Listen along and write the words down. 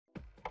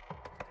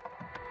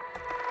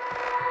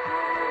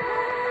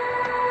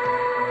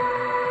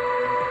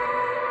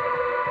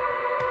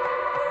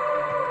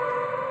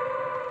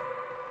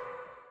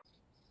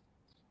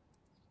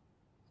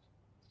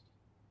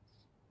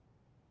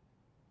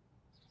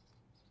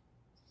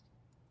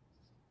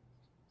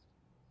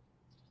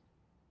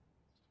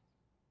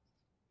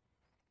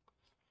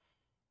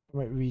I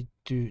might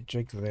redo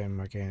jig them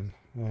again.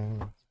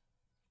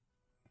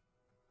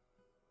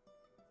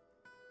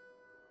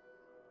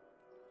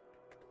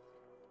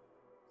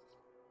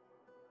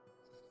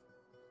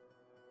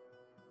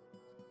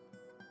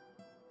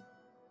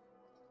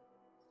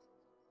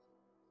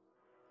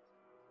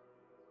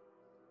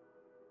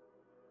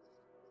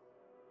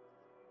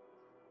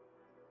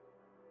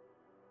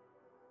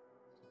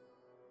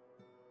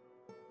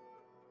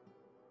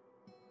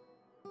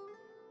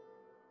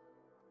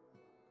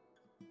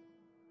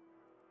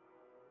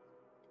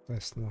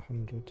 Less than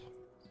 100.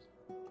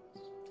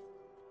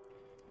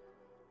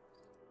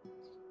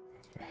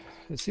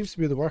 It seems to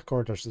be the work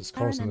orders that's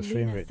causing the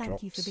frame rate drops.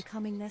 Thank you for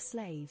becoming their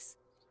slaves.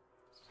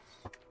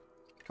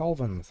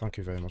 Calvin, thank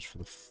you very much for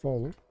the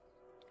follow.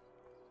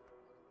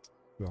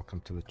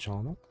 Welcome to the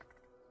channel.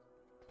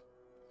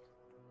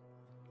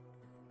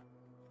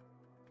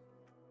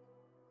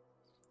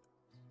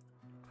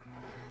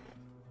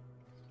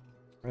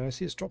 And I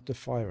see it's dropped to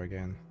 5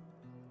 again.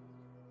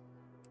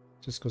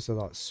 Just because of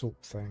that soap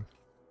thing.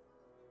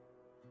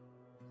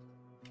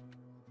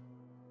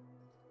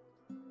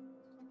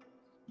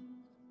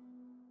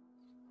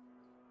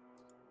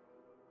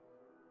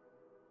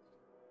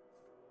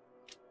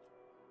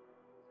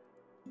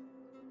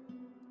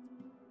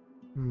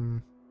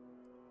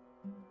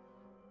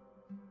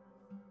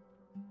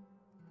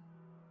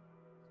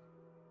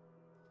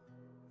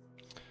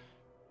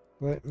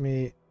 Let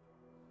me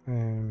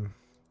I'm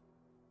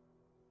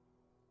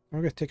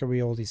going to take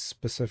away all these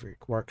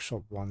specific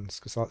workshop ones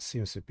because that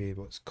seems to be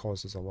what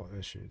causes a lot of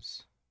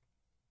issues.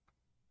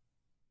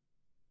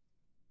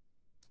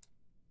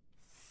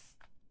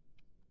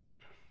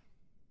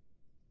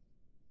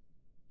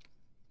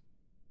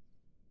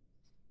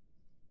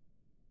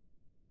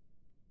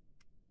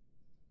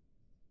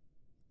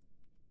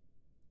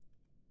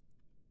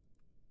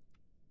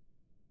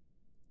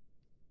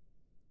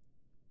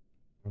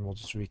 And we'll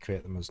just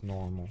recreate them as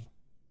normal.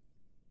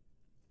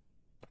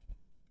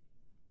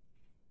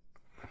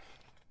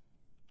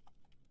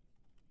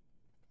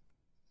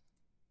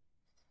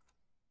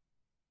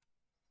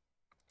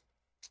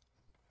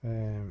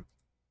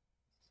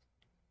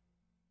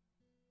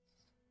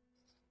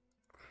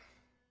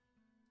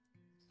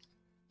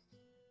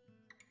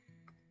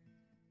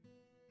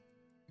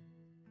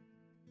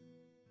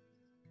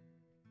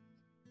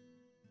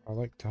 I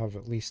like to have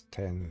at least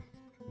 10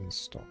 in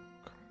stock.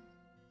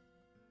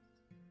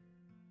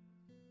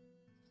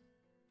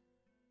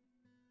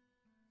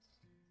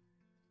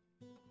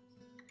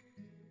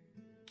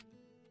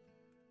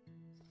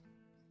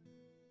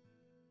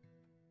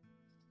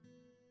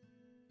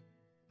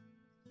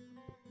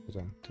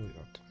 Then delete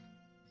that.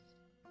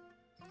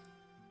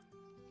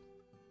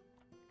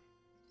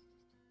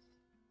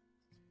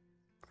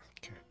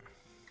 Okay.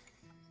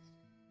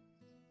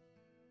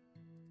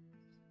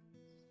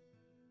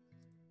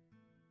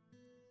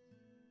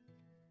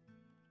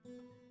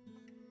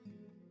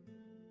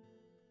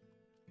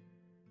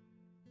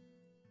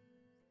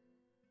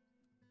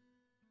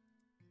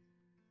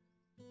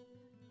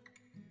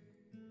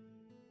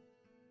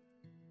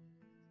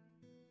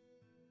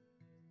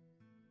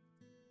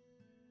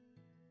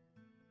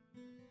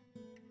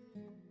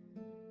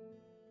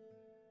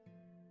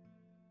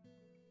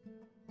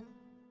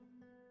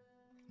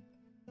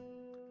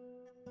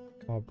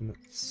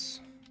 Cabinets.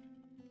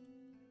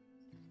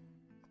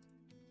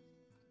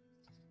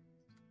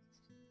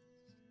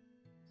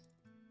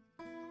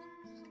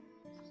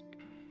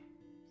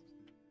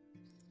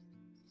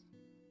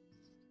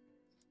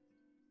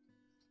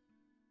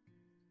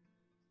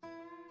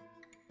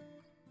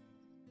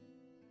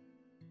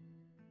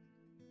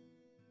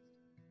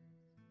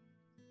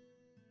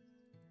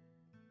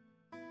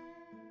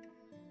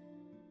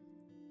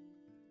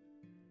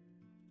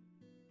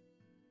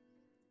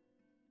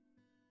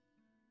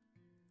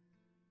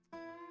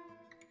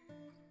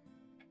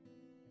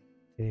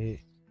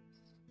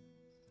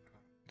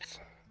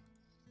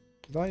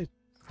 Did I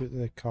put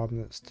the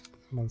cabinets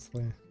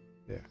monthly?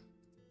 Yeah.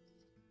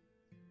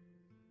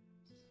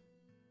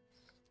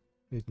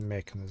 Need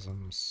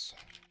mechanisms.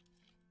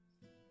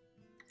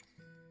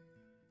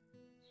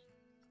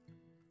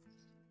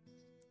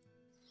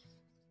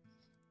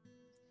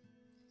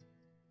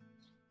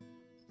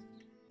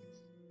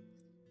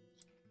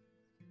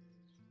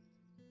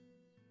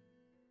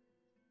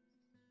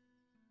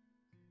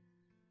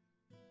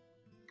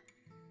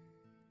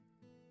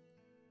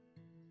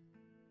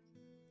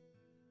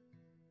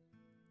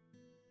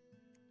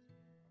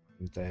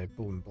 And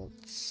bone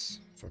bolts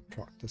for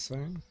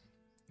practicing.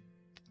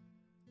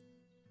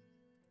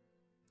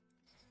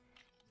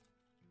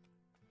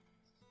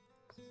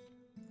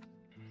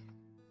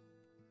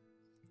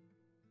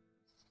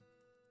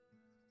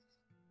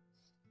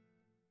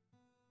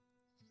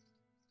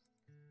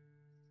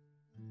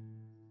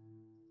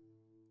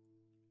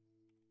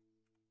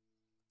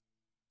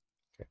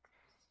 Okay.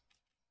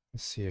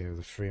 Let's see how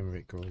the frame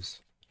rate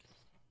goes.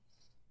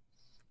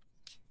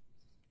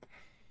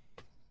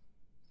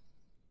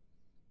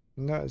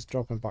 Now it's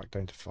dropping back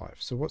down to 5.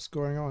 So what's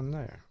going on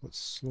there? What's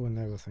slowing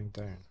everything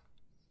down?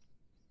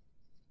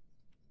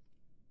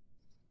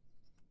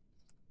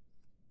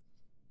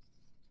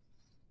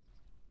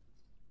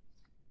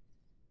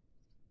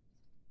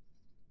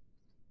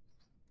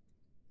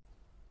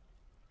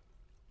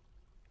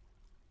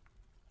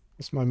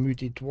 That's my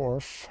moody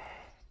dwarf.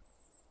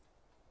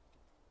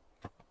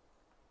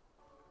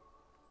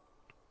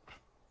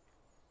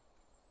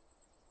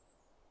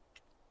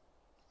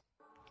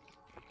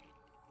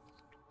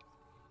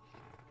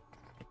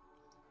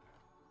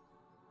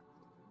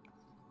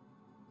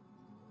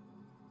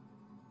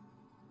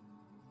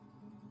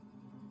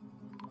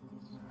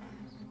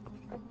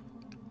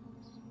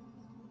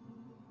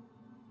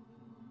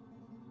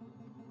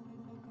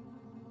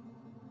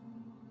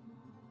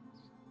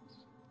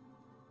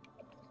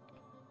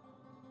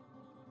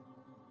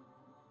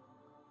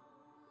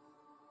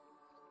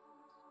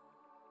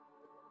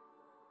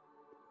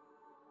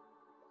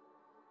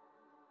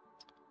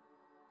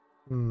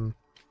 Hmm.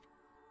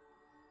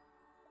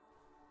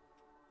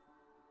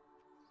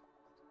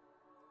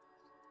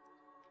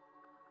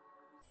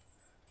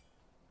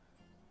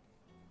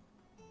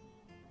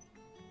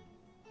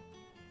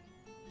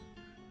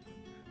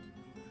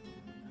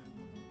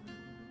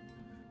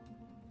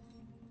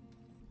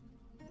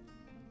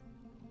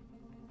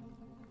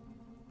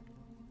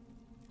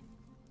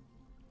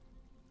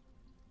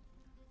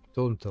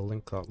 Told him to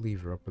link that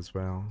lever up as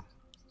well.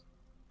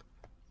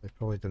 They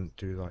probably didn't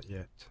do that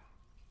yet.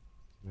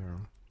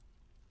 No.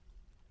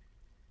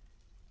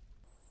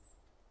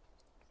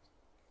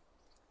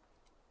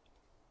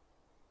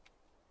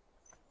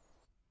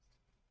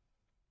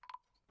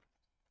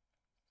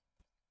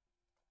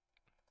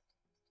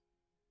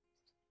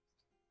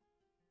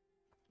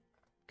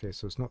 Okay,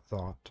 so it's not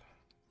that.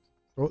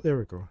 Oh, there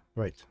we go.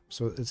 Right,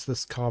 so it's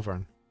this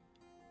cavern.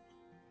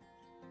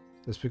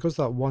 It's because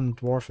that one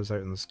dwarf is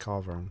out in this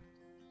cavern.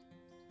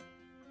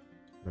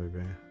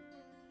 Maybe.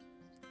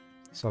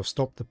 So I've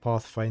stopped the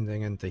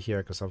pathfinding into here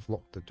because I've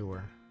locked the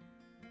door.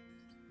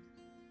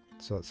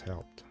 So that's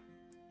helped.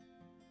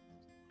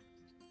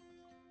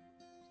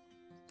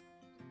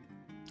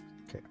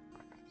 Okay.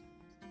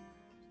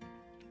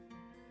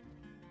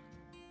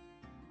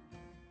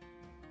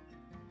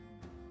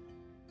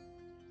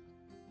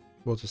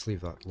 We'll just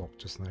leave that locked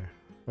just now.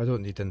 I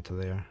don't need into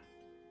there.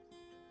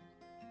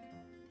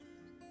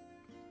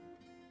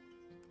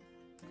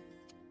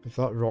 If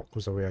that rock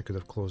was away, I could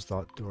have closed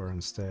that door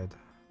instead.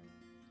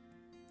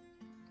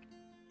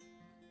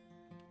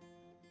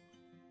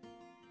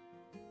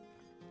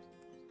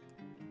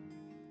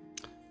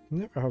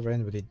 Never have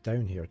anybody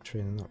down here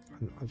training up.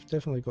 I've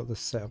definitely got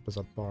this set up as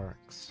a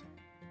barracks.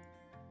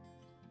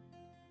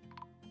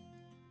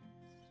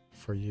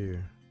 For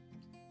you.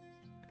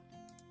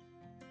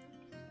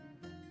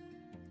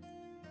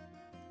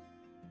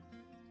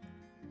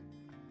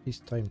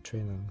 Peacetime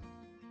training.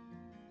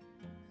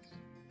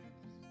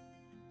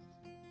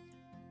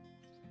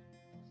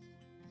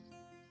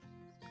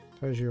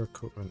 How's your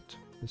equipment?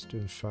 It's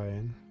doing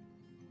fine.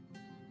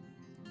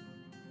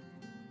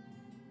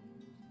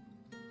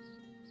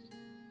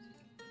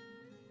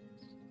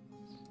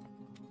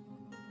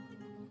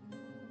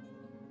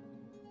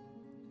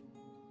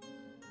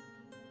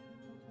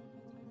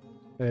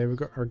 We've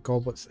got our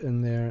goblets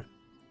in there.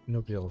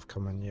 Nobody will have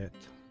come in yet.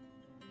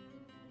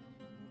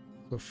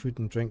 Got food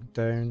and drink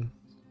down.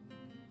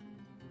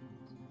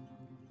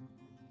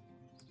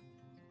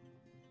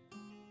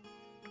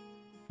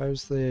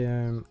 How's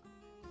the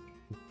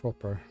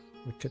the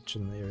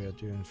kitchen area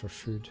doing for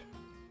food?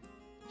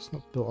 It's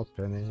not built up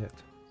any yet.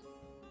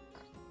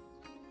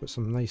 Got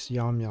some nice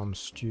yam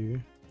stew.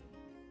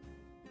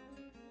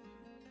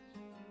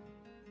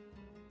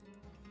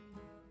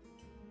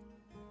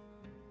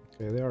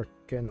 Okay, they are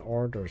getting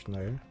orders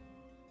now.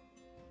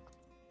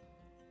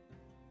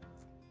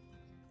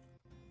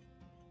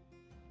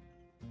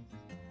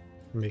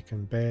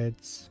 Making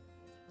beds.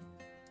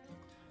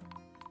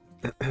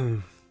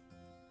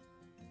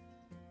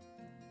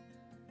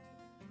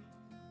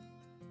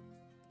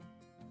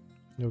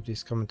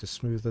 Nobody's coming to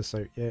smooth this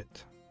out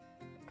yet.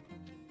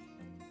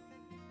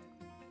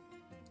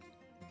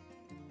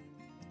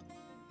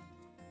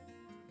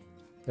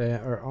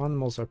 Our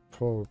animals are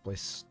probably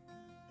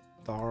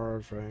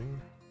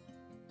starving.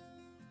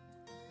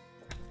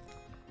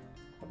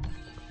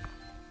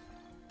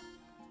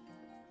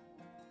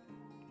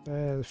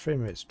 The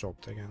frame rate's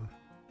dropped again.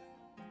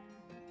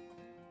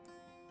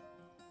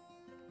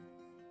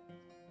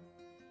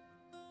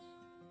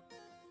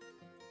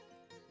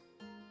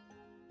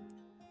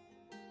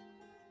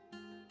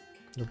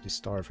 Nobody's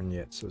starving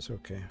yet, so it's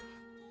okay.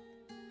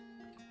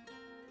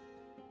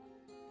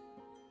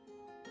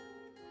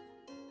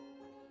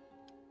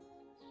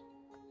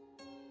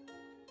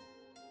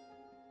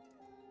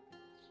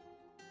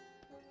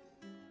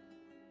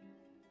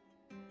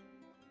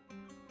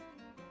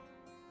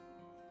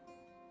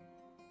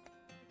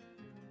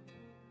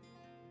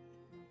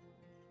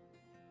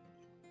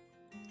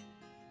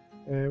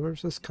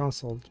 Where's this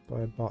cancelled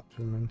by a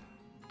Batwoman?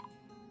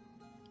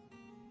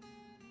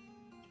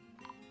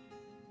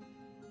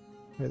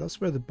 Right,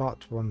 that's where the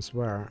bat ones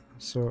were,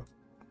 so...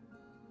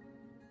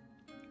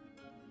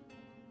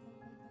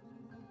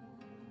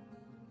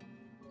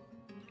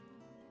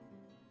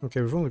 Okay,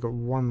 we've only got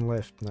one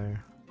left now.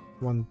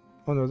 One...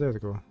 Oh no, there they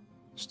go.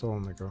 Still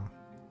on the go.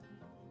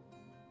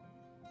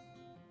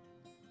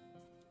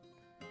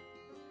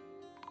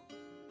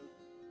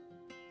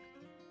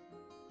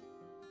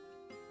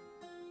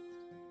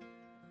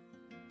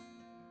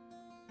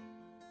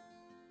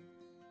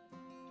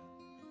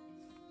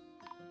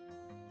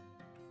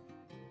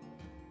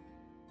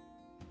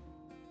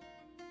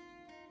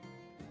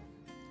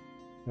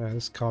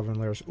 This carving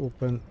layer is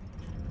open.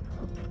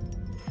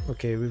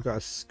 Okay, we've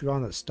got a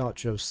granite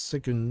statue of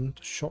Sigurd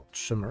Shot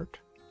Shimmered.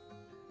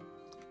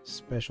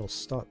 Special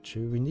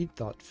statue. We need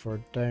that for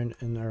down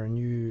in our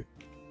new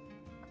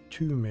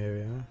tomb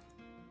area.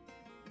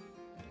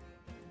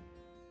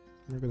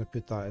 We're going to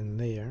put that in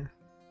there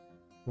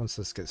once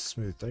this gets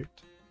smoothed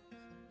out.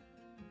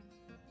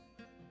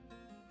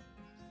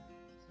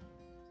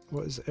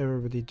 What is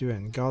everybody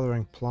doing?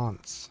 Gathering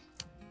plants.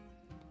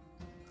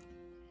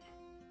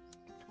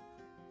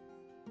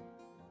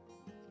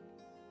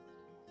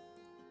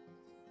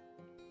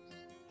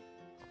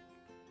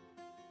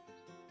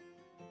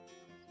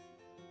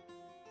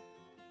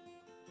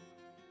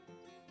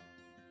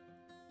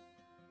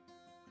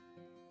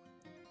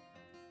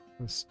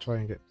 Let's try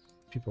and get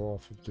people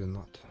off of doing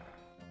that.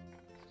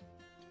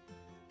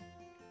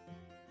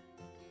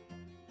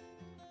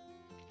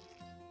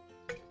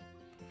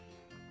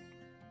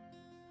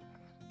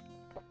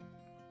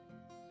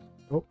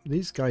 Oh,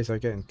 these guys are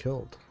getting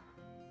killed.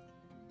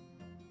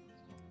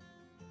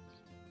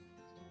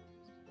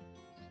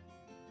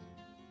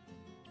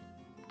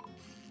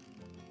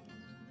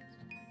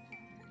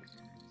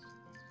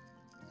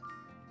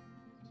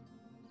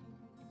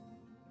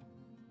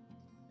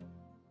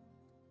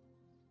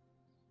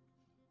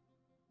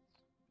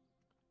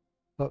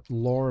 That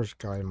Lars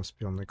guy must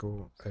be on the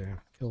go,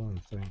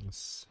 killing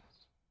things.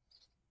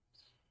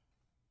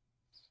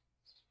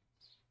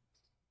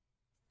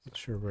 Not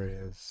sure where he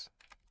is.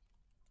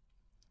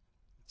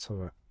 Let's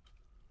have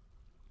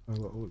a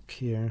little look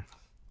here.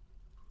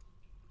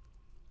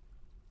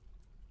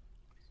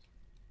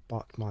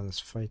 Batman is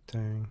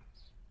fighting.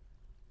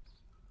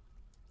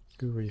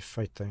 Who are you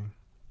fighting?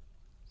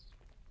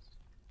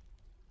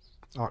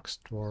 Axe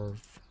Dwarf.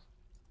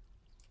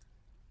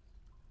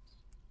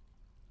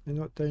 They're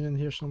not down in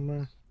here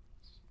somewhere?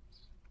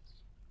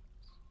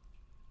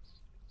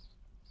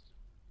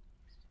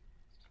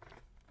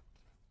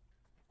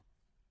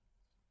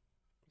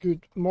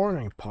 Good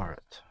morning,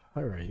 Parrot.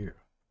 How are you?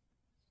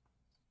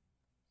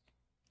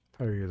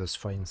 How are you this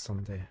fine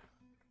Sunday?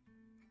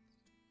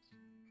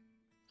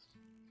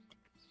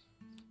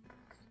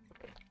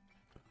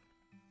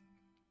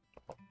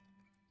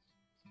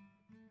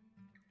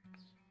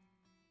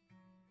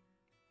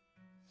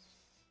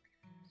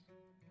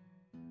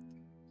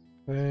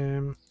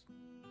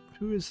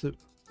 Who's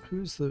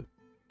the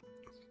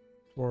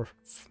dwarf,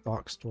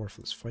 axe dwarf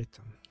that's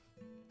fighting?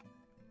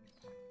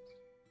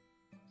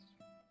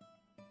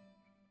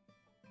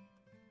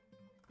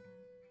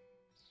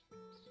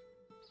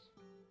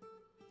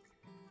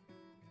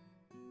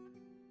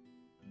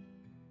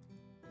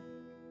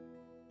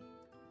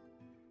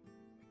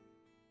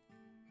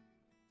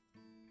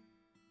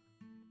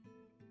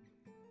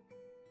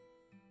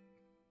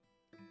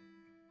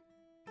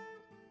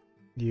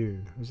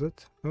 You, is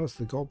it? Oh, it's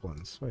the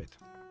goblins, right.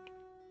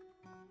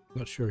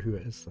 Not sure who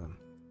it is then.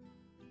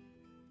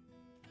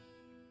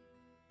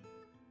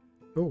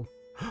 Oh,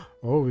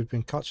 oh, we've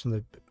been catching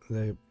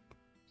the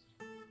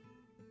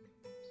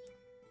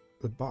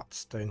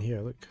bats down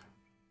here, look.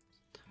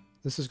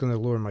 This is going to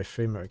lower my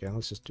frame rate again.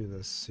 Let's just do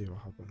this, see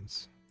what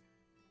happens.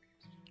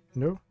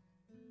 No?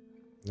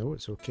 No,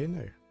 it's okay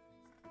now.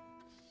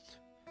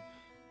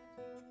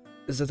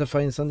 Is it a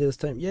fine Sunday this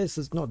time? Yes,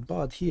 it's not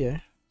bad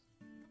here.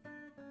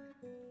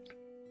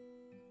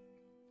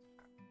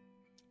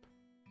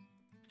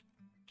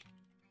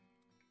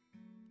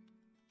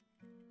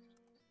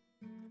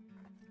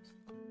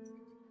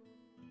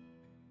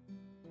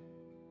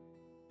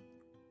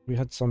 We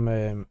had some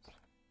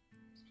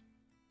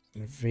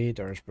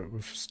invaders, but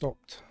we've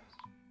stopped.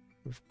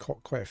 We've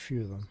caught quite a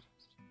few of them.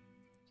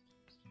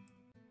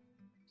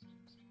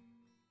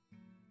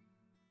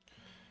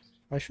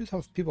 I should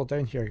have people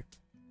down here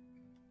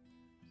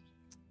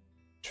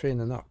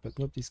training up, but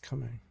nobody's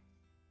coming.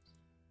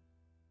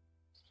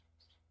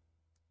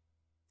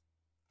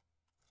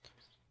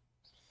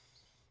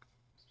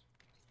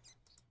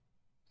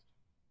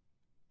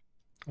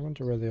 I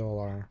wonder where they all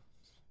are.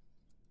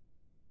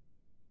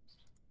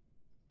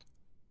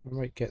 I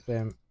might get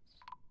them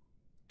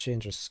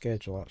change their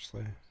schedule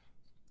actually.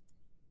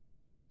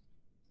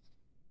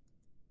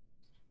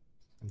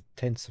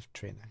 Intensive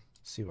training.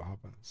 See what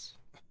happens.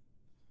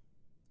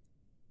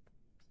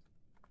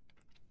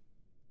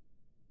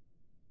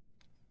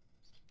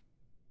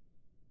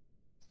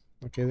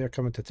 Okay, they're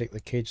coming to take the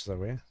cages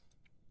away.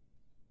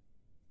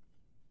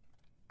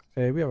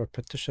 We have a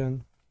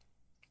petition.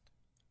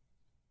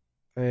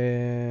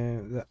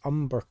 The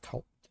Umber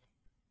Cult.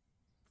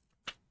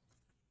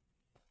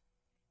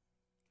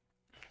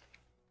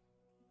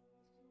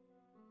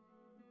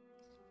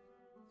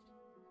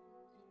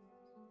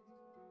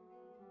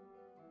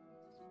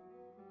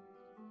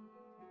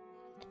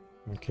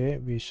 Okay,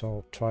 we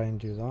shall try and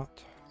do that.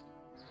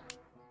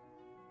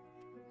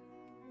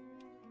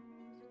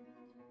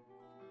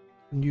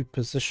 New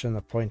position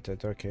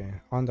appointed, okay,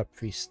 and a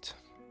priest.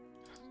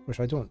 Which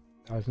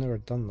I've never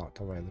done that,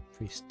 have I, the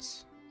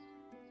priests?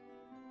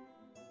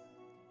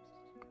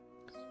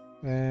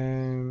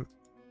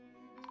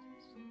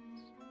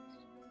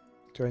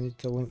 Do I need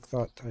to link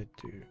that? I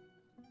do.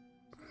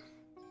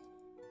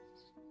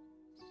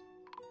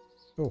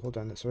 Oh, hold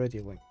on, it's already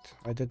linked.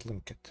 I did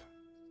link it.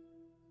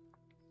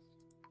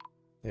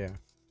 Yeah.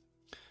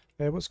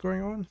 What's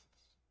going on?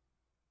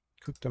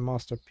 Cooked a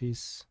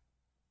masterpiece.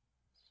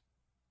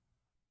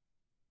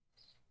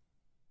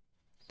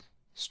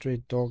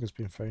 Stray dog has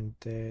been found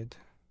dead.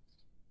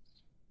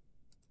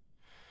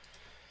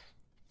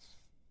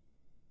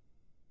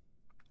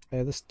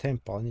 This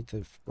temple, I need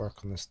to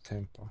work on this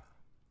temple.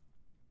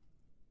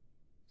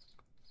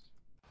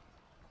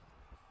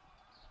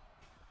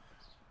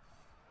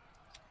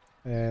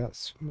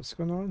 That's what's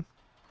going on.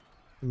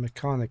 The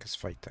mechanic is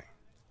fighting.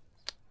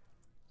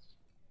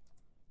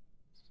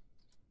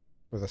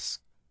 With a...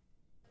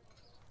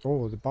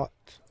 Oh, the butt.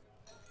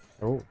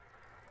 Oh.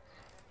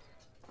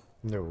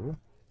 No.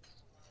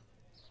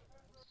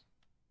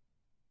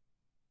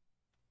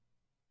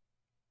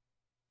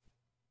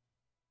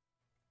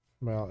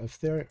 Well, if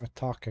they're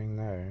attacking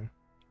now...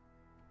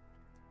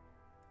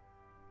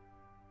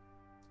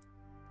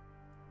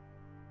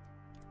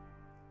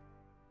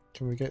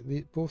 Can we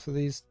get both of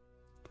these?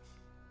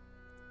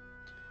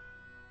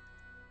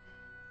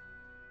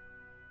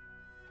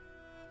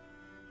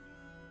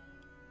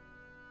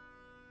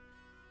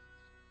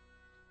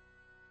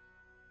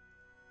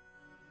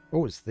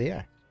 Oh, it's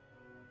there.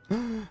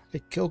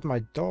 It killed my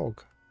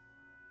dog.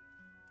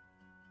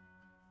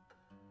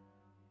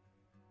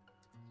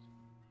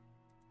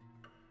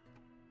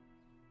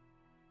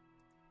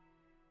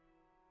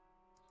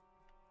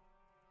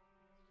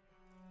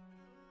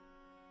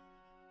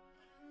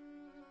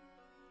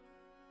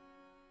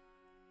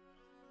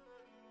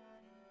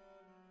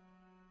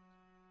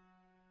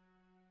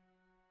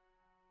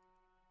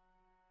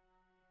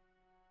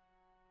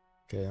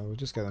 Okay, I will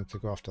just get them to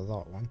go after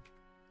that one.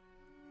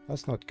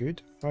 That's not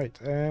good. Right,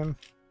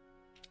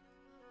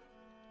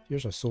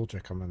 here's a soldier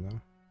coming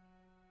now.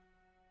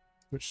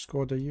 Which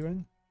squad are you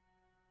in?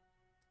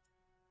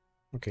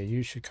 Okay,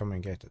 you should come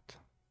and get it.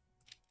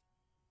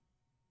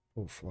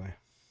 Hopefully.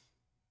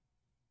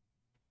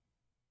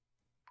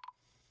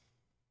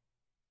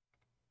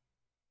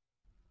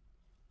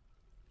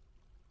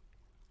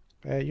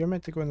 You're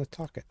meant to go and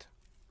attack it.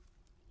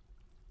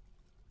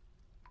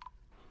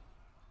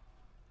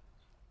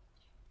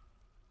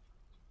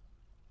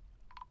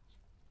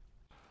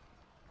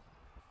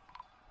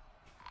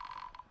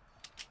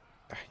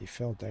 Ah, you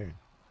fell down.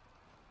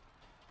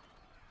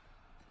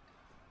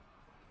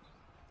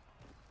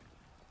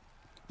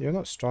 You're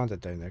not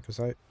stranded down there because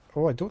I...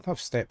 Oh, I don't have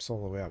steps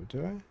all the way up,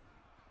 do I?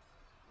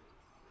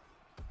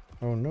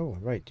 Oh no,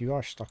 right, you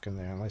are stuck in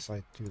there unless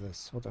I do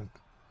this. Hold on.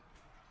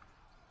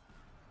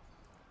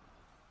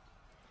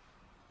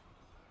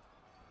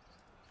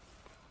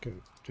 Go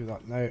do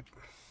that now.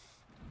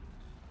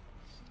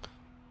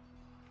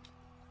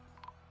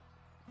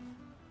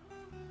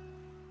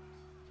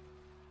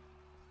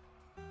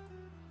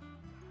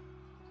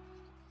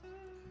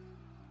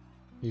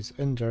 He's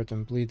injured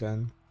and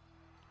bleeding.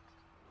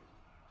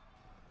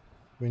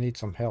 We need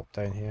some help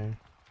down here.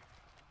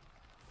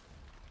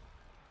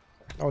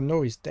 Oh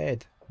no, he's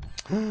dead.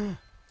 Oh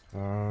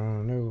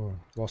no,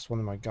 lost one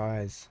of my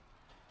guys.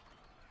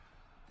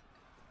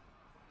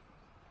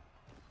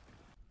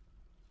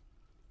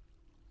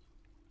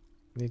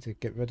 Need to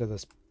get rid of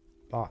this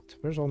bat.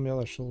 Where's all my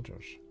other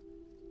soldiers?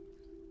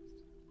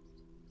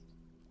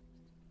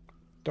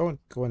 Don't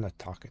go and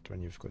attack it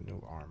when you've got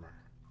no armor.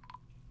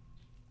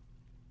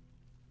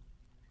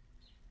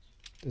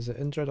 Is it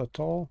injured at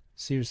all?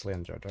 Seriously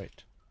injured,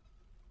 right?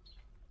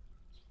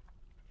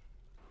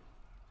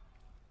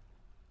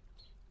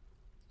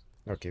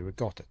 Okay, we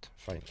got it,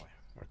 finally.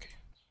 Okay.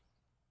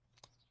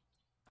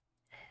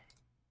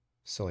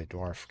 Silly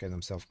dwarf getting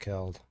himself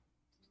killed.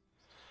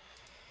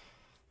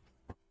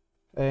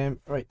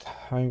 Right,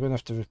 I'm going to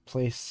have to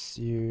replace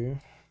you.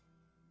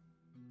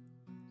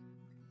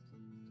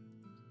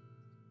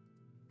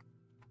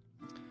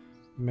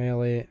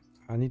 Melee.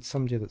 I need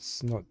somebody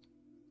that's not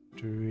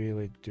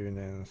really doing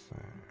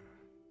anything.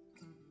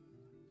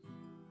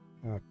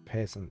 A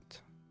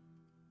peasant.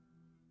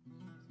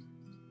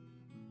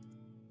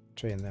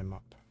 Train them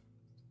up.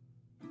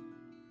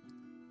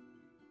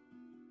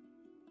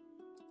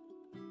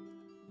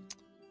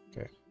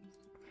 Okay.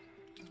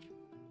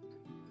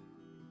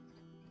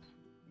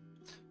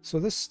 So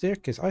this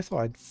staircase, I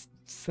thought I'd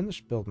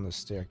finished building this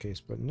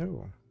staircase, but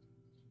no.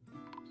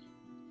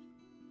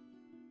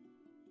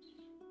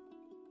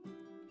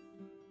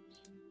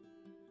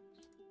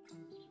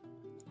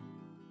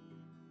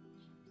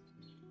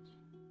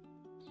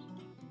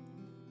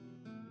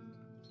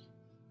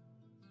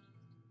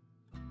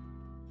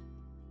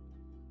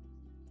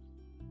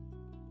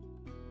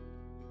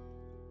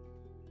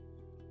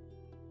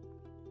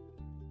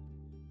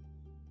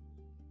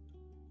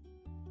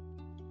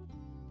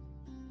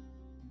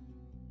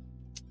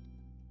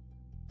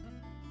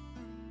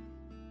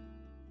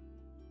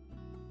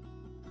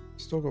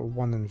 Still got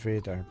one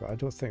invader, but I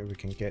don't think we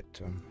can get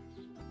to him.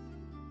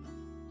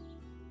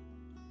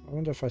 I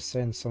wonder if I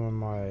send some of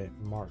my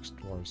marks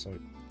dwarves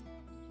out.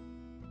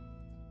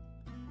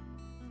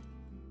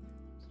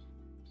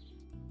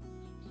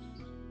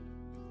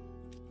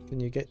 Can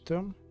you get to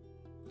him?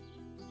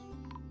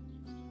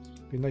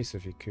 Be nice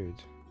if you could.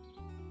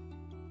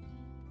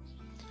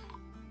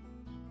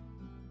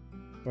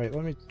 Right,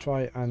 let me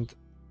try and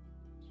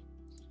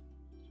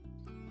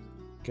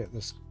get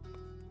this.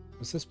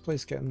 Is this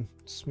place getting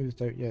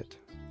smoothed out yet?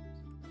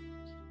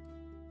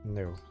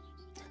 No.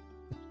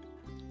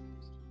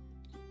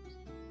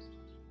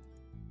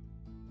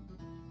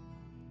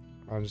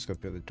 I'm just gonna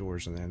put the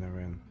doors in there now.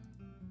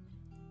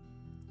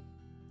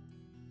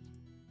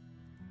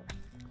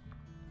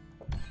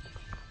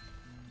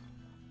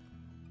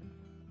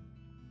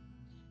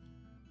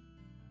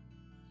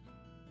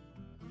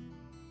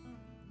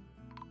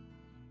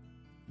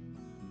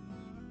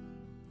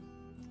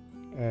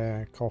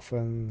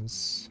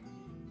 Coffins.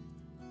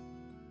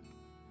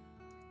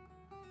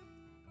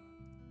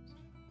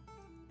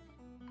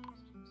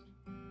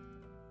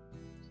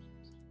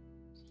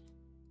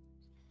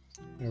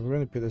 Yeah, we're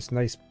going to put this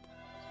nice...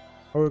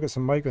 Oh, we've got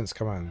some migrants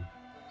coming.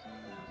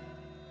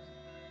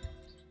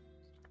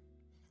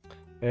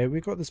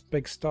 We got this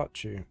big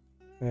statue.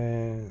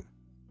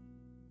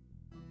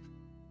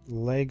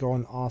 Leg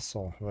on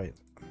arsehole. Right.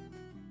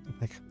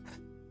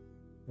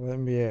 Let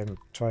me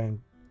try and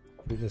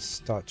put this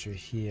statue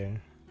here.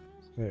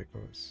 There it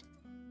goes.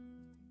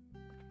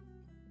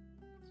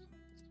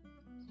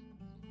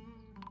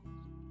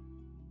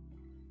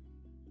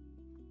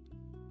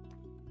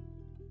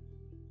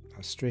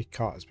 A stray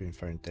cat has been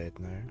found dead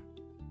now.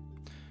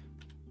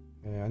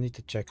 I need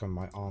to check on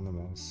my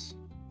animals.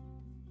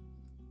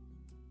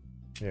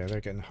 Yeah,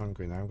 they're getting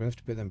hungry now. I'm going to have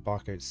to put them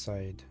back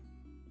outside.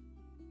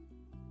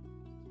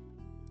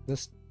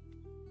 This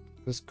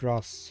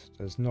grass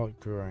is not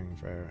growing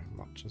very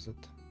much, is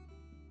it?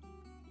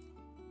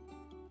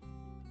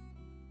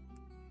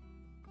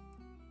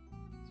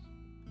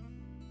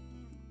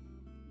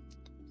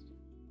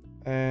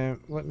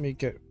 Let me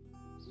get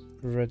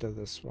rid of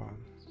this one.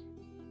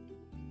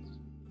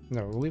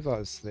 No, we'll leave that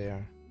as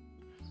there.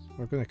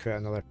 We're going to create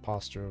another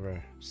pasture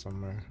over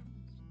somewhere.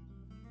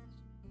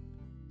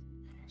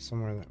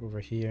 Somewhere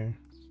over here.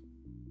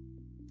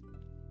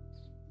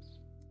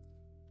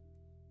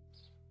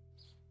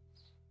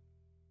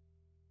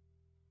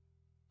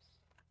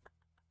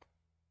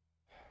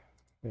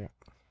 Yeah.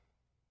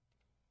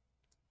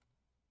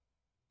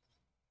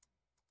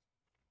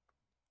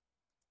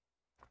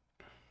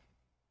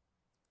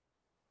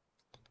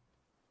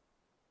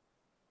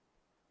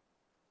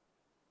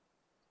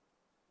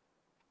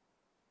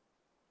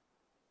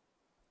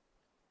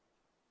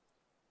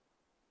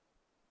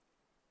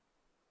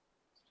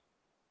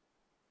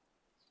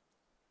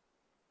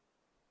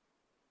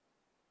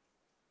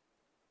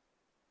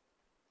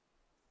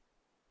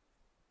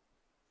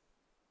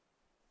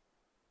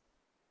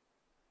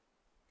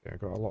 Yeah, I've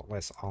got a lot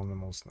less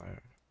animals now.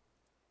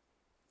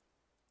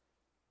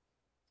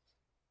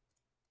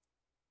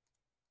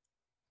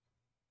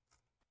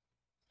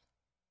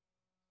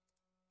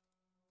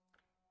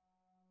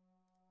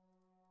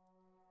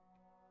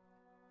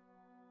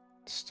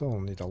 Still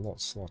need a lot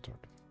slaughtered.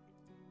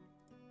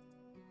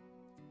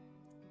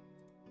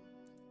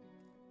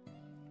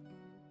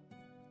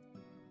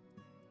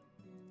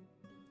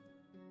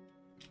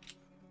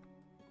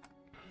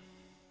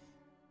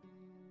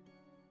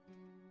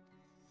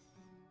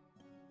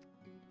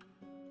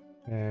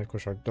 Of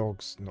course our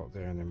dog's not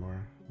there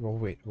anymore. We'll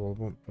wait, we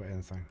won't put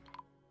anything.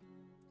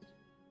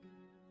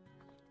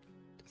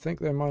 I think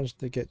they managed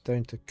to get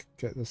down to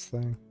get this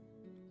thing.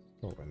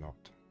 Probably not.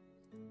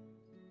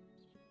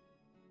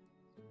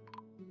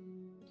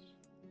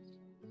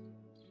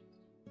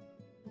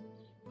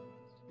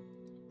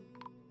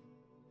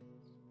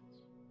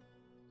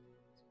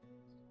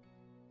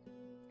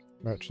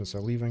 Merchants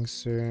are leaving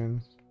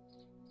soon.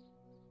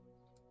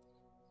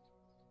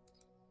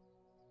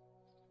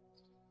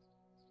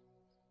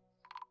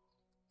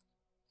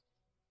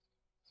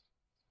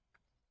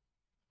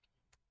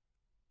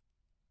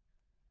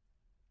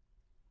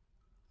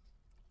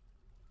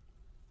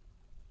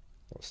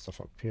 Got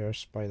stuff up here,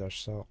 spider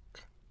silk.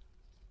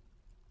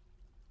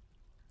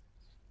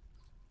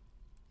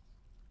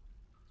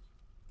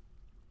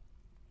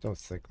 Don't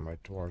think my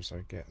dwarves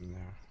are getting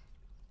there.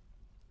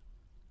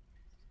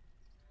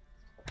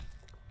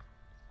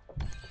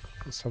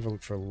 Let's have a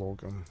look for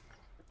Logan.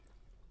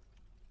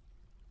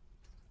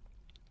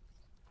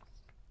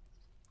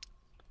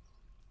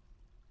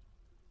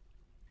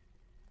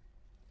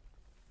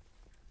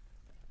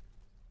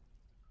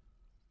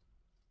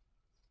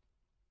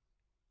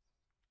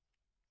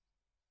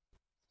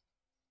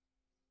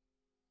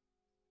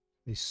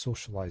 He's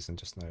socializing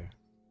just now.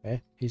 Eh?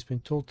 He's been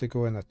told to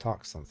go and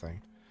attack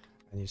something,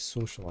 and he's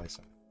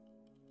socializing.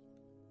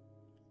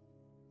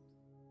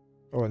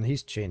 Oh, and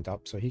he's chained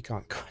up, so he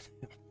can't go.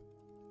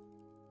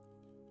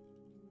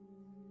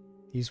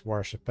 He's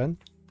worshipping.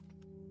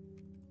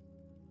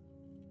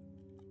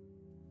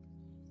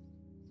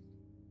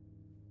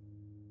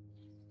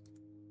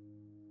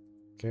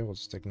 Okay, we'll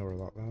just ignore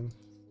that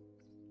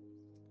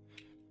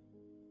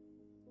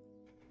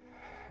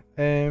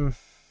then.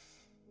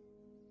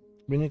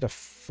 We need a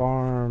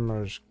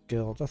farmer's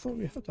guild. I thought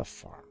we had a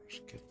farmer's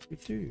guild. We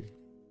do.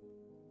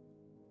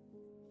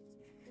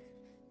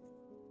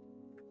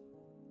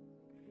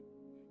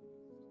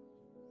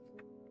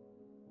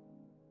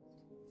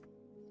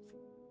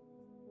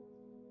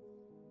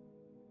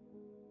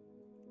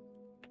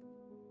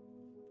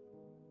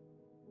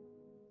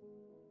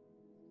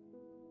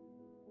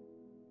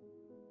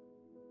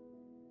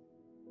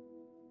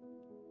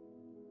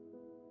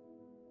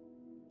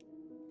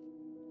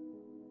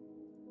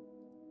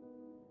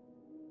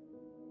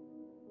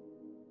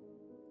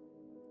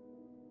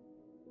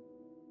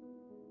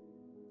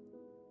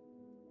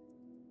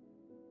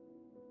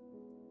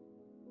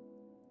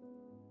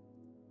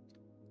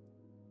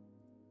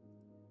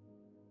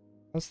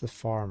 That's the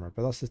farmer,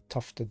 but that's the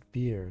tufted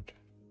beard.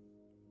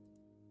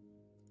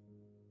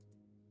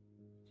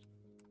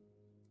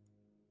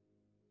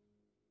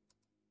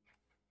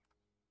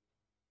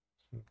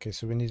 Okay,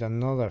 so we need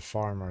another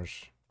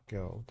farmer's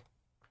guild.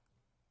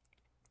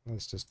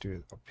 Let's just do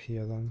it up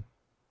here then.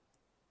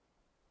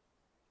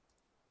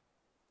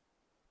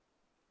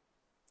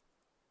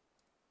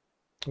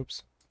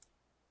 Oops.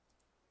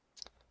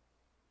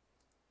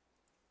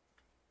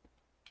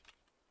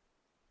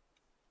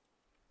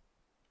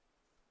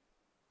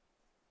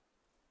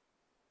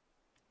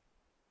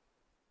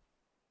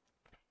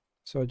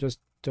 So I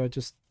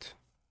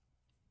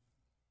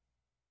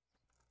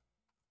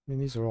mean,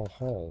 these are all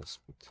halls,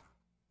 but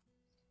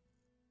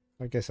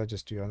I guess I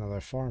just do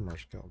another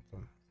farmer's guild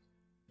then.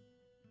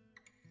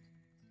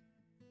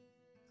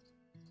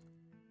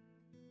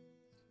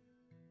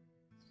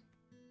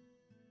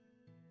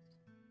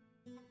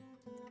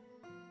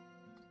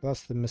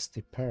 That's the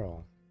Misty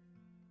Pearl.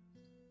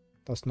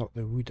 That's not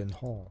the Wooden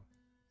Hall.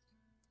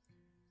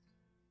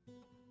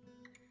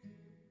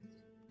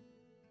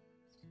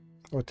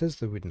 Oh, it is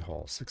the Wooden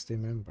Hall, 60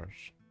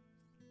 members.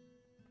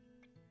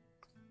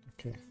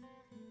 Okay.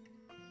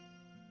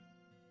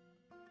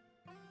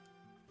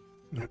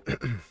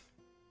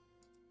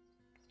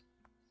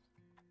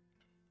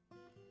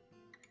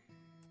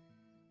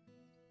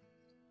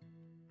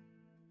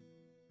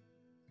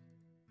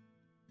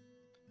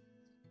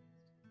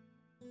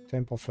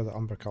 Temple for the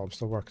Umber Cult, I'm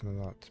still working on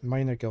that.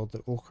 Minor Guild,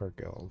 the Ochre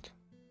Guild.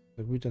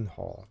 The Wooden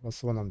Hall,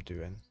 that's the one I'm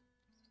doing.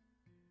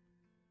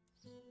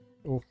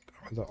 Oh,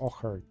 the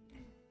Ochre.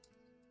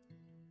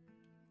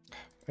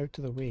 Out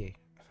of the way.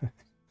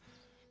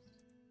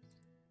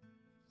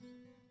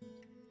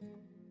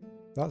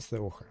 That's the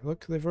Ochre.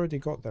 Look, they've already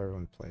got their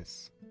own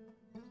place.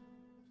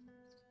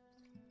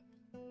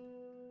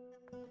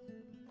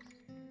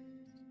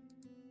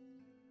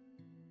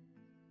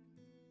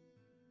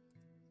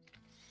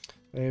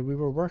 We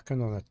were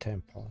working on a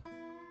temple.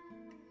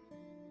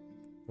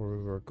 Or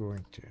we were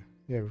going to.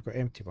 Yeah, we've got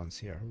empty ones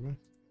here, haven't we?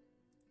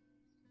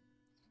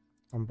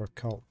 Umber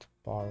Cult,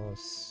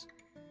 Baros.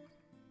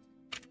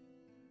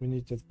 We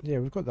need to... Yeah,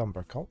 we've got the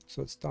Umber Cult,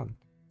 so it's done.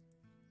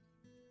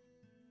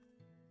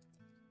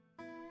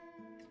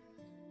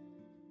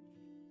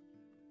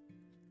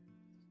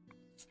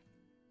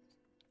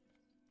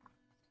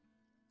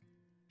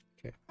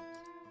 Okay.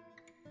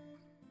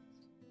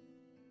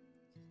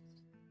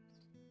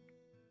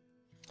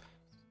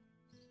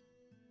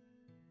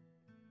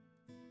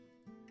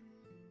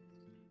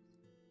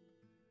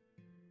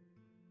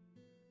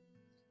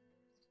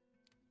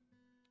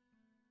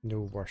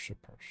 No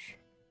worshippers.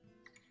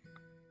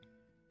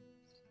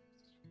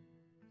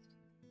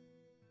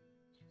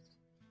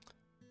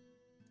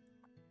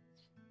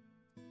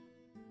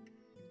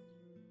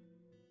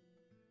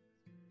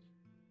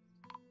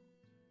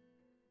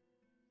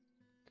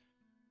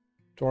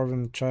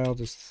 Dwarven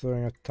child is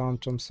throwing a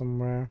tantrum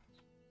somewhere.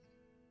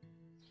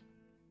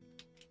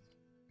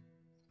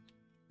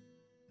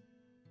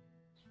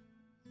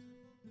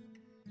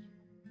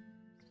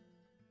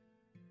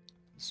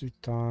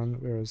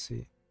 Sultan, where is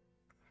he?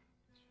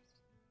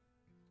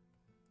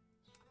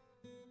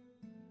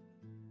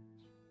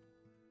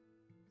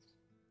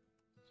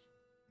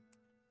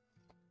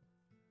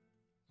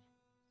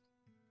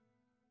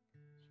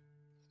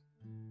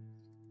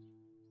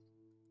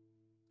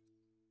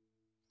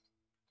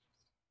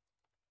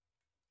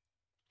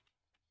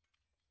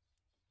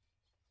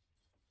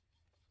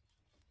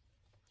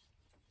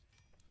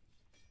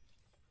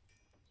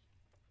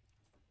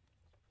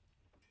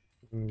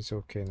 He's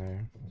okay now.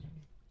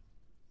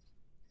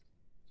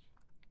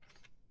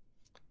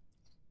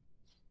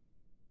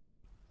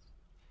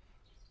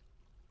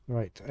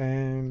 Right,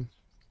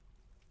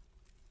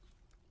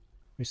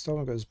 we still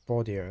haven't got his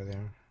body out of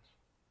there.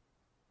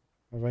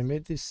 Have I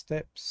made these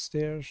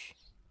stairs?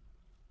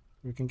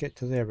 We can get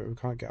to there, but we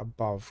can't get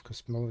above,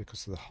 mainly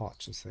because of the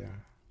hatch is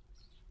there.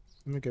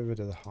 Let me get rid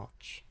of the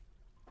hatch.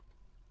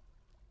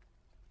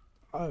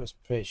 I was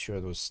pretty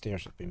sure those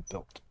stairs had been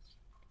built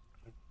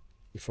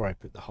before I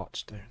put the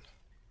hatch down.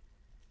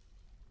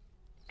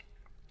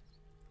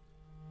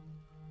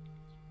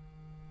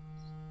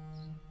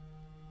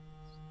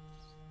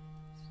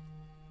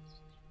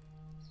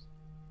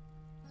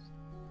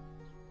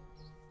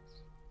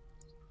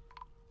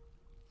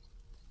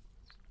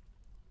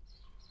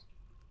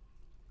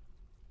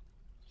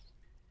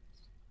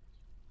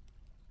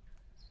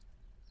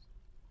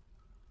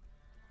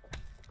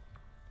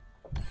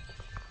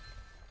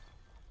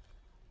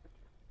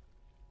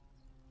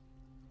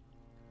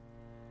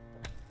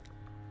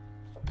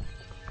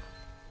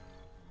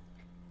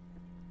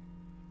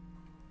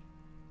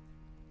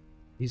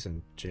 He's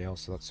in jail,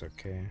 so that's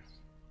okay.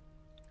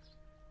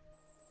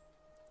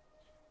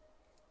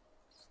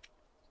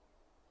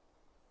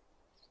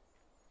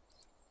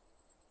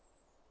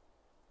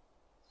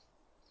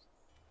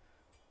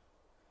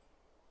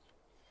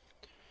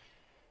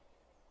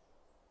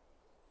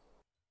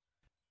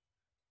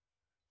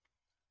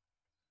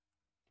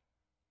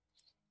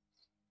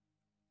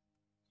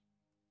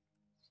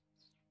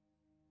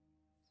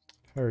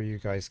 How are you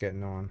guys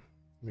getting on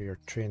with your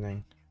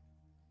training?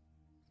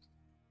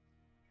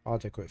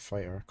 Adequate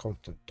fighter,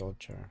 competent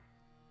dodger.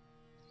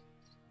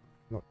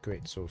 Not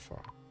great so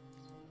far.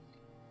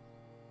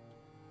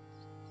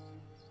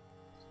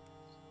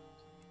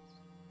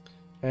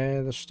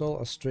 There's still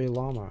a stray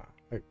llama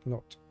out,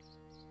 not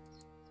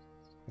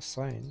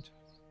assigned.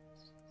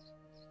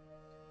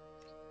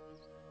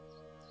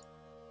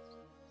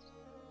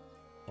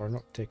 Or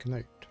not taken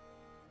out.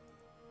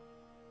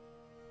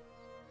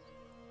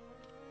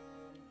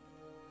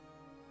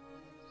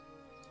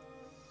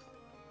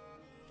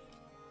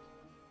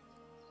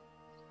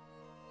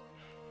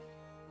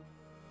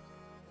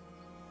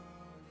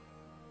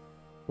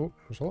 Oh,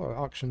 there's a lot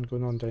of action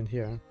going on down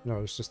here.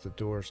 No, it's just the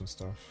doors and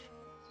stuff.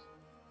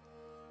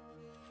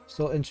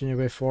 Still inching your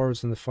way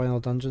forwards in the final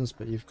dungeons,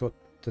 but you've got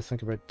to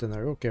think about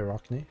dinner. Okay,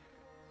 Rockney.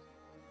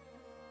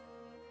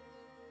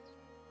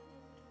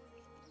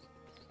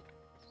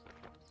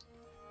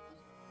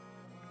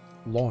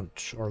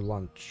 Launch or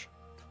lunch.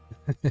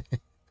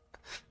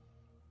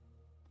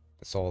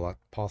 It's all that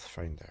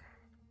Pathfinder.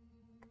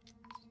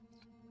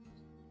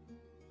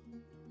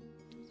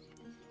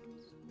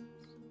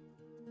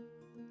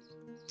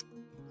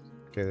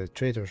 Okay, the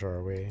traders are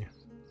away.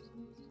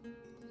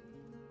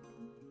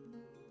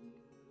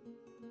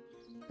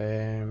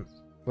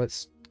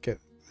 Let's get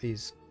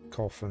these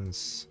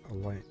coffins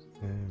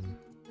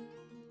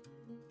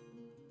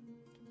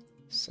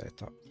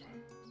set up.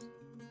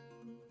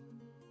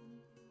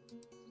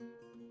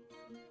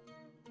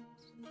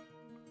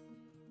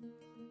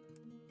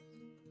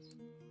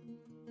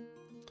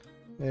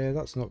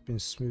 That's not been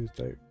smoothed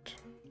out.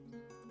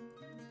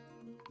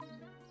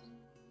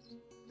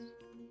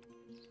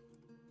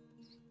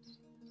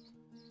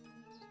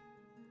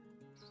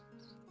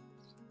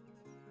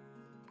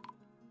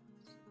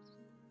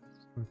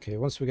 Okay,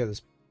 once we get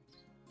this...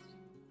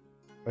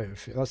 Right,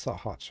 that's that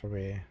hatch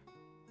away.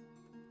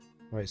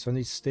 Right, so I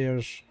need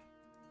stairs.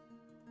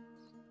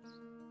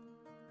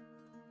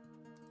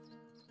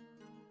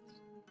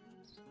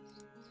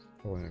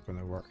 Probably not going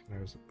to work now,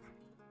 is it?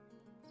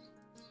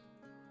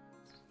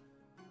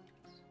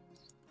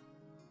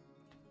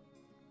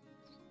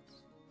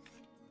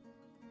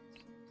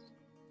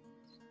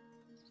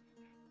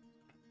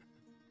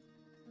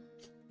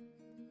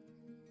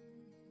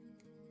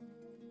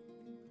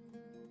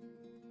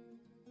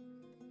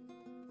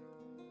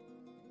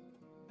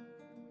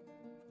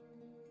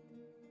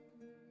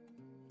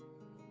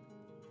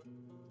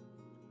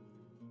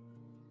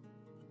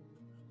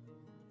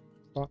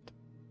 That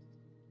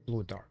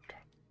blow dart.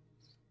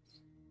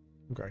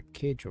 We've got a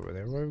cage over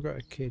there. Why have we got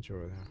a cage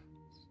over there?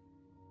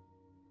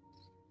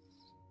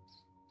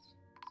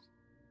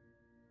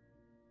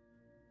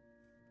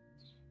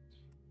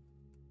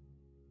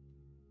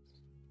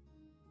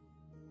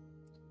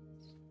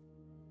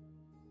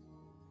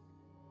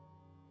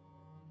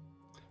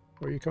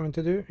 What are you coming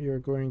to do? You're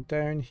going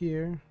down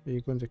here. Are you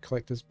going to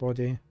collect this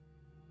body?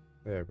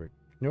 There we...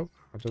 Nope,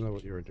 I don't know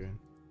what you were doing.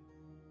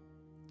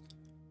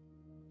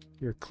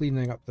 You're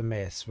cleaning up the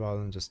mess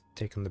rather than just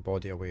taking the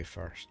body away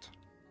first.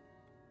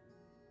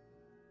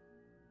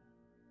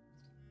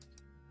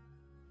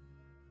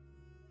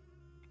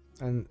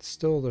 And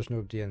still there's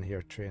nobody in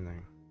here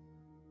training.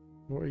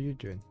 What are you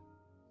doing?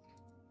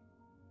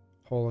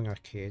 Hauling a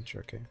cage,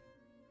 okay.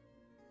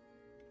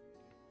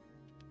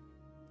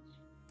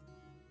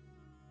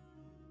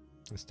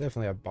 It's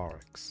definitely a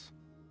barracks.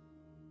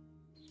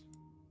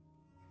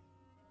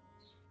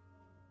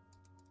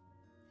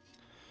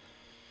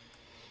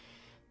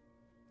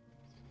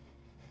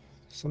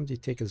 Somebody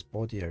take his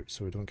body out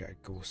so we don't get a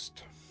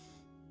ghost.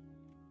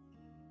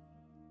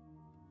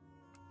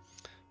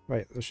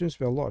 Right, there seems to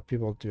be a lot of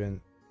people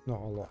doing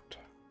not a lot.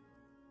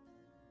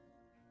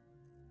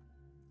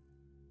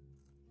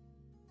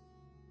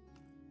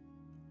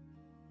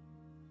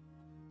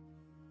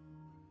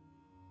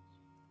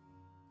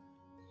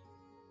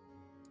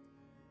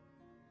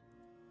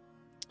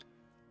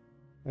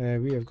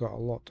 We have got a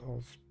lot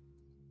of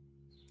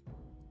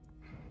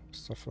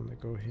stuff on the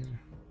go here.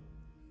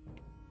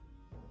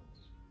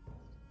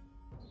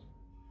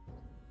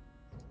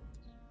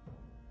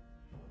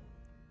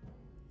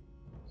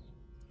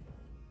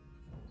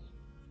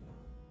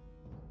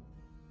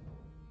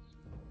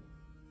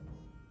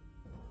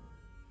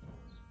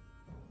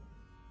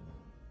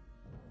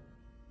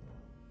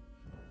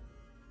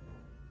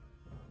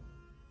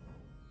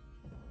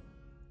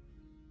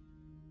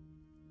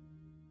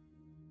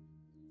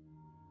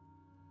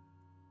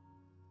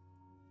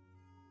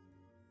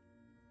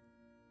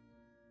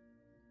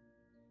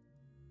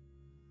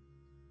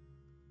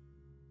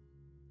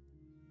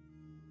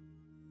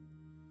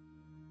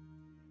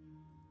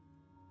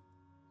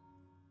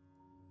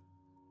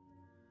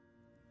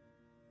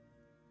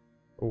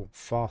 Oh,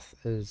 Fath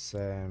is,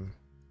 oh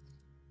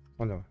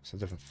no, it's a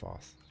different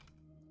Fath.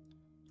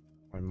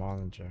 My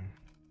manager.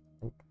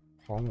 Oh,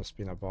 Holmes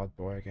been a bad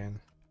boy again.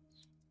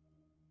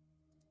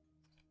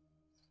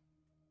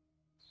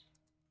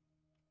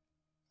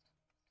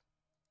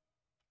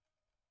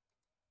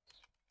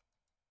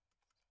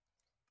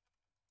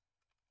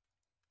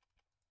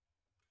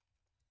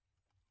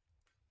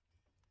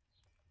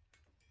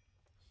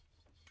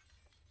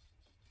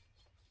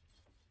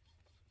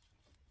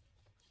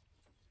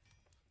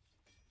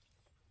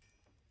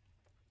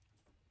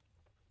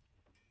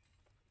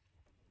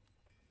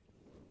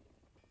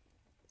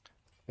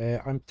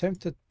 I'm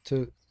tempted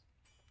to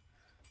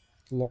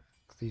lock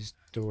these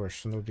doors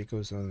so nobody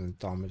goes in and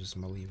damages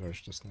my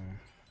levers just now.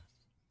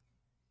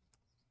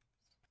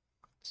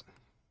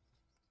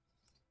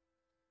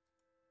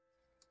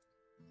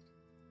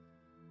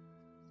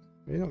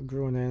 Are you not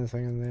growing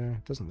anything in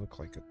there? Doesn't look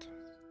like it.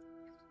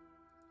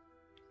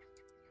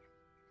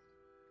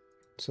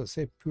 So let's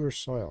say poor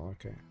soil,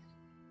 okay.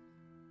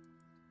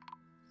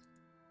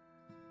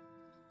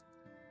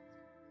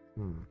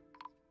 Hmm.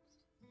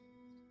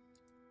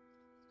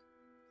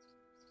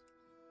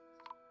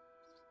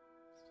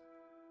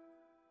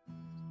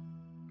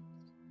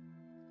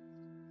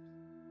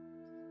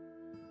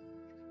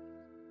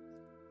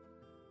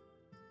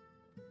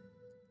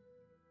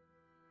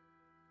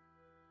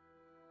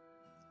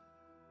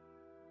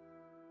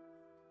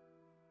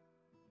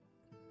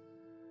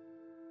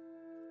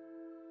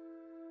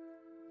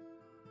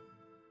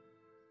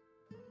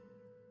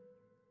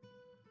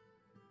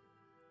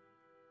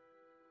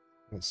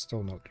 It's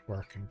still not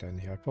working down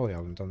here. I probably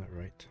haven't done it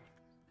right.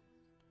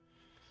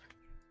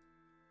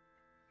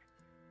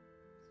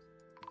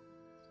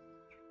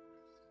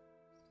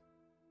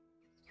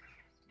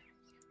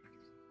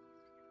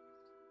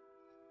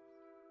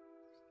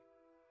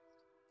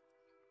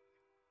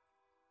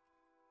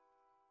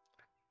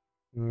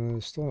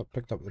 Still not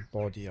picked up the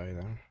body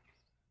either.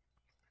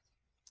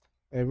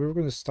 We were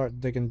going to start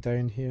digging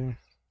down here.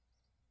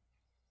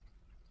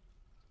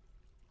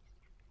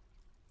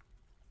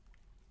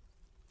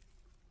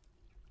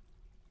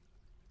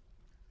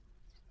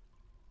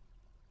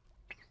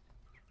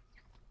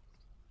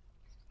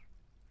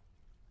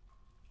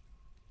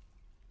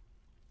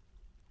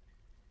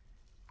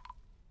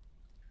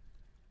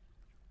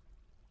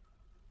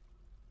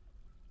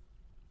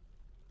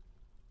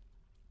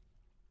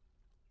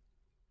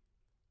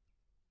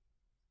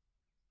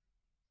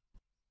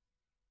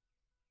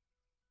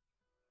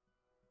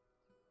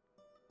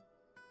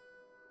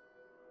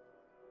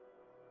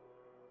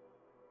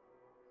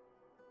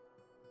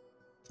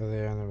 To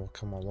there, and then we'll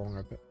come along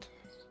a bit.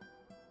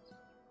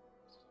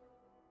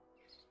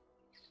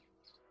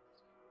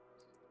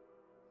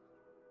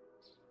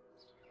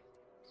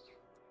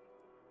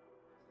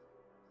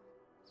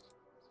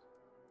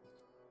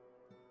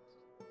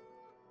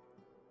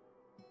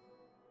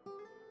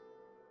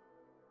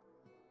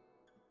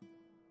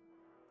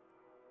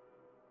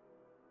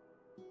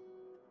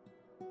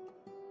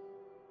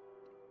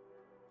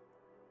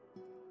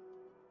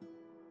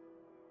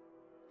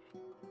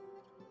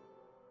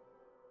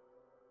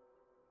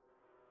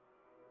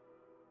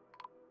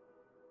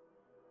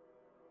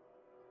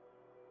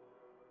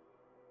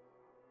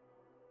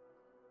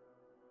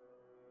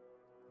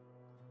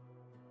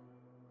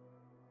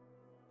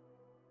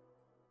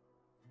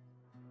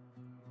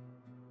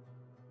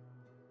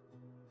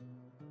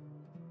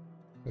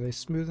 Are they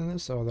smoothing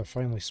this? Oh, they're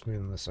finally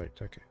smoothing this out,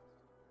 okay.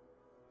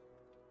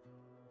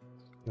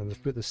 Then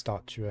they've put the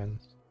statue in.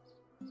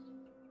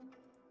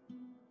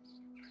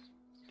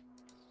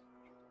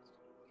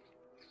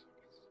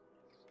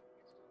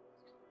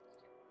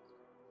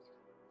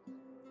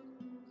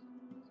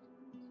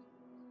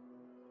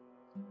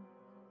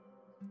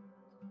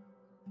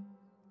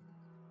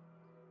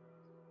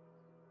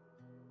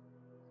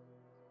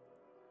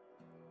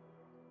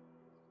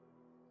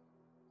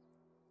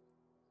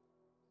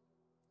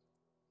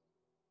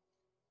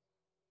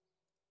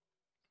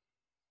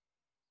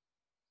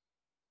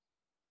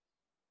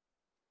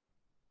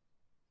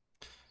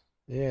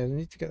 Yeah, they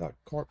need to get that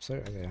corpse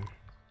out of there.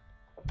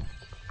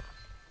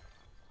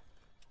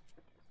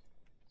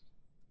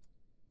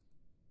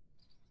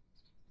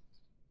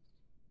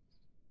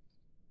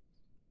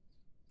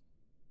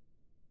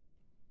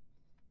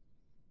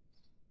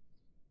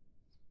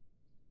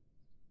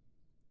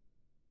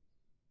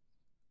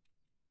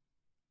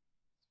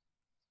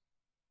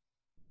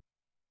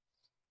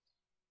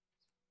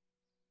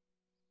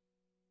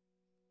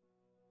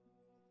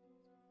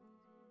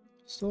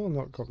 Still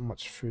not got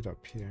much food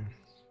up here.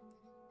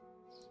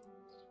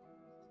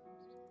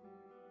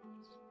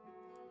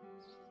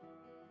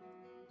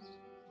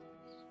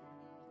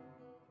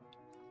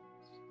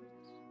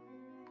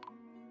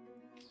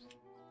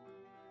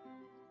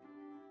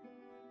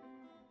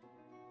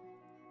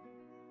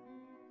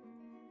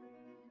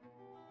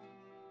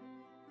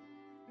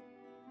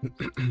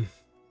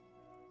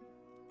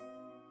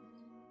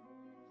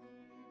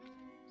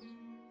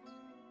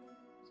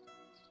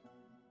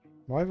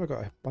 Why have I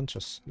got a bunch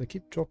of... They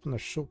keep dropping their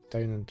soap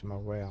down into my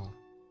well.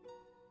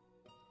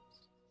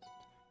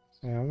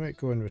 I might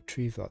go and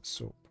retrieve that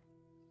soap.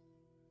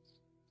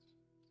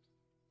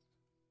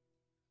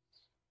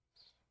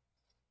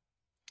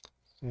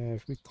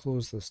 If we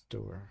close this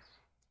door...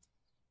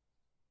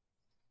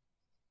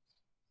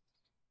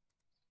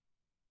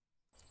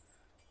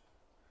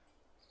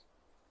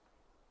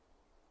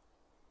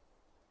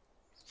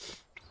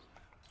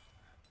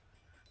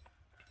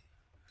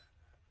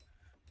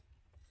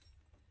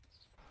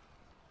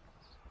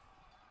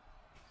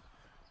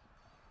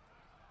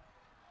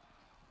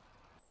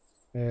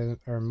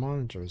 our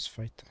manager is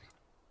fighting.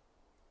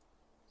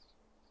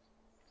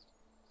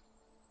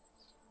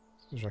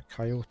 There's a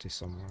coyote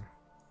somewhere.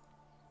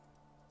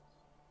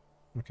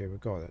 Okay, we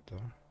got it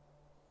though.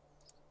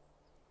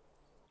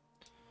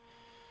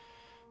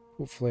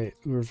 Hopefully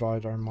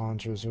Urvad, our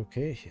manager, is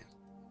okay.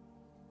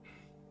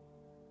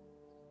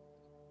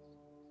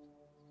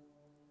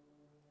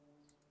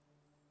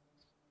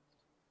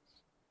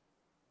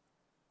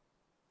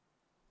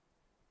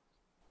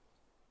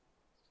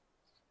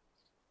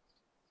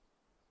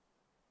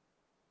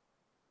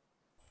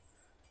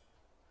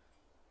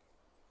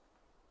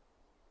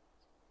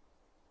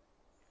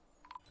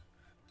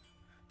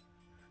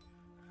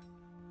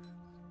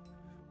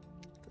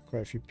 Got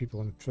quite a few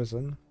people in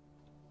prison.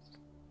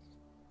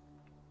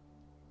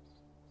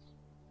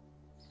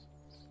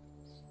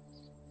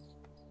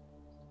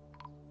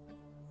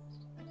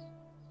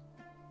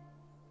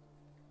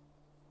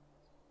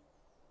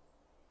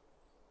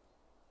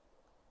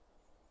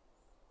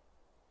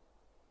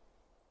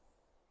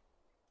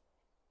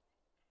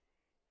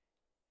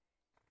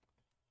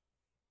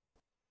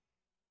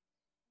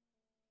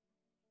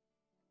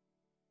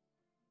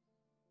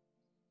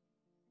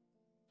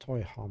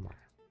 Toy hammer.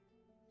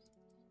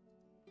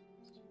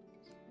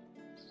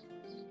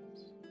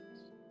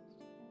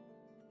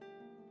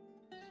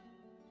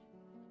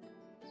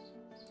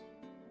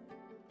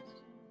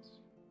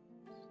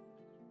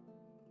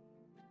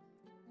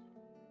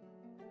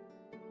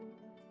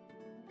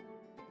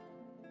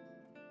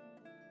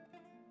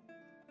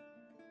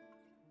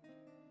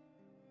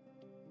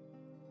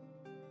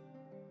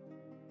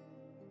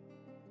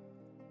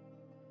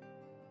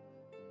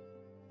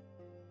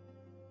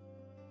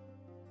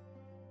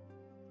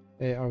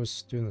 Hey, I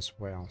was doing this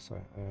well, so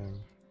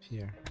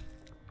here.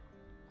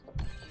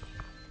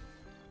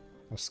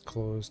 That's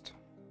closed.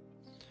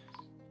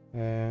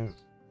 We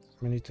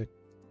need to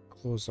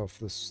close off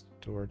this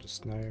door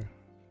just now.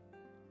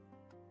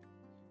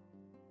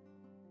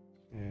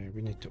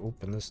 We need to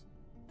open this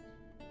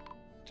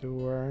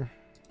door.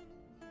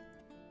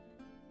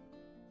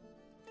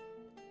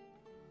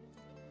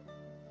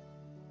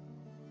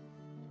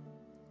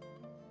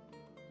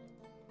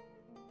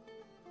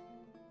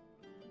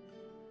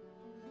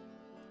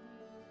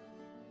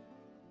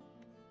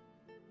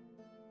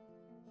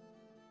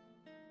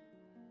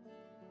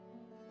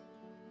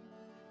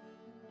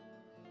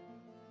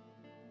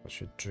 That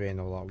should drain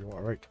all that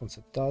water out once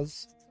it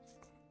does.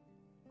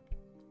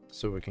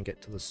 So we can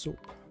get to the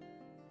soap.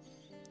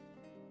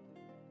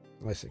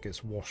 Unless it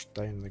gets washed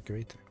down the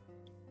grating.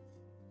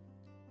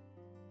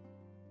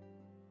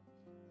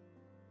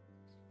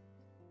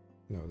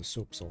 No, the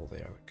soap's all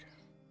there, look.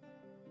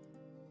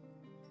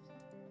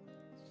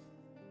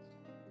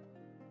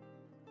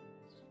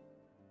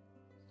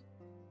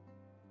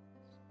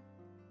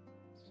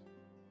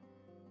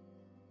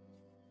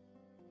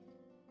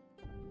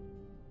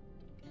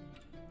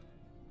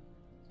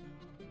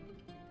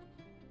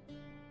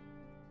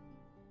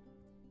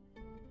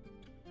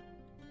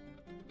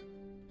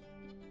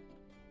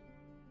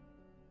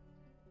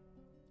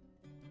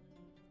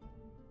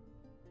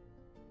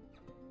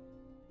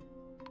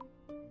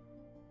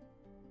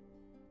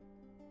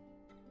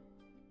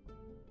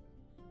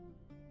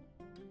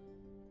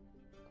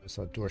 Is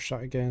that door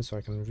shut again so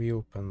I can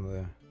reopen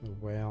the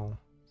well,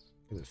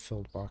 get it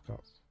filled back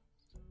up.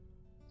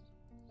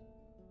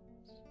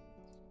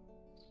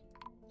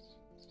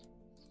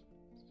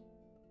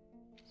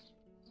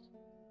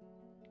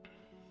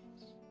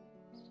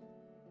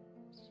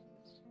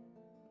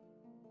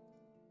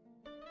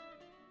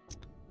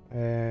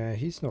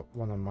 He's not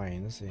one of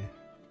mine, is he?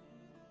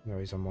 No,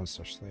 he's a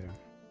monster slayer.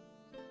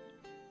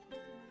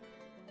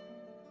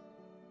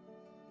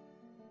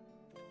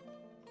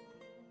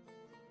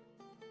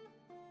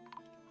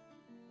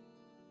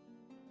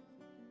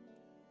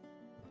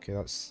 Okay,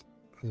 that's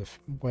the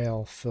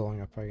well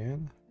filling up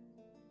again.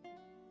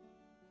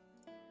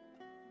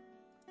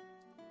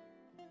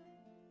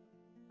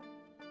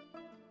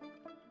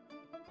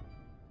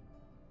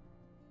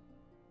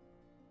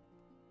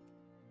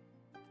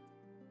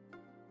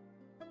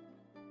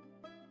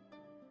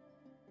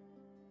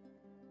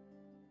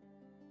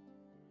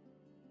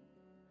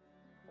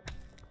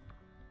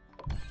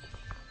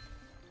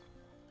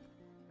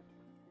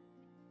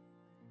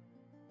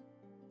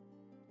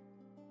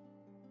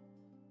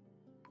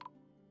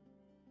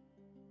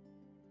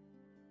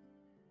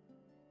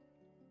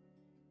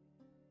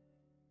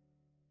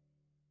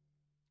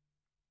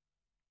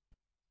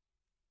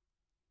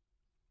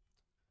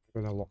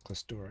 I'm gonna lock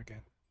this door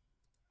again.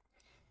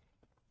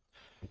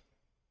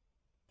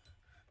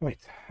 Right,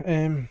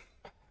 they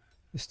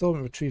still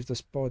haven't retrieved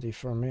this body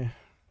for me.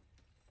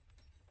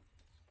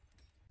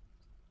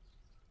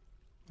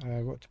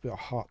 I got to put a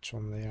hatch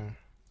on there.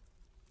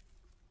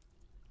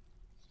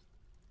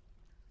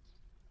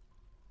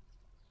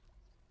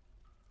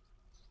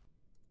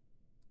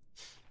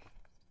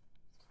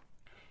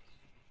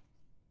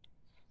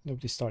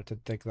 Nobody started to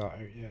dig that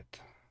out yet.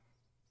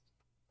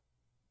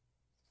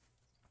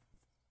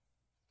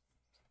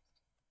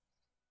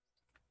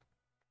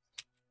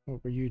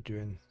 What were you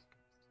doing?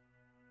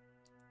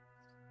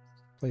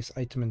 Place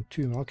item in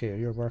tomb. Okay,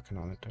 you're working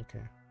on it.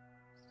 Okay.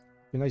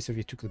 Be nice if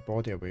you took the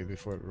body away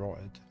before it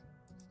rotted.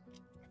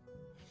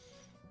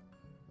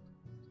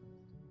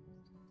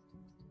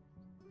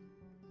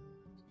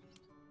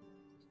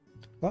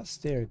 That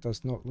stair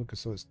does not look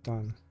as though it's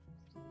done.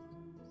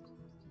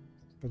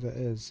 But it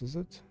is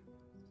it?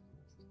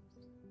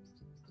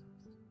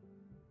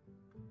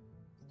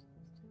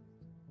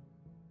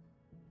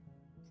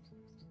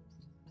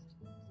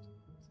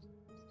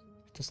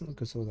 It doesn't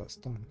look as though that's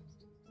done.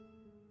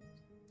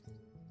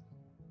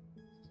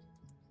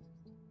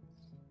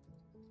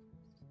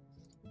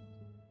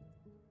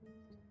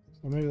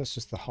 Or maybe that's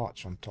just the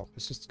hatch on top.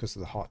 It's just because of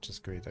the hatch is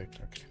greyed out.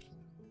 Okay.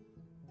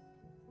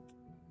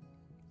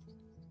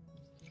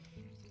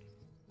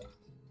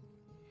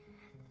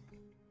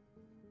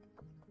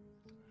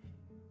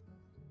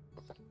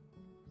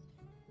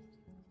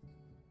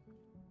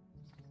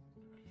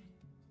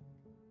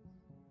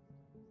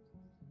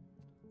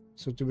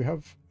 So do we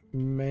have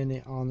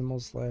many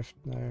animals left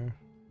now?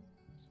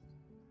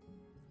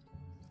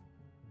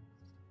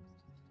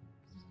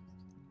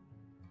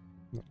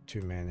 Not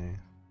too many.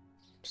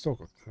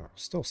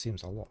 Still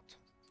seems a lot.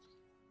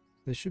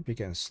 They should be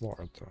getting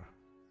slaughtered though.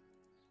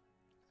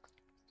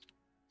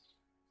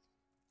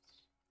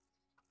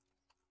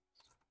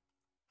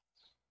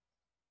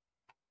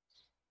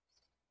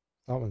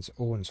 That one's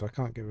owned, so I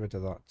can't get rid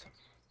of that.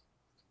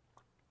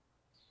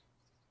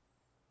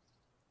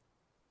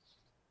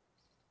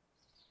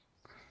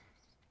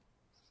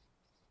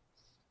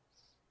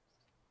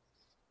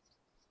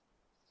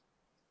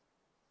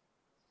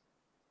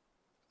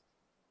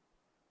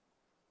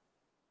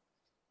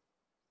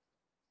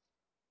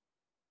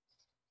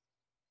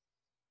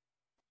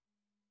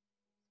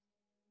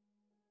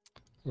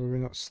 Or are we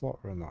not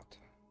slaughtering that?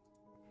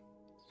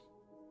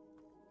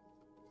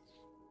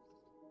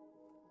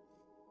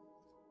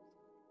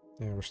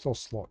 Yeah, we're still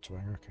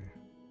slaughtering, okay.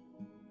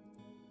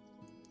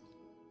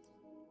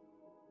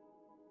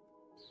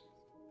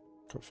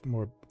 Got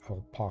more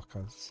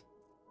alpacas.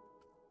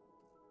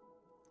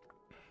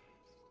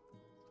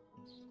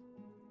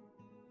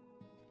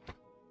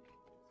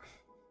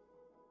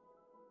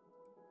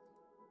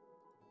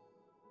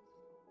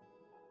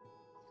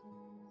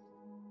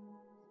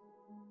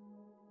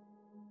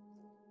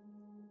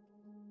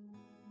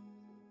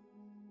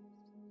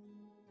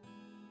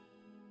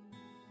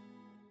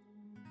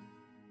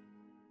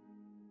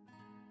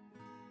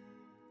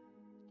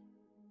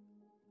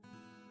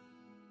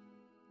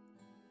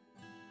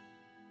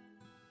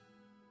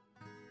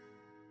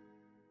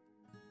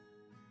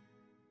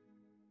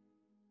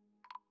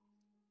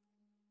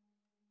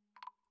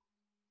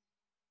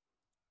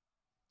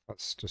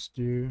 That's just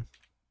you.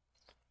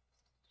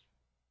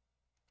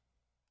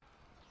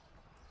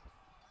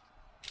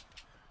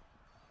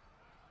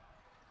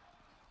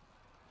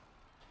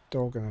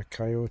 Dog and a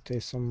coyote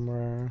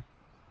somewhere.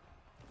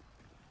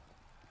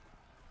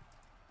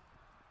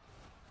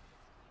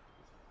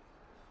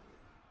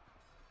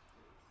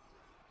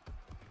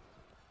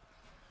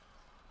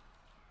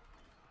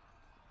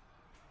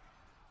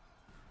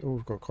 Oh,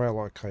 we've got quite a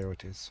lot of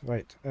coyotes.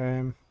 Right,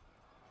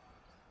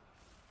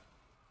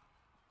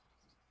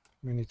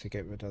 we need to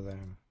get rid of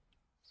them.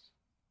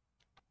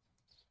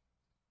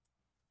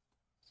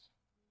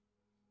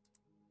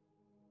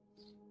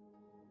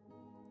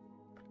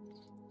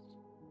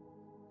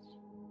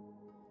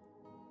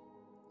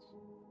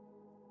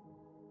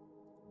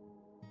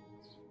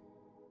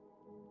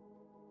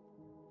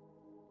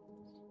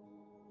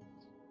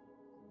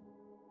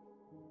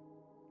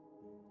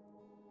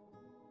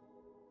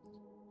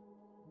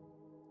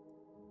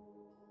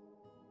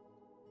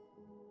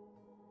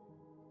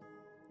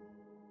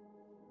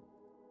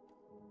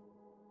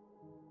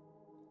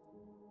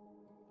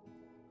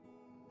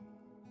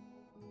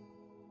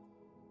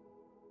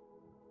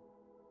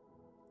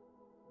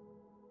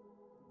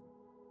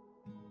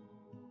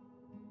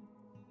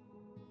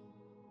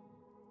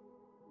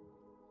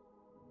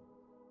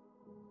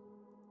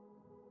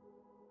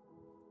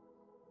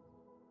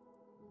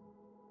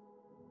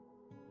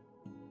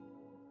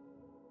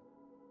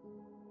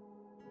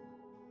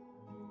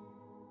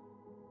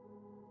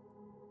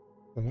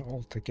 They're not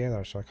all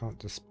together, so I can't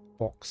just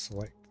box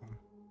select them.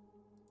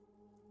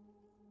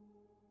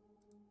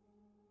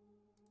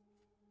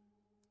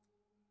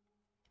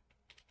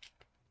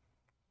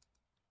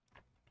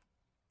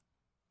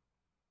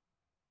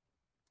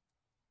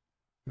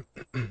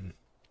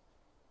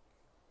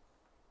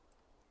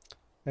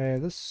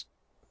 This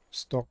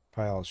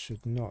stockpile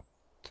should not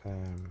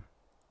have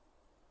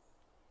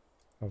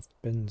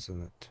bins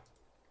in it.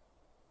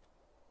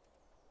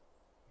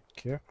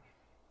 Okay.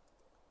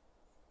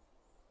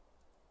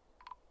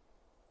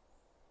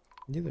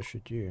 Neither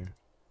should you.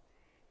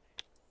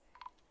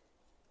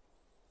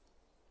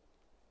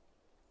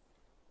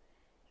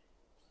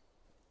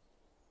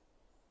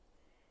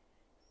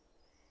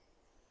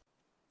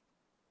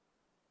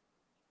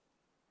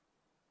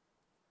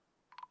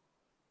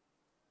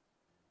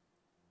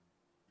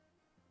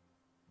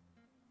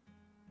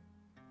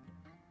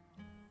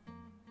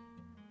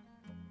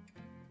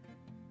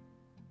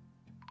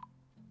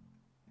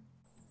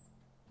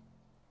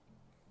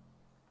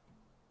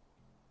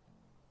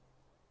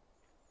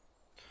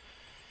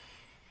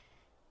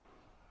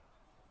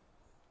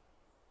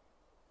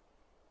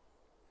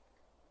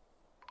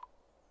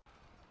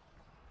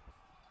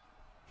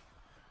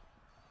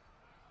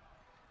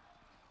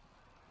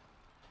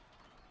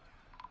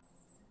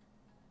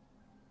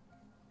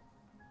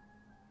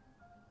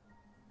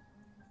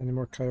 Any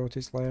more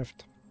coyotes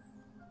left?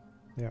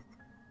 Yep.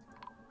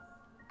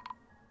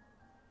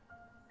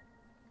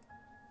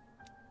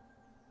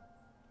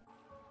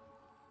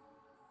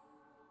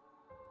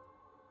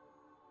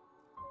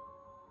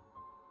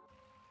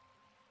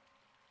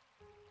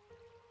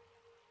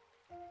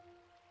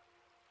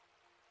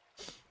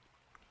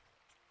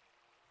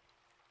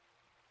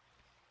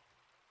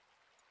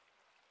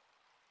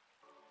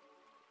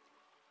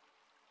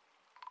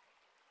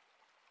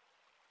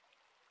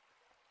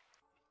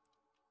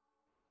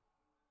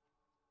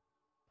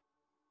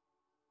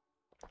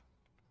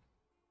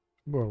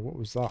 Whoa, what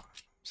was that?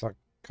 Was that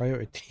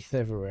coyote teeth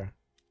everywhere?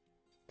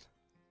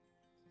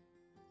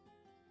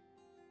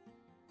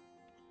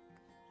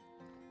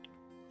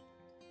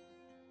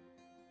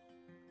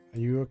 Are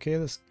you okay,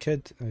 this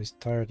kid? Oh, he's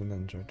tired and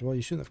injured. Well,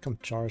 you shouldn't have come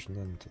charging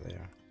into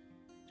there.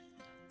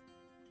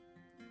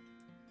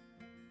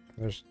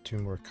 There's 2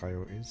 more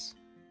coyotes.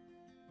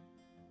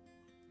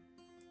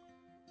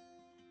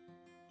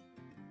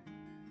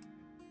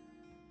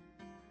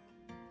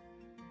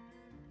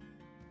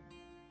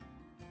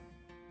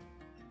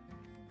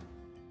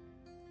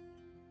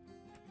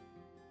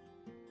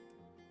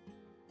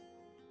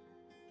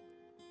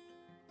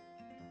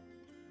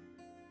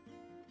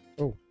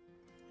 Oh.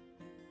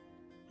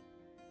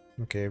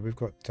 Okay, we've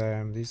got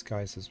these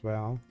guys as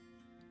well.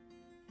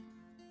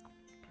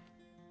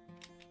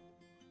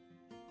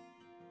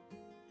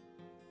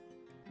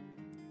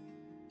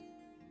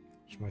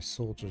 Which my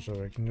soldiers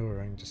are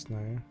ignoring just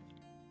now.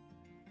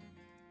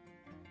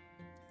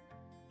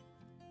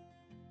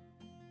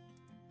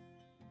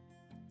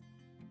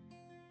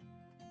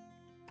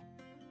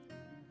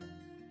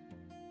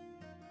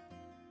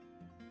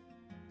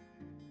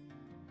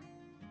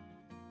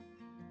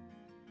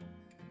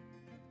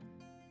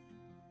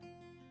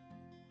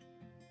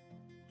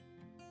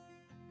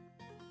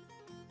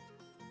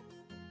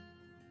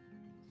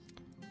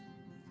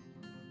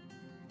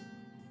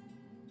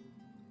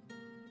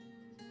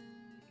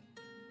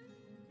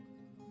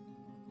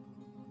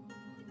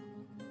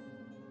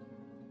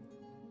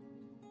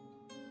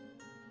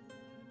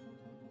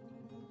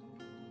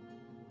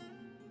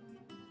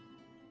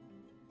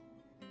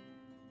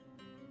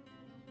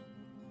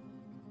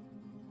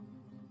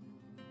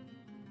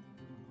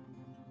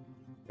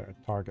 Better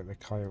target the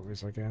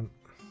coyotes again.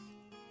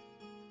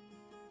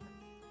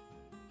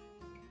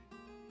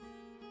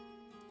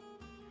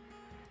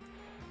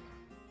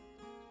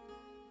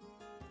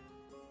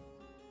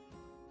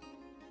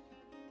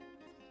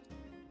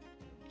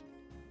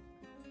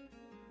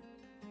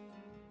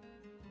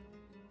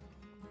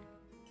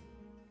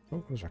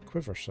 Oh, there's a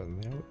quiver sitting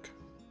there, look.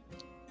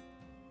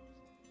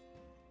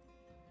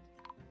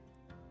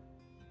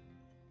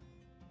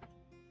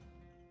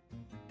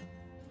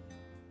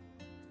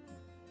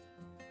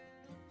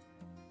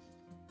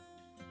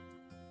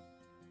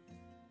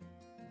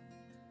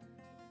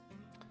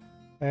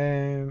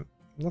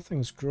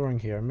 Nothing's growing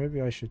here.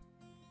 Maybe I should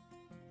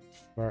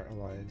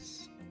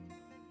fertilize.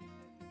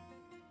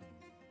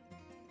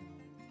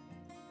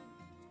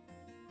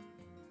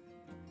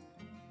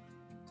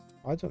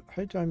 How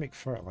do I make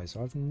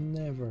fertilizer? I've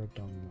never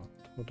done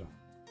that. Hold on.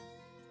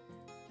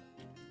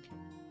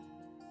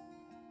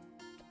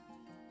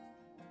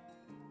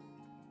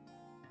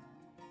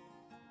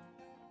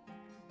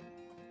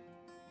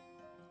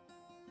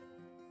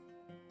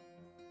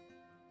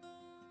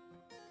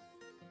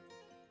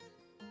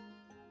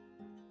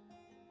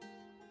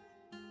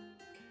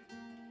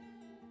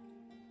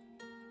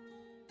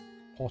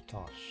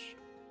 Potash.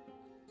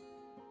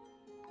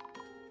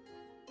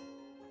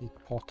 Need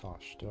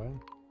potash, do I?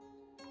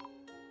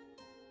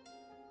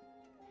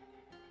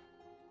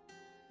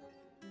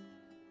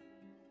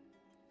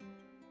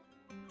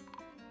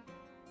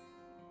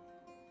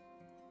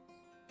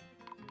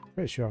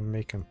 Pretty sure I'm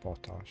making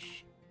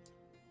potash.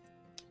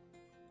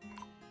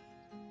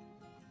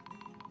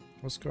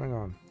 What's going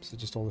on? Is it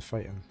just all the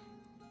fighting?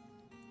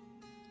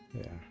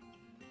 Yeah.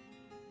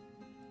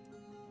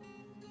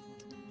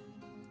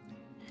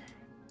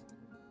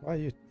 Why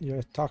are you're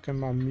attacking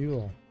my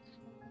mule?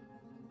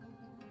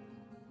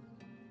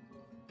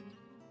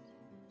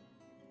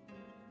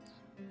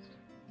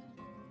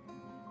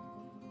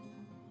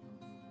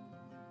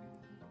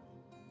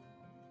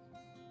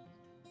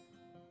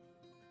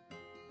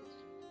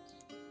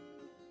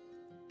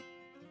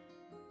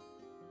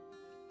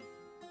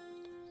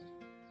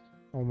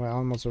 All my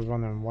animals are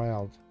running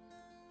wild.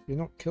 You've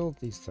not killed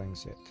these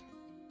things yet.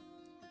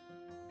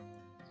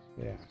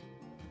 Yeah.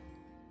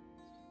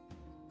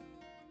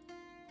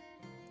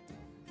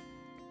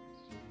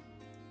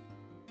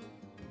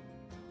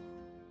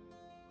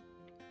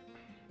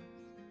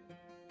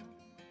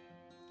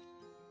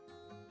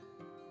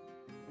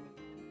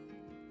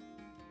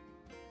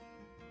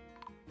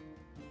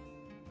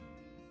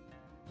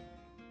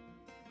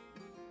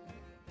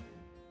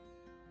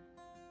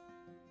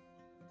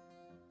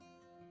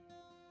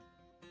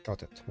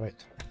 Got it,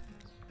 right.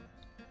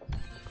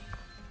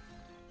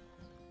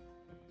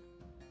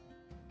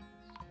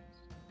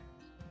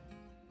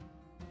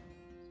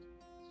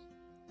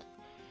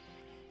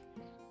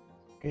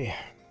 Okay.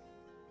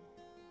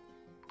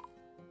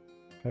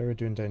 How are we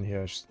doing down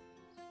here?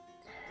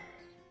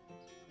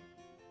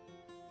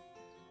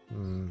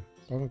 I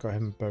haven't got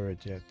him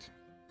buried yet.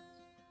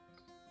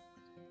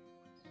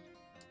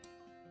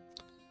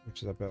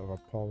 Which is a bit of a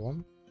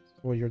problem.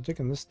 Well, you're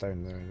digging this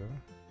down there, though.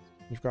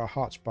 You've got a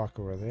hatchback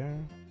over there.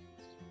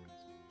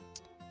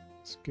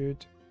 That's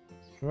good.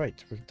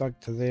 Right, we've dug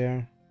to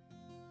there.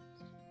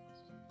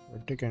 We're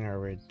digging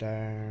our way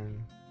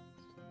down.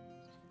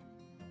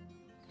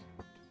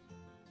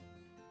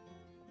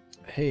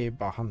 Hey,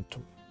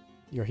 Bahanto.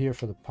 You're here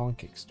for the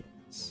pancake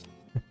stories.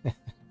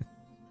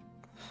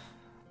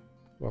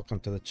 Welcome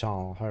to the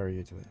channel. How are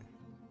you today?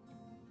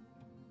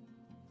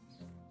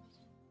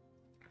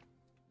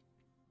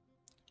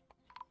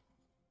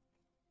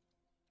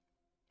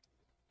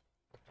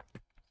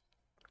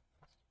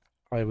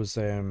 I was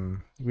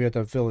we had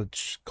a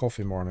village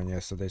coffee morning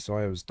yesterday, so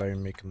I was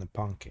down making the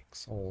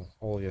pancakes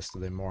all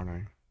yesterday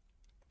morning.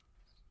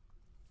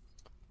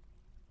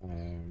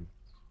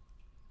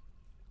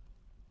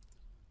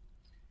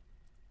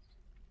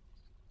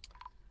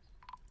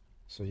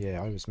 So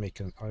yeah, I was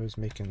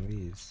making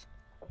these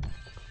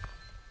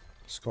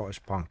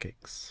Scottish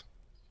pancakes,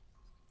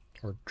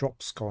 or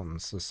drop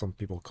scones as some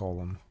people call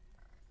them.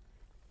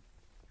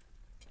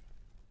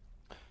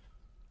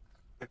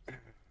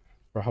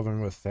 For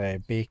having with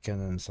bacon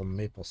and some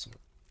maple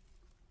syrup.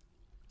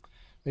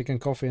 Making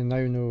coffee and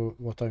now know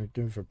what I'm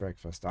doing for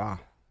breakfast. Ah.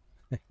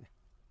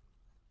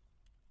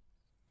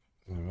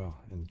 Well,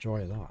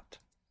 enjoy that.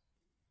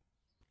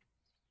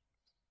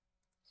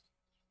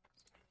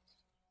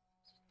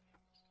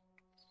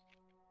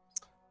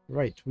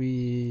 Right,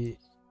 we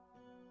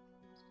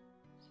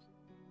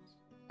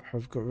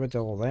have got rid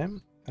of all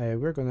them.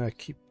 We're gonna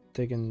keep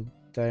digging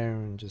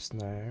down just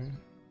now.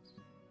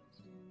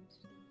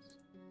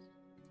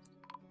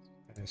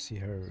 See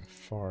how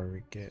far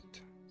we get.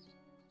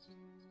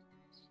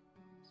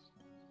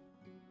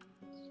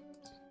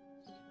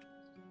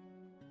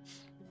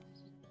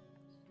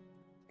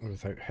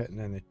 Without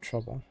hitting any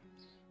trouble.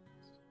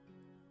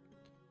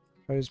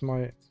 How's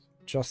my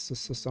justice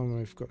system?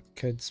 We've got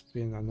kids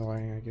being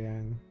annoying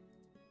again.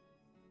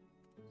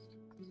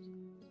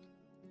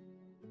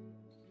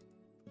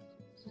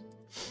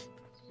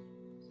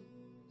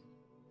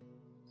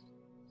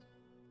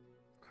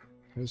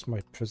 Here's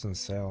my prison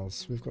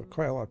cells. We've got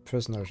quite a lot of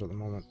prisoners at the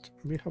moment.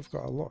 We have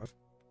got a lot of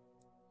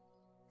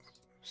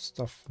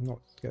stuff not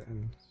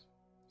getting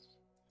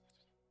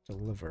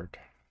delivered.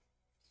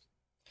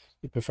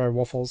 You prefer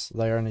waffles?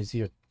 They are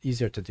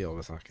easier to deal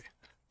with, okay.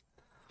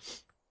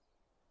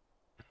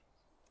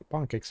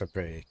 Pancakes are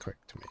pretty quick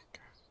to make.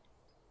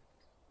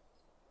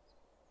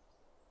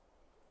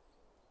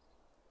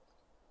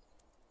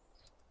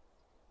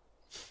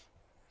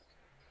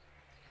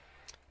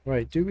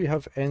 Right, do we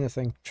have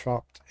anything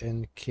trapped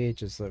in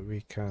cages that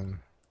we can...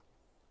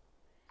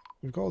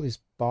 We've got all these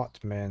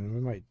Batmen,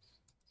 we might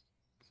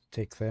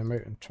take them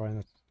out and try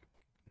and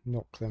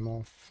knock them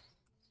off.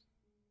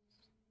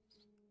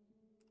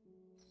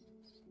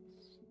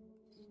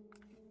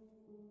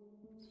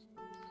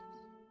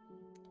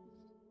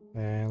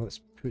 Let's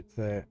put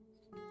the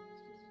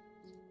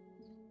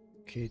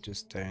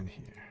cages down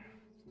here.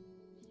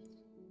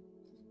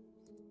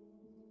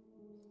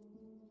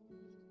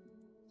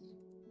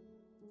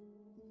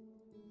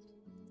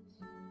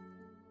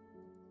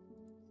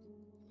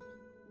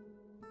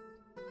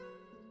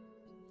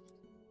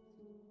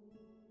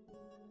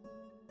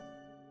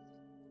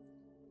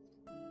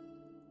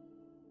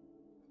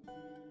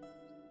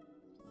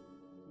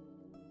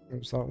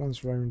 Oops, that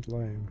one's round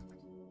lime.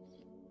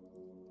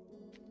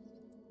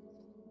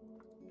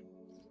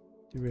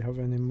 Do we have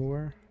any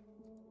more?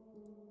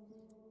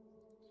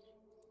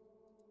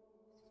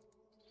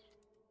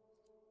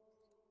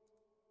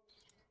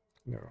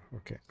 No,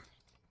 okay.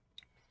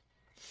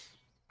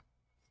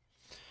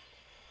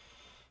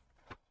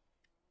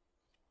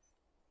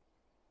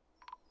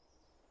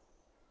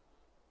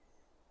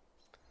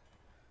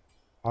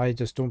 I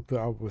just don't put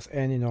up with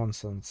any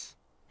nonsense.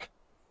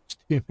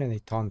 Too many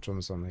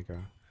tantrums on the go.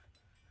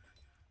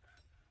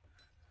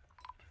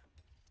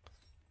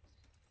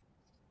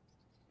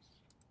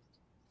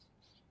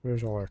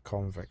 Where's all our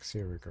convicts?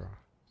 Here we go.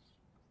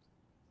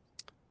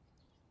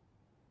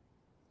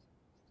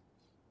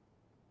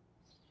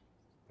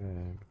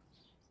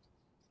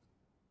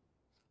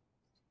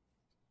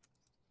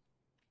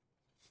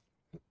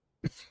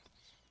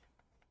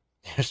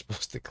 You're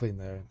supposed to clean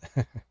that.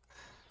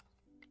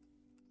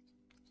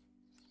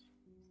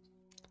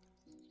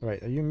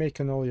 Right, are you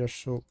making all your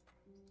soap?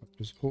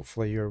 Because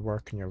hopefully you're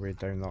working your way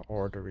down that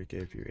order we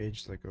gave you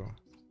ages ago.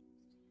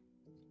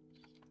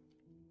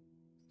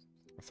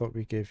 I thought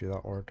we gave you that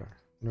order.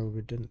 No,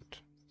 we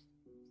didn't.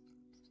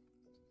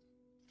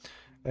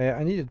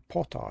 I needed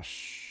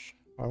potash.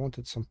 I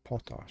wanted some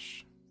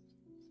potash.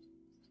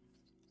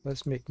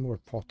 Let's make more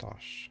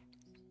potash.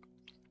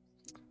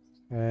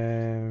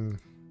 For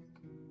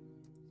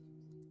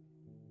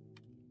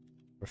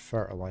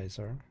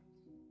fertilizer.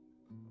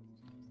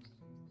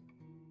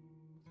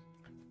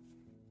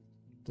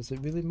 Does it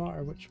really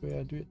matter which way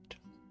I do it?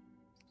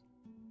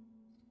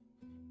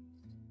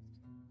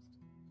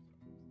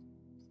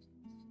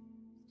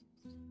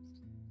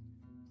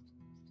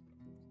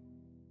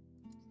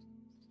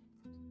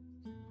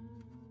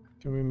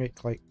 Can we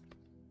make like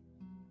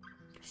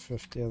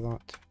 50 of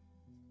that?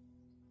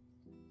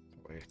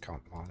 Probably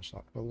can't manage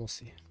that, but we'll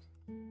see.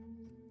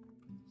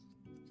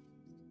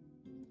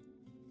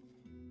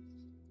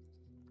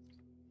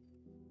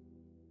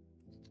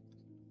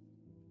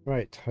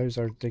 Right, how's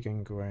our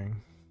digging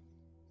going?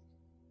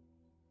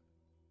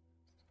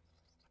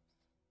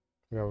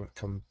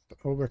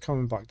 We're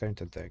coming back down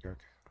to dig, okay.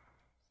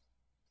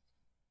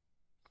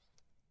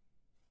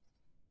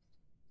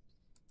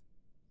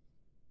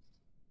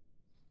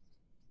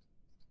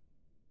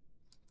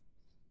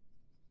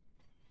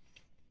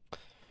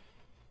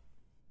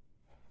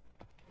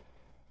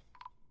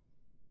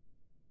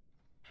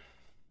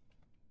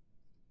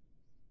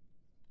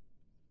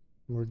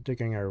 We're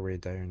digging our way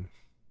down.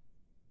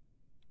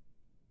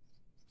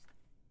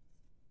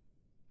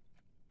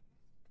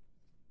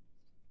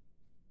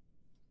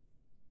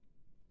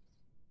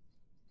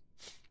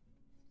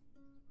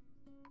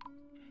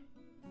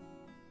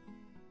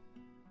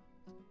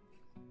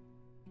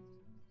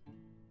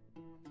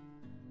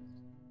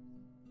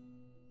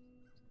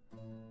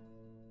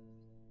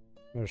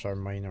 There's our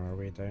mine on our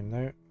way down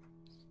now.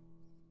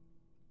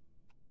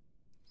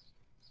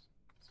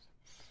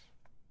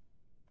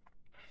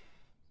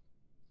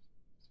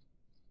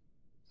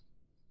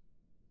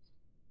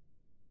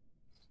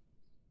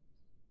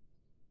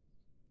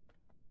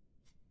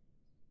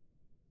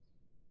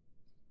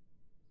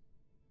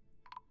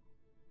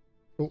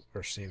 Oh,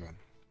 we're saving.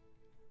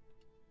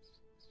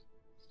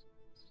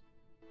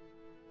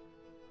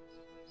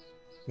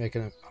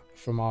 Making it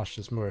from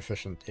ashes more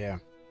efficient, yeah.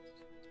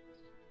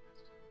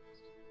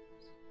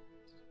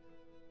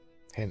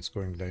 Hence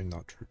going down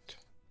that route.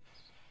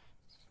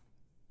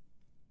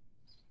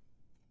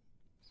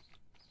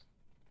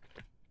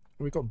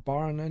 We got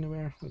barn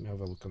anywhere? Let me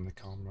have a look on the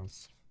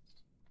cameras.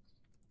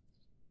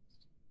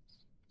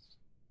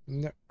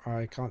 No,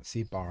 I can't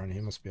see barn. He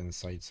must be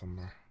inside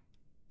somewhere.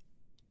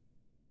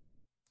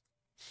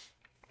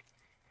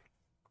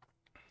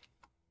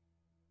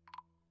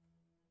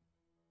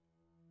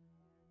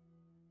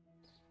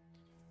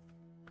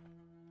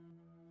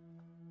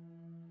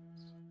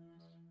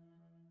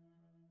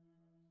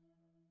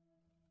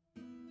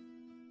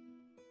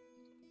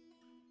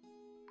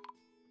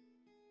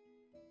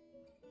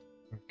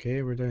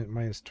 Okay, we're down at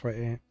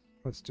 -20.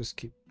 Let's just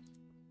keep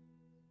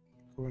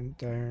going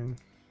down.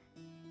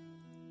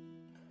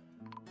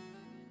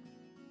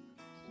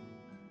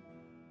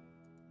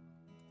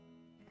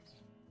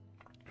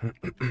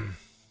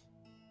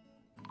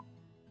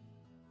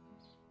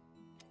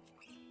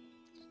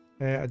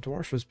 A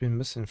dwarf has been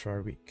missing for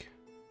a week.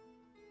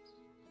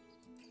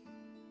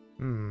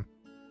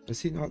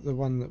 Is he not the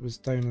one that was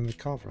down in the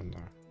cavern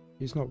there?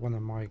 He's not one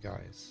of my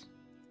guys.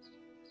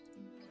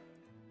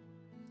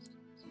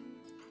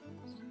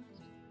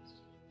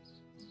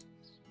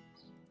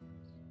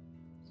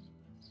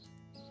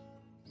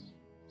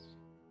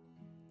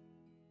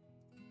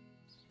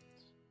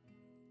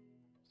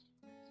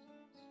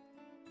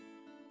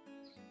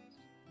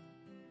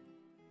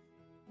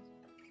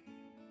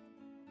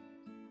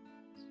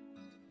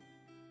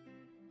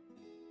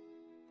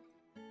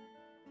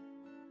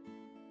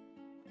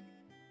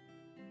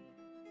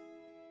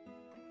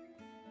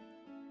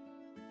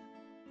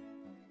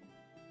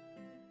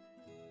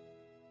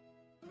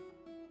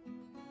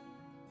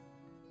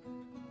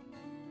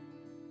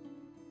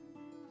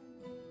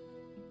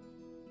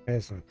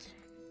 Peasant.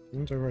 I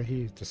wonder where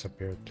he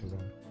disappeared to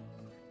then.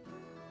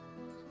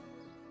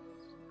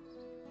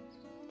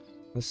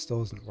 This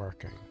still isn't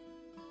working.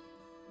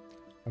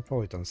 I've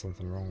probably done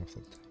something wrong with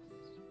it.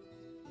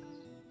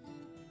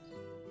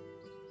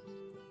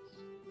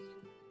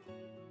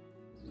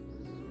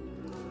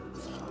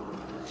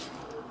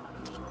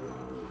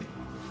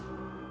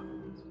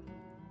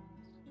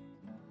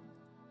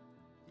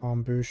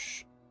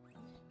 Ambush.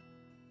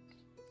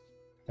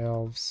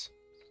 Elves.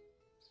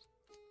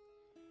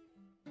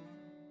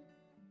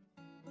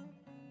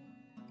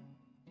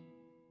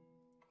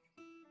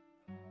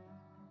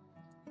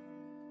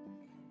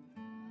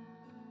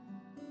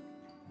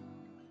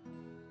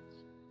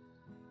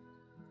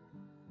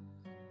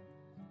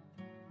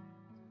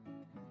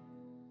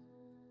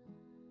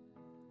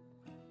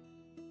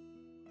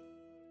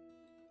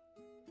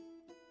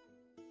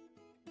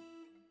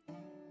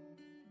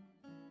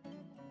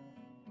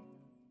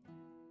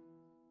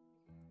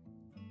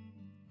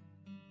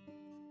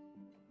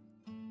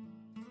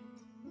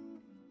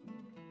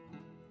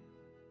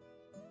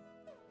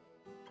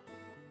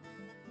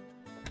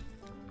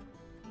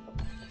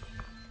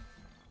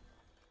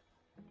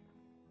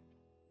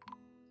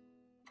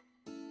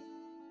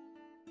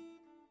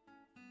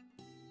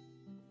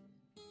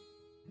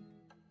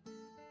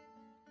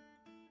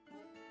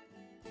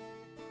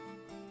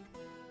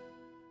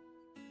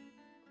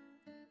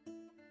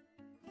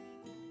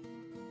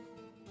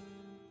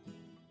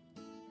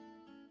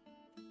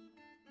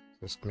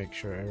 Just make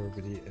sure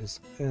everybody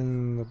is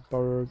in the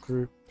burrow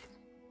group.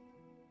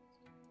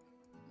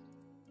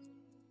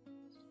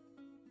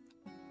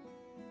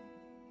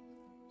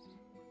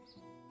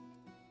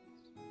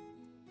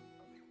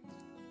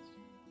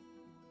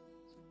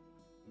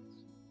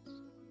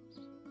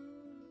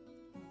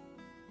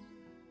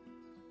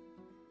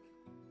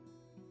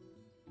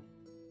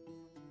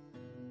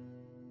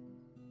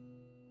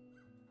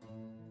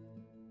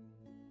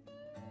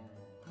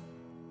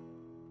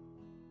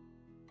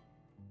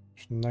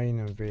 There's 9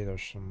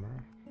 invaders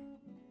somewhere.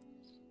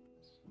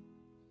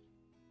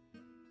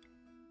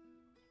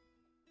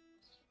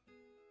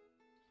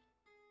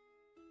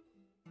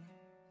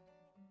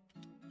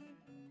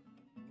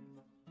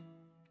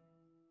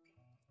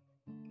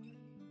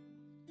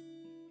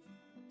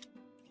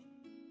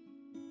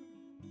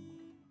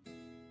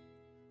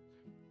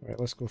 Right,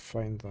 let's go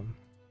find them.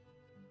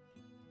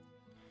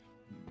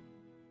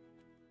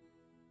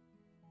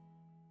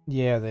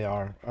 Yeah, they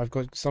are. I've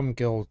got some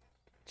guild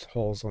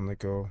halls on the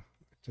go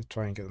to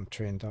try and get them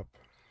trained up.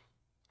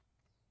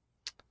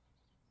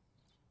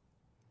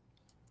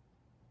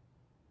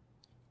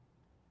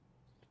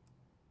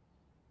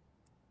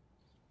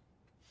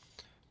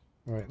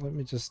 Right, let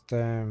me just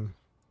block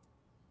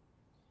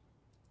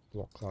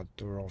that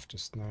door off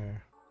just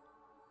now.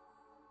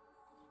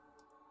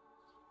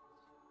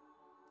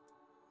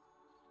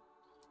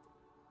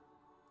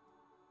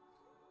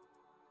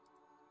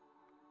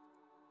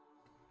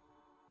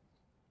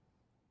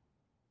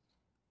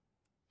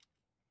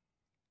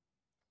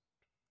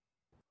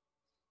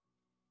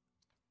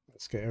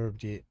 Let's get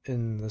everybody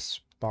in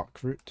this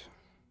back route.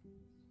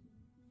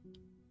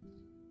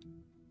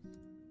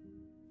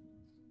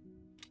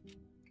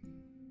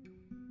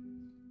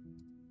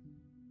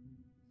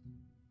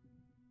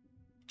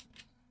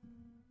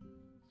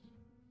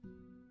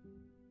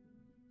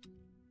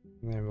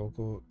 And then we'll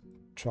go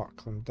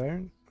track them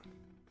down.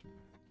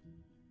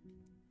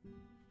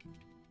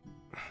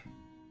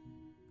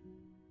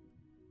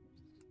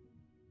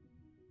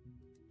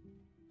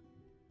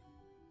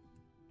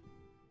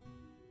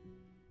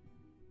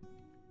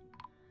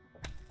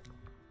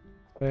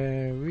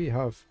 We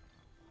have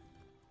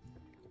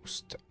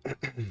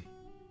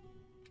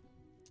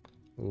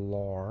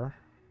lore.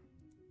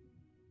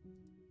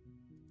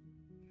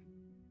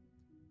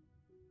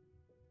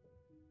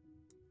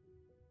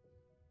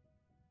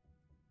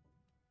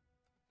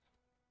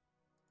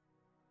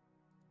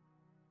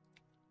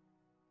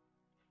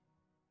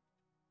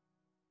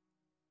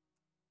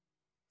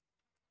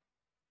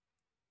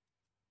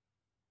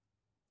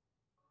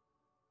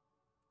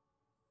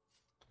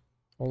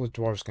 All the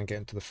dwarves can get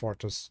into the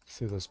fortress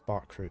through this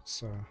back route,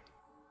 so...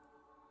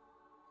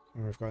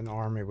 And we've got an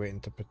army waiting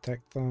to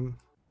protect them.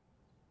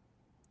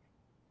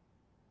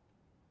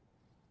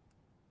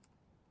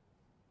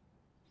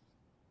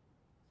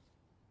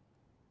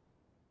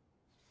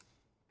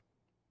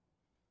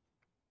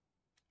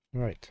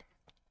 Right.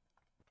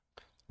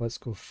 Let's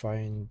go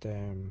find...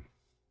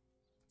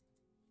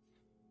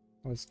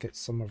 let's get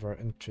some of our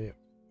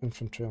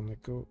infantry on the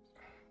go.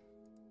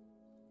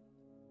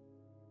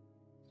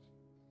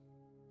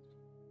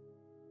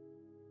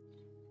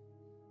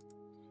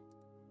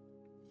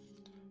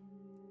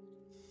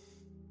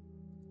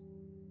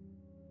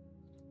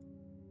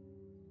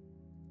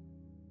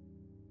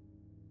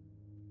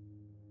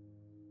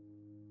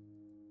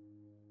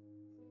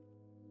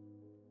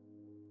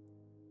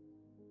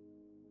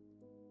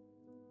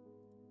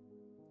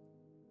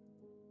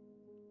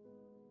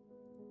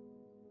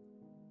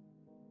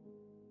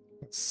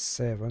 That's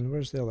 7.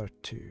 Where's the other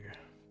 2?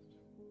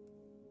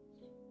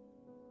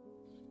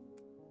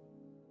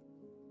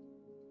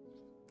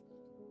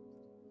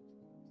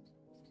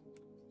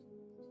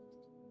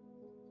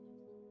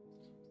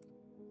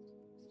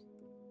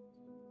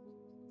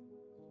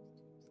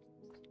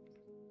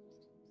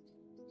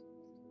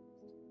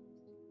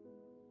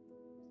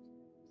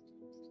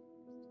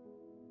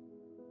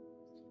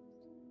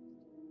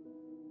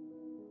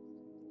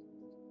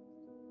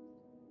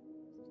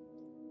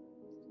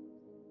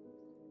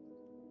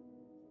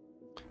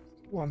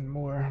 One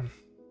more.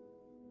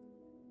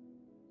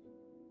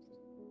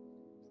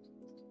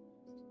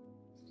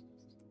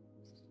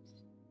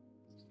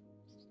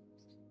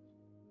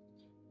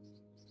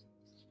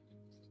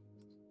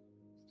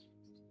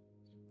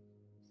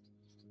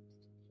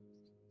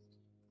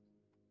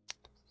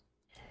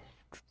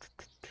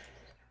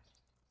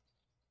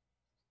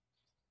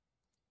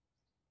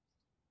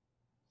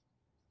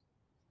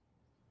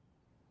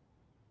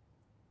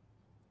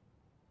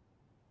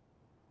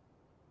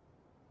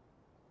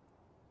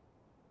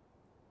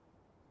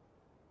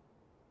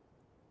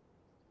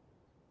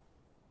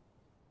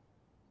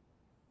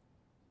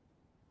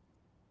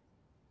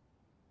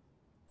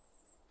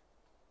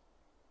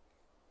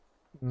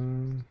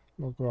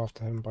 We'll go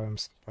after him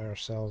by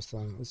ourselves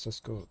then. Let's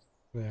just go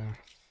there.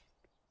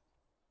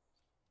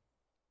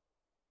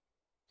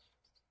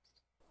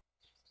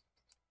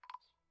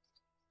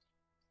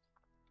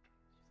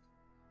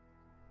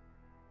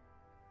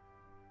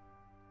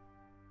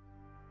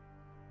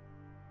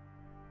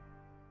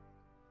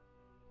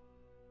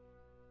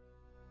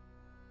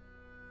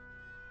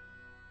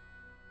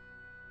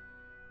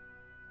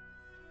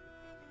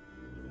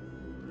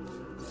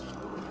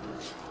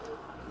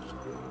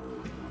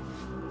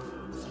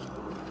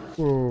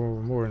 Whoa,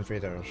 more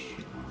invaders.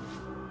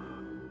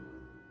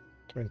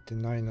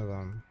 29 of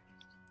them.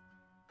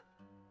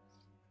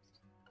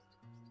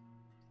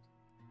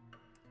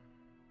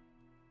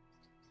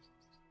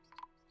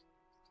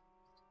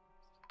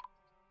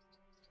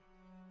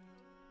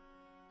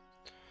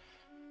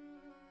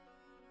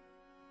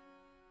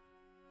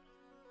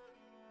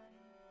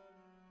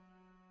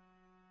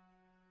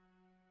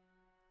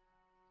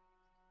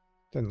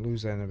 Didn't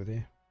lose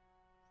anybody.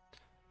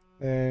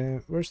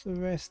 Where's the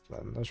rest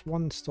then? There's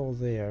one still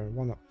there,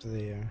 one up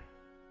there.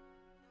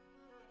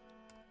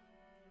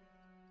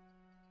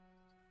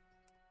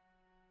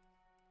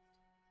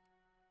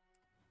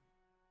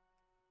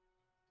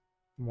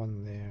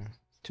 One there.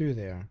 Two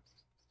there.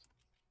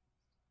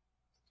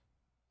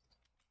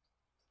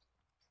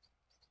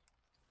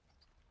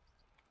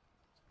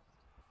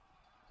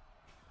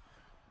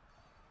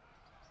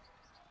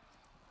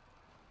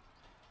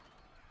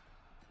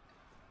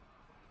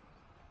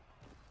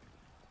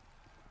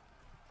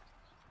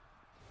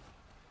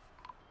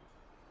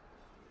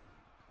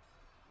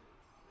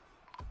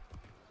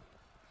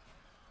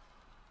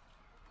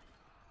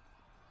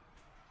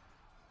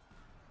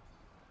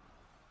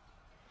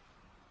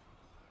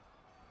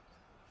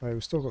 Right,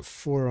 we've still got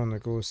 4 on the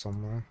go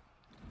somewhere.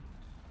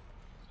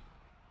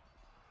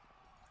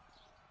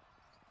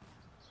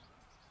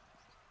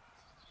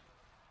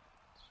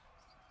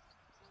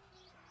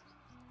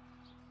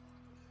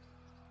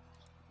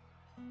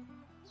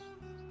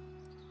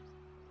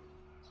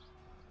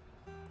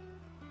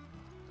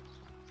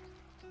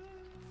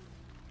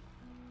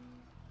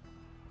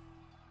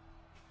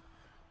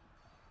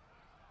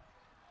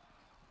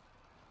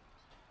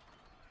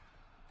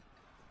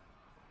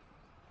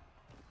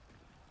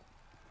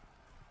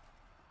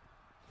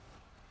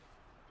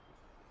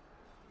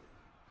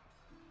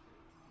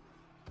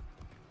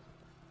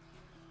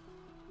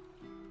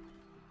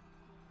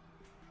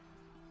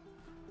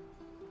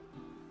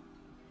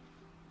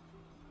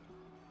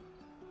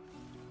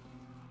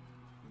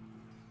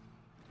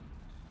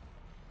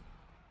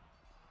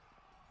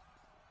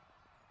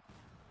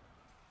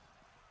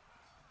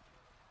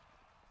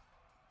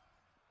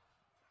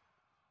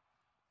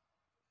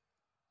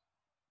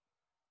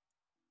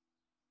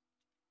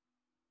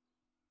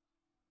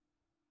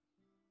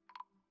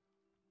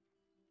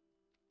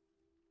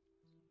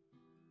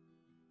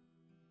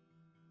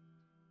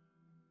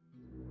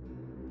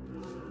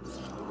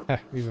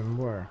 Even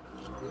more.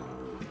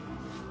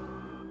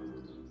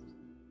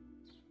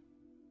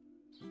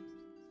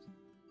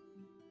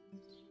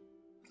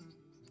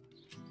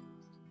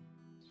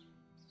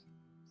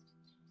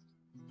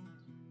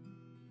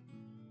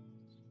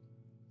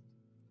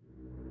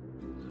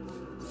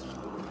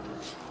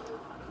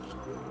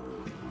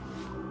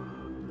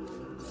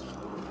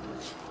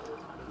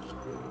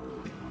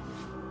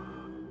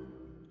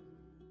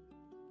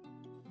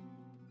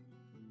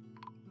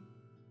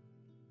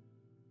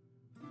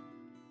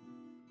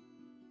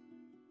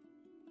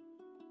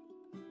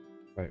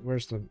 Right,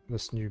 where's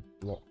this new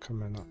block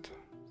coming up?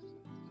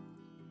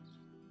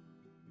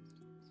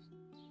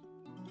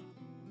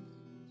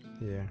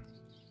 Here.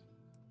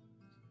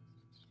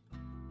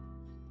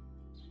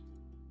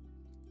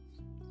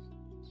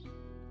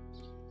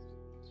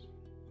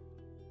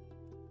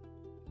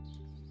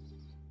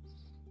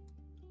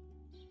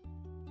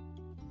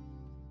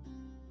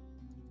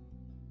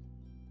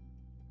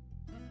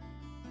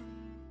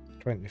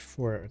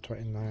 $24 out of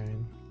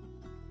 29.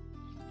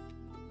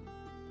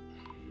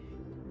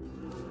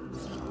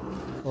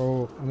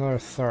 Oh, another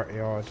 30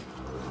 odd.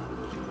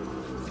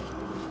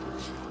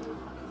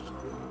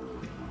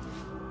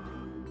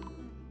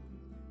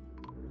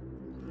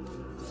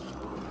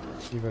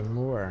 Even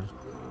more.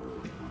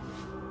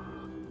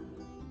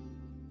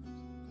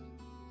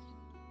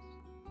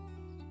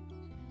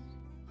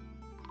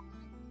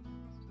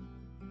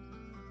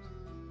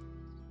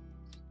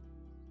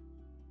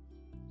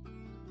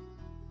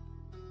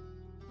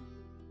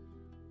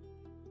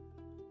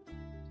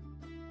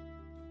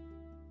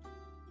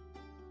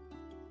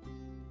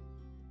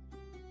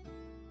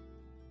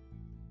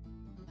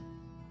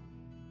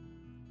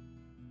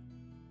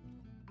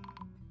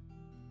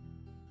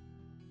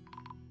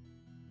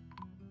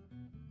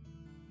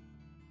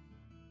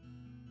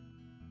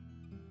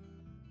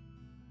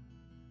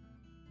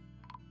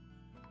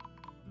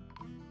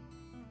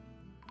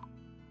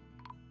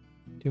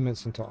 Two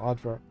minutes into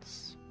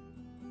adverts.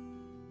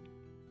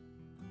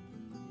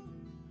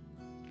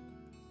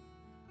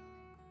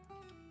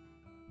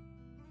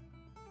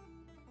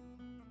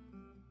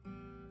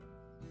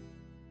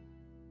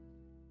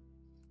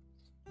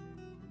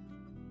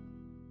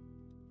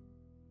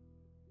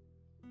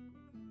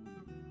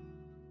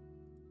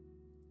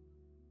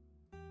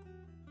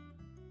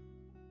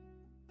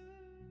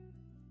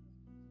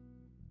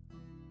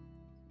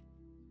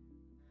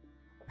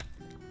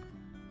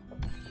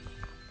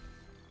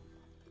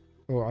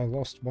 Oh, I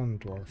lost one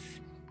dwarf.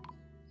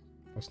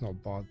 That's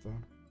not bad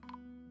though,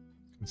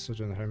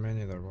 considering how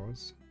many there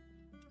was.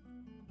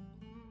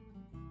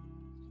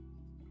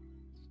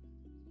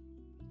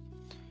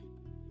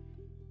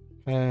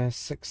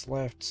 Six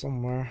left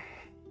somewhere.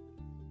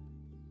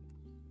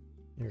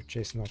 You're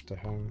chasing after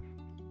him.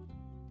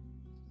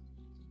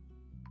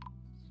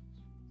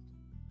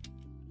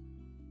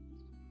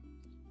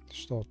 There's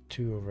still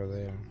 2 over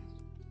there.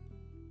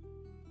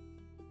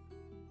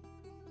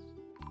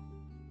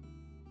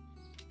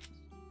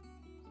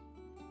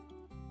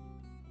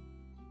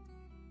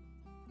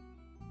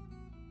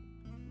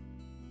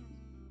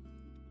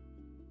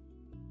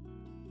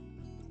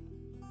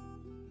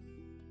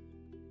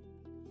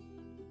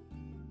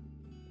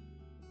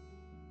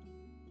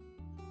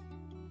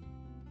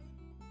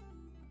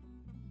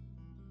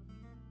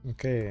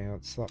 Okay,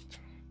 that's that.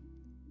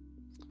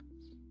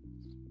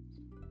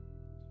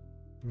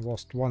 We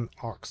lost one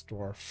Ox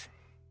Dwarf.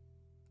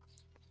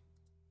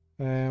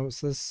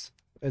 What's this?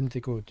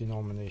 Indigo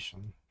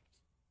denomination.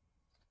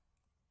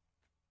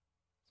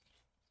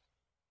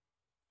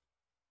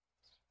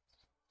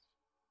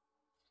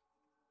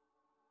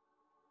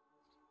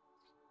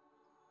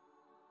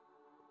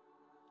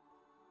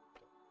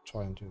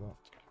 Try and do that.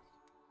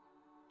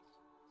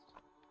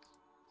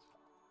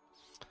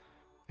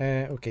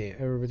 Okay,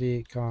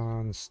 everybody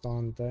can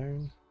stand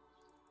down.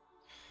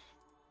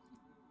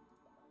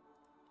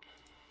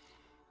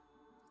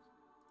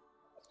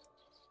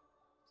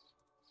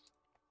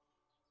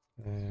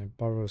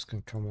 Burrows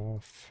can come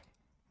off.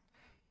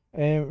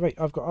 Right,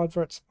 I've got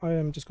adverts. I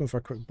am just going for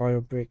a quick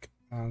bio break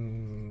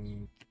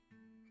and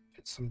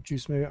get some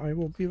juice maybe. I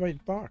will be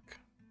right back.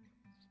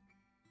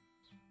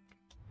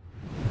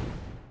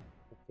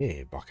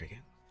 Hey, back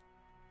again.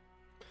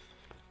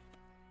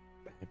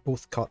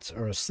 Both cats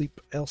are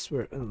asleep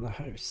elsewhere in the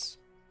house.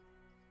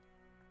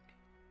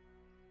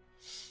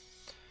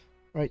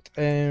 Right,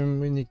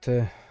 we need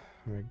to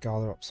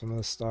gather up some of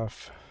this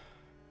stuff.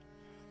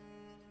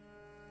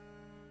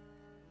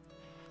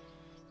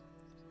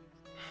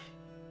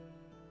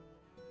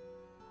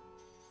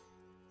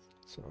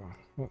 So,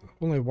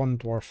 only one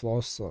dwarf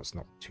lost, so that's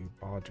not too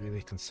bad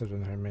really,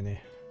 considering how many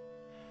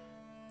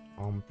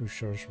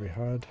ambushers we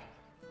had.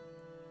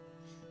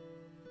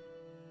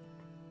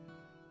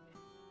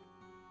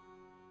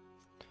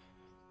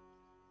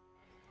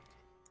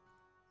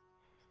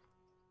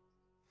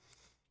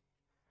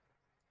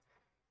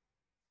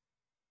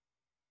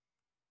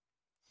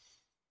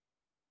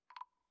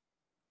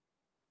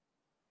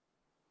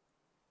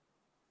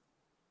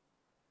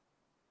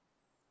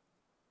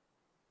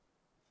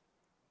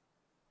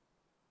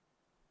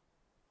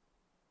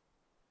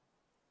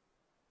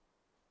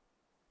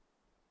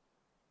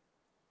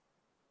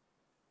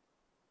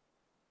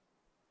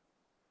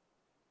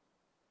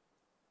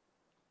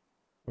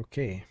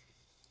 Okay.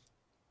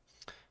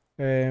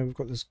 We've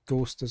got this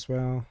ghost as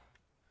well.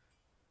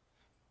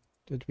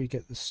 Did we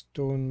get the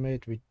stone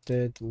made? We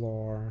did,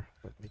 lore.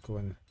 Let me go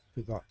and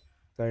put that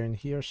down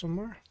here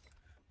somewhere.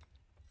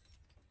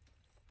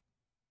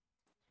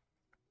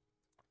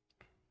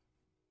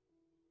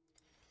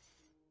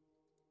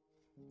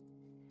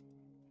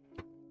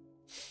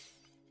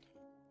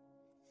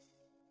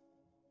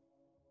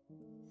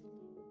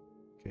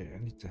 Okay, I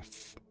need to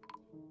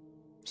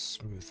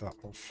smooth that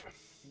off.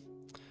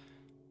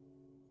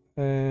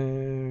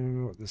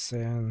 What they're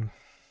saying.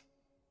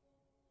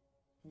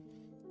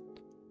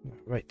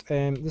 Right,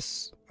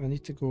 this, I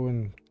need to go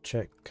and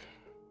check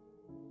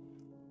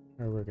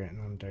how we're getting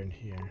on down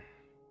here.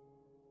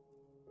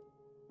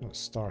 Not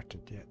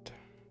started yet.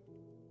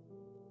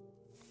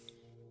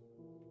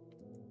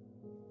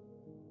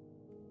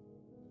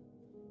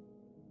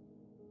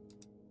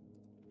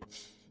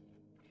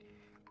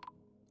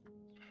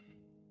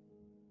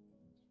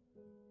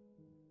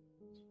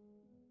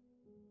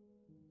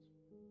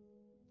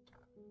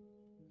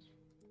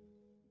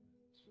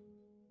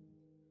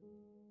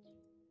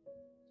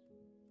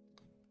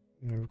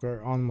 Yeah, we've got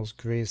our animals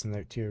grazing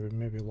out here. We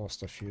maybe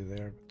lost a few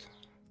there,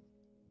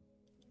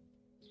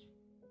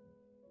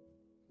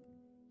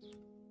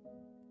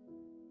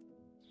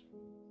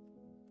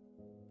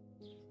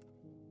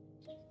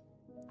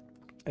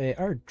 but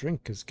our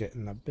drink is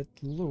getting a bit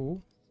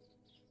low.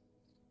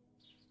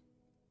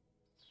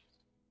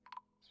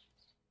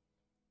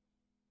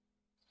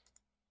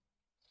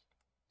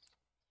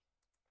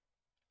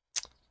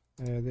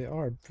 They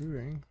are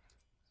brewing,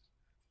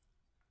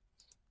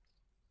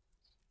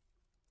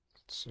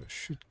 so it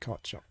should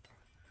catch up.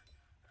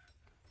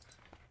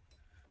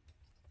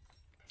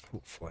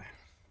 Hopefully.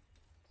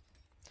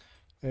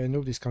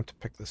 Nobody's come to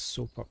pick this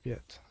soap up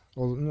yet.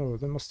 Well, no,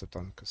 they must have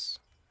done, because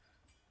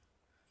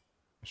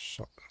I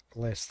shot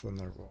less than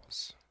there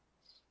was.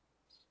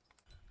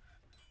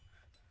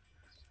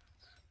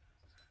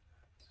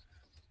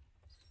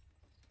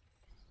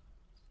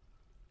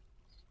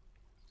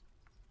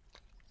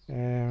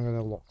 I'm going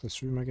to lock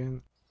this room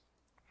again.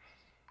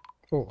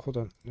 Oh, hold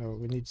on. No,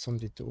 we need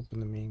somebody to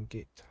open the main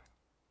gate.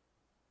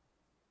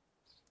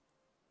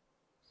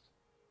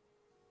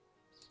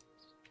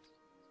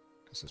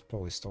 Because it's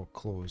probably still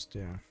closed,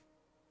 yeah.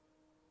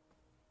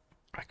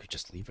 I could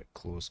just leave it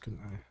closed,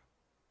 couldn't I?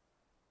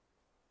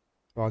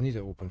 Well, I need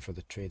it open for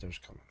the traders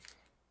coming.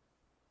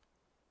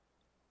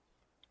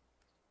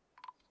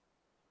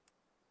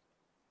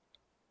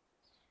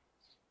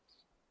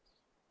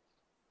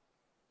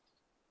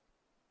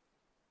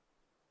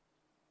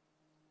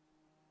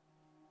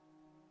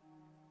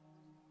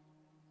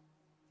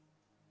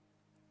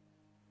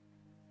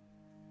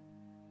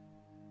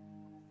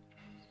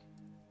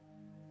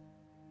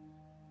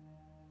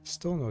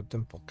 Still no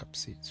dimple cup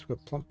seats. We've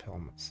got plump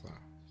helmets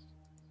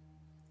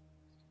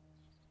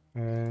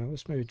though.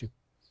 Let's maybe do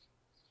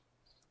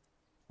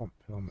plump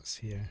helmets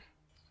here.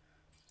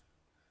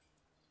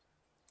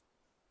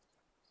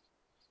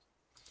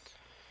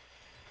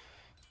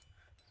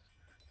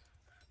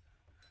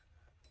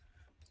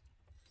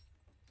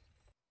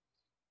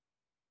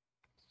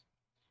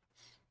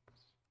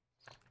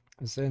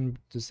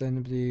 Does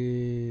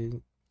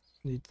anybody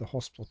need the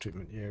hospital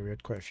treatment? Yeah, we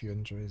had quite a few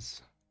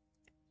injuries.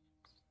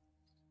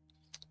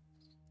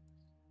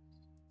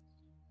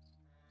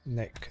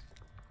 Neck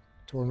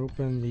torn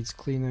open, needs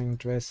cleaning,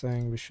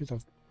 dressing. We should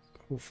have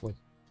hopefully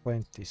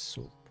plenty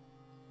soap.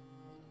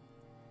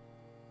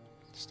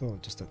 Still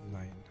just at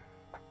 9.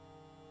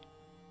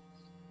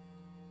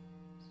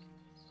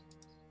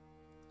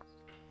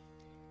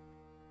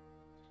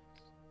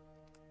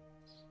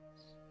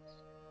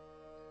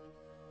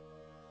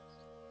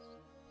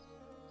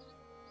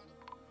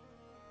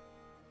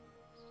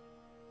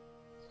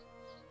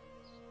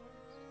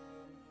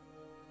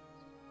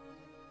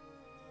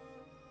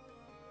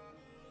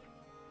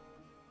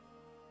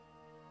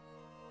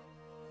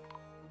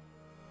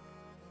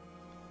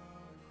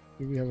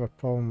 Do we have a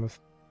problem with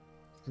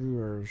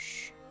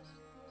brewers?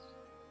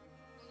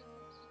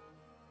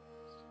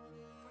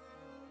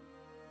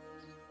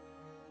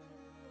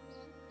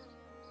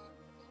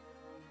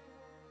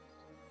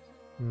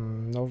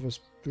 Novice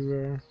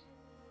brewer.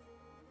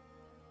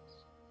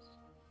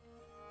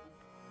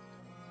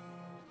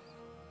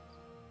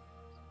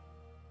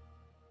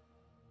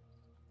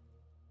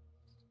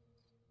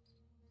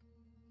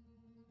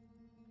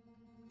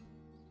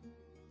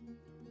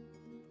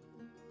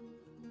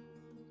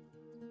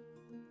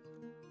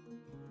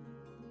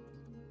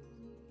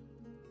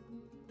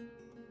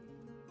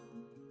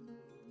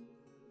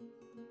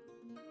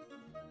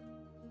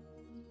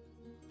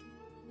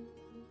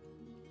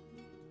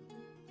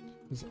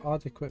 Is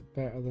adequate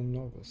better than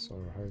novice,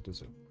 or how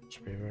does it which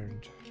way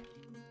around?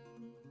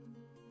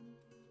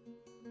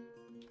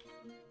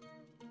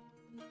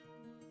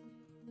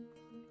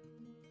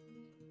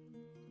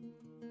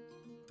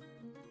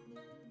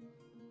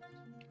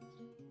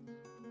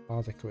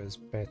 Adequate is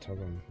better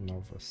than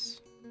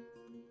novice.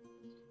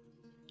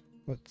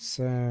 Let's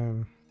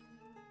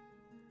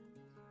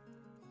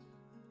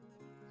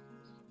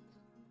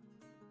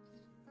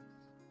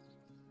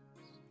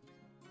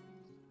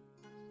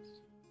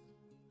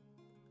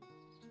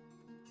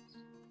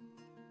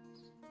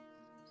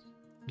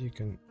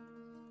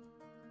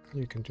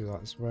you can do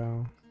that as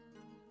well.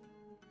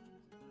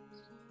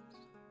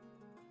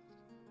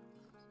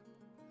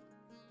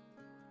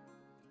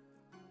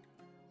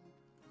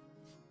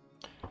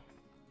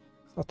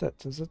 Is that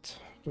it, is it?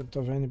 Don't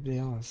have anybody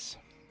else.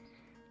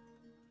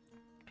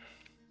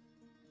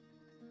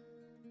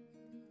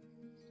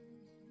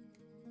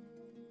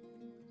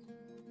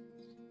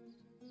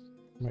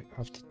 Might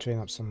have to train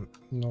up some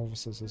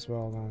novices as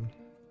well then.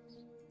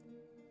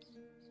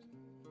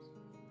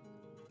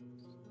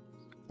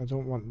 I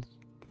don't want...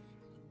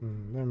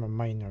 they're my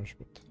miners,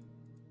 but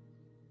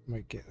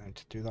might get them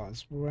to do that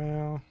as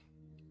well.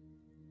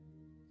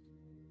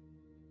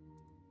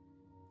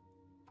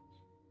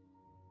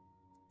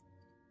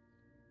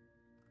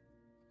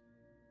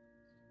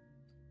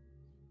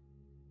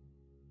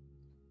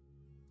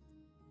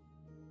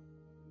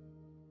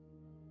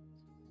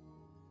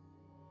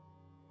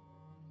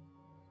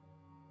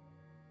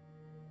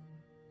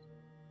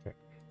 Okay.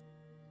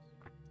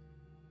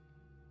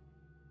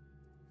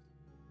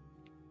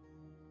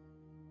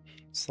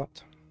 What's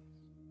that?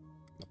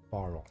 The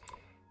barrel.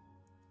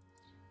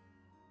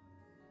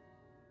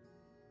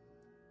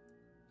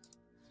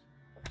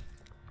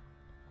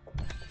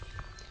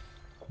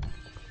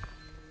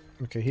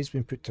 Okay, he's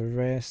been put to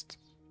rest.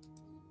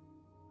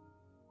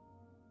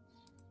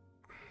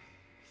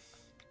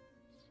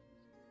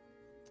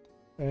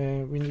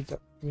 We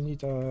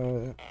need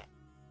a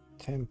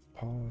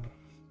temple.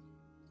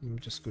 Let me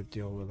just go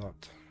deal with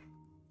that.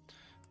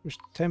 Which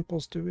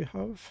temples do we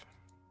have?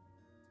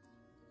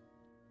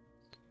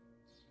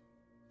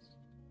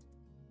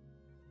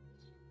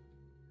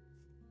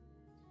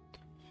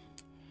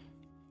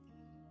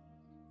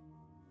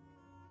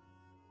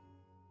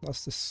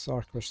 That's the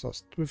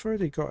Sarkos. We've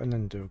already got an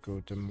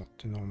Indigo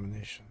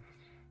denomination.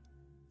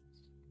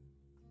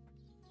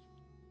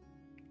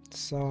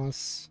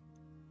 Sas,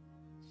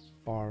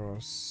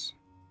 Baros,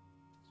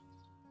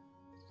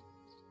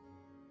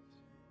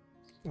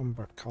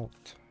 Umber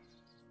Cult.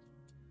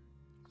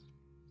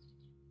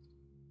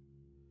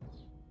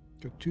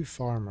 Got 2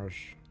 farmers.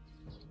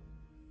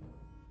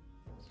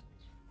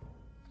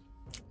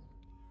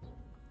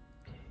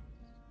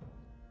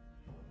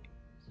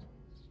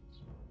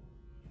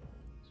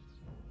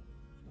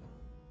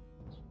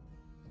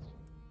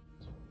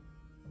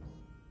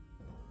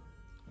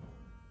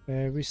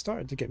 We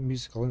started to get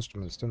musical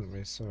instruments, didn't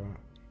we? So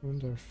I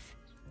wonder if...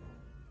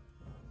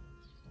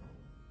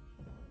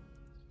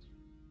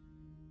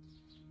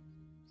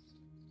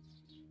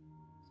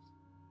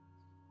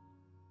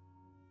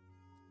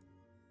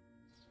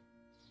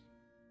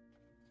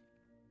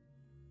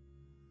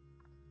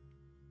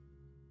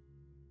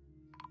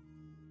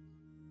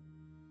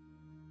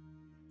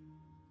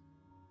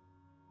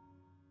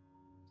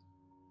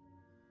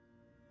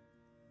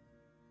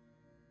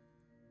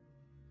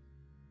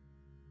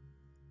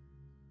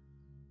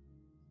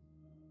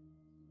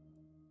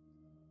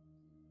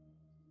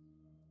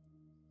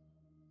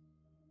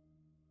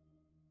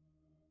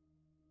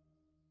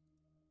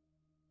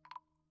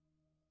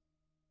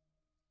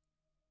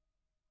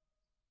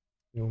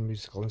 No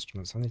musical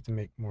instruments. I need to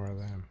make more of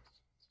them.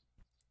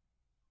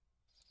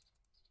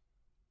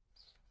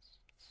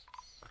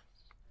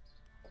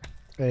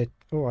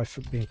 Oh, I've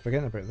been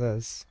forgetting about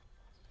this.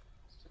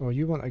 Oh,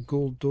 you want a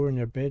gold door in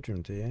your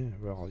bedroom, do you?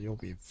 Well, you'll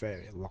be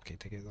very lucky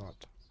to get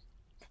that.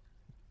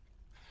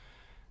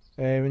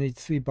 We need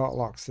 3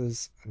 battle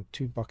axes and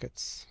 2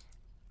 buckets.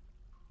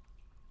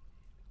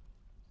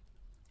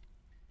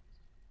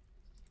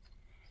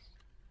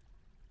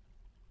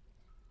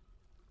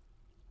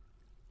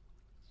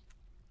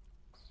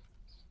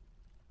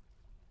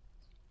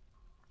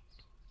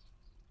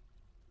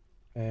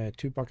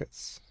 Two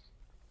buckets.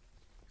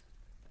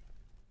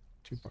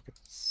 2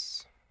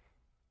 buckets.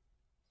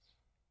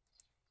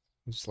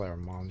 Just let our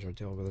manager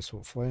deal with this,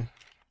 hopefully.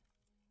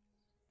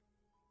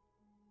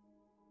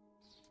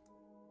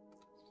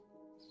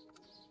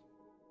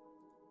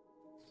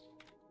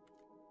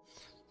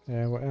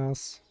 What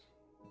else?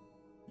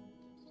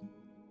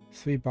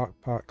 3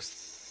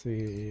 backpacks,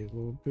 3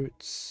 low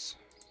boots.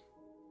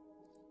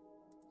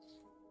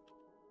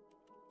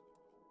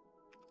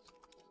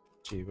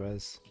 Gee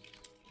whiz.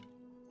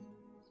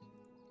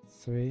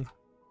 3.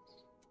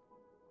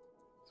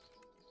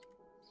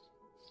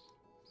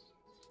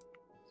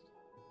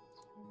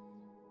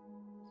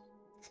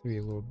 3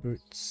 low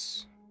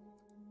boots.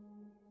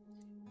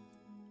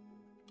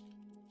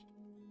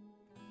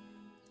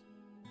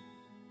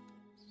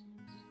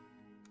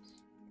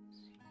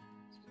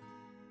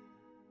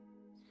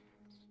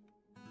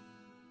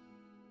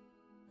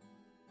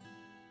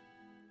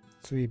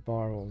 Three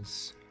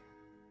barrels.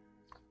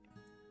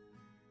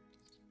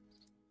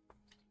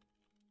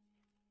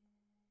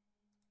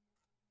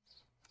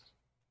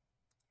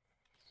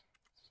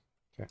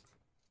 Okay.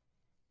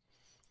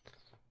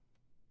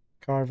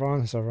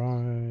 Caravan has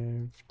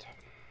arrived.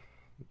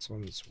 It's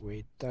on its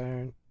way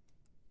down.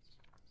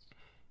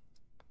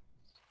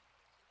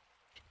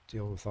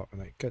 Deal with that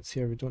when it gets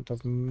here. We don't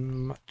have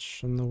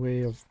much in the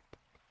way of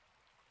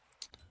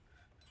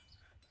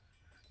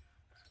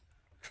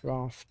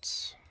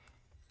crafts.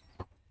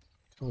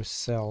 Always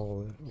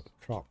sell the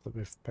crap that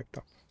we've picked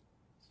up.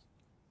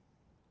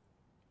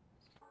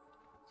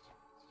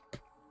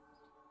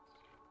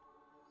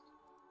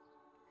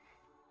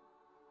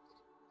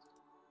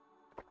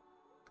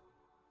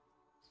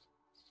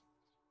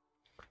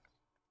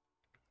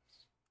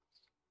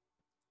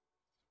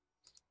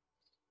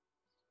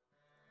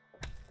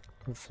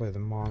 Hopefully the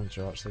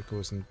manager actually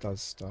goes and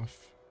does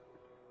stuff.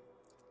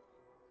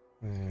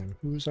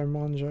 Who's our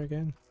manager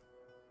again?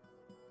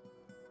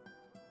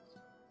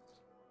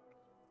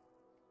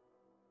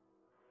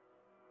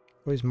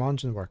 Oh, he's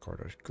managing work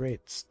orders.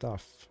 Great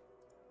stuff.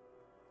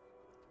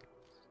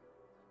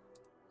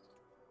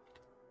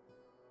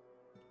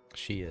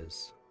 She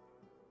is.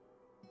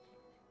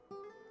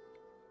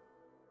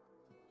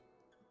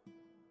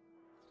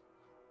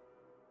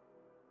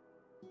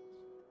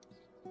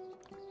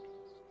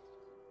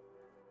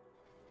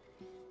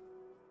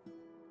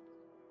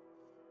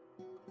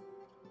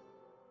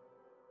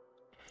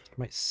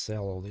 Might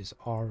sell all these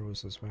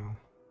arrows as well.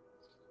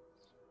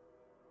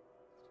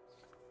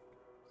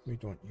 We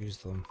don't use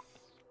them.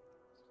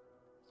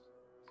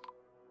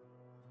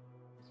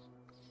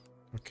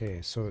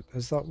 Okay, so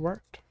has that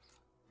worked?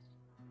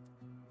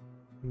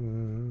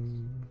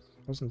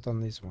 Hasn't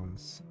done these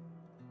ones.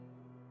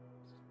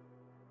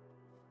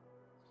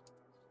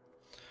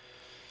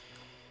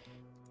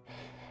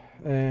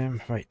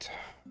 Right.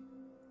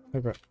 How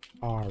about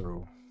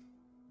arrow?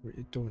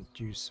 We don't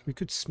use. We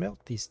could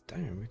smelt these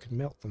down. We could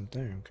melt them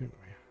down, couldn't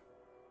we?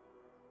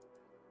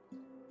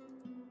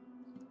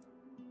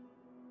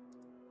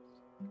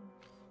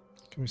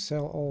 Can we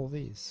sell all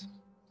these?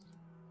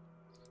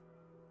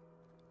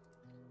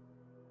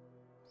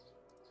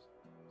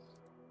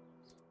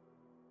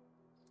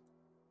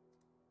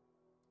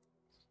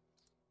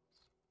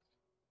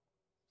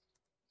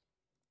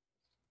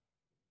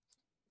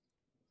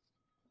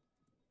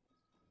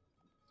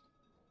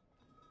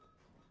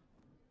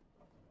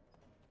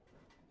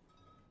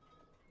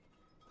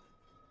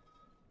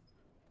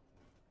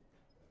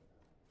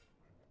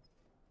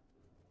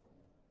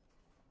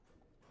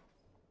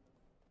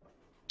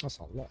 That's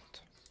a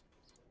lot.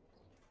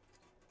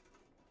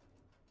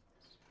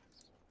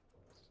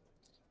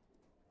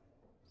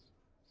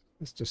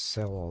 Let's just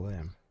sell all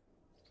them.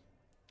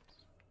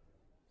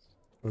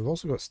 We've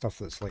also got stuff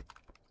that's like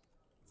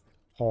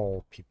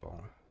haul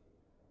people.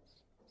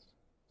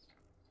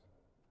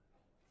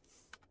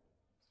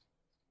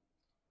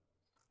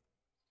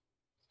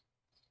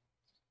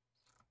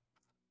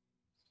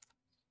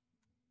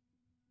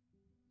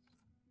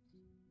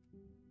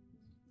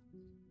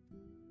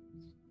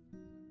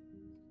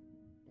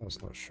 That's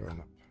not showing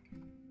up.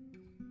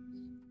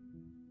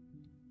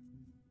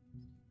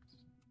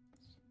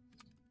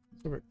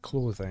 What about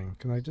clothing?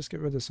 Can I just get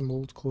rid of some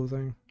old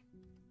clothing?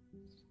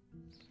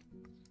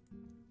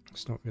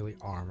 It's not really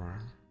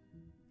armor.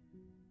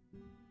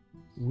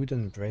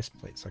 Wooden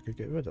breastplates, I could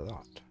get rid of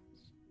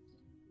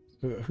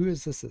that. Who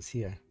is this that's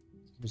here?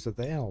 Was it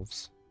the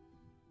elves?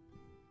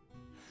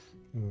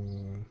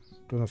 Don't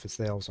know if it's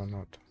the elves or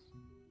not.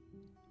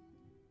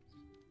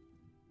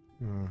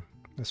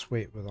 Let's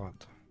wait with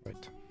that.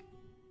 Right.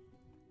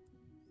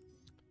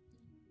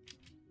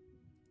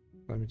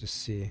 Let me just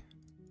see.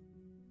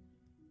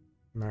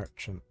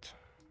 Merchant.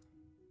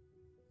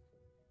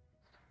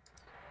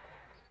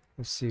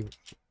 Let's see.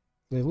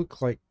 They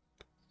look like...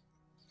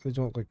 They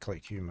don't look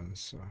like humans,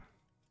 so...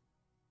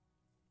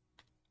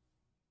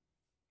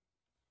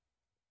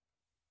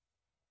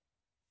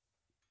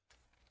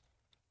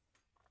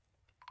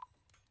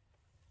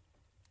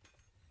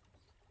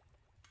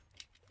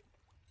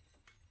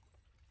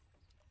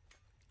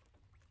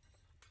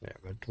 Yeah,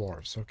 they're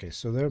dwarves. Okay,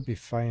 so they'll be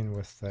fine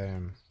with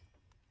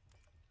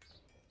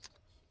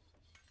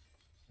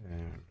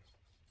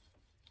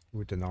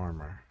wooden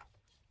armor.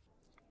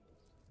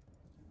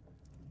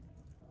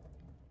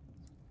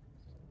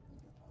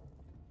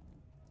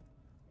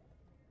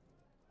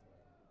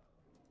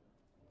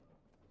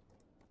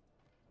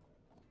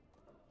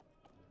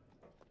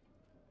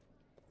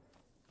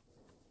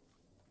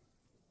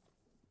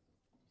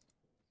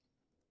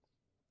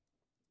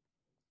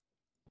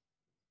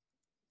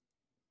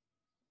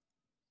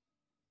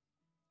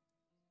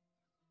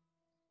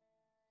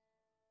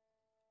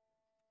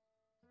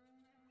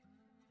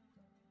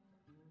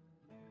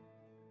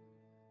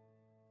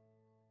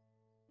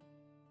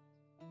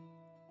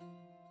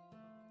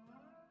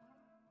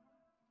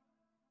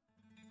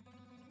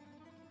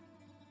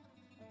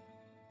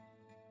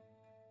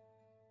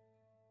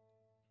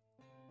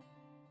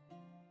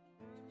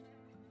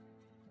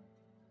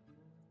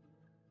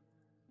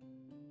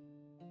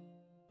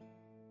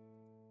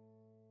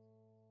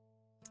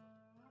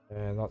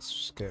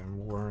 That's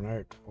getting worn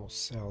out. We'll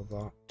sell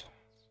that.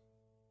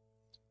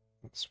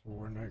 That's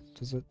worn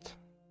out, is it?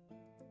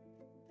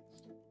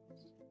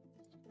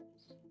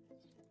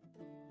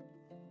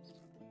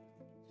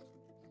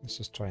 Let's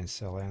just try and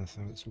sell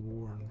anything that's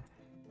worn.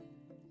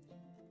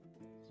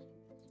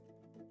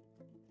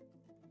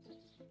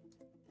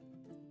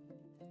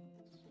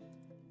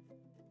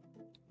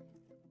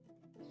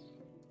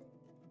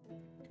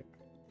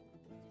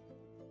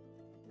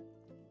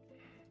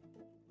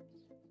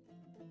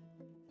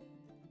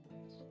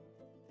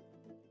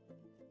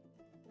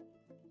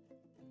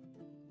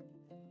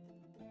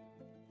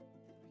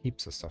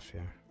 Heaps of stuff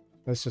here.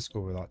 Let's just go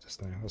with that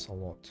just now. That's a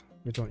lot.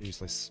 We don't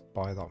usually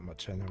buy that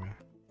much anyway.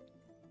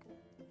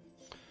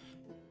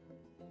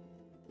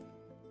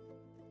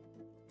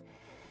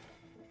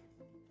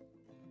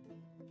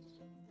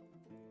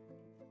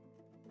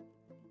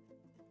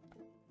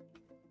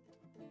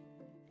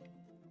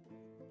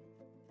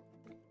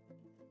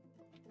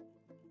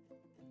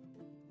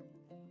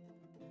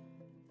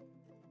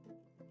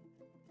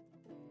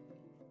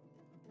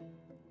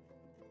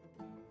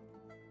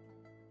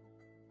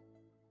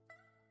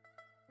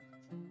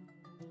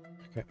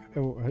 Okay.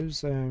 Oh,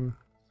 who's I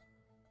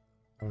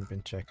haven't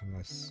been checking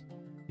this.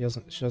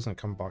 She hasn't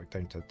come back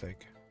down to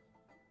dig.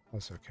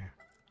 That's okay.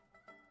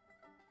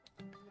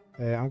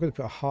 I'm going to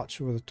put a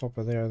hatch over the top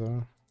of there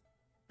though.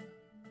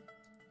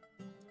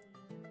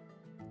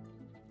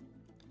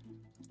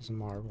 Doesn't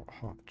matter what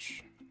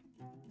hatch.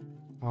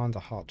 And a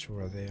hatch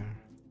over there.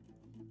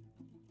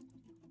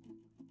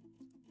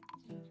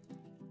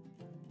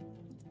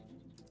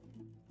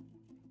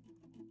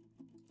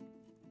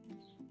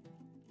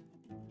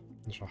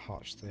 There's a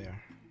hatch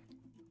there.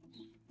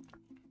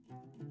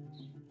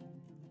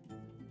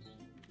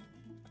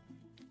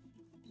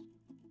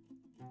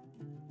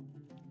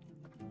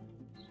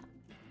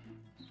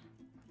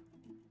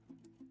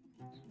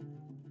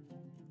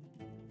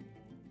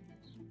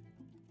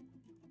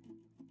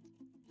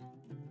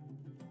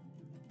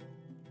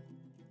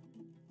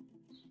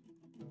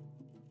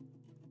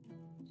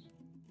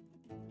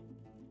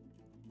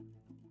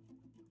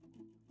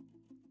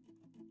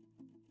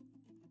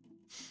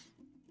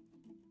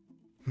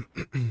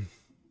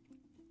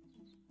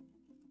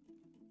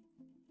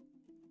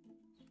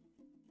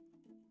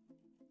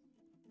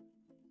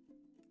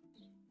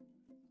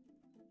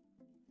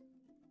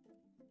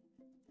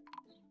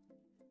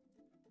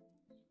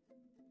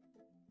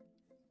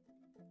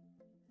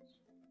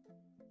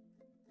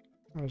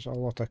 There's a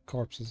lot of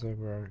corpses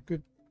everywhere.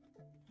 Good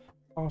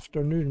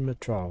afternoon,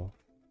 Mitral.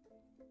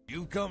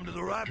 You've come to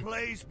the right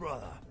place,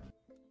 brother.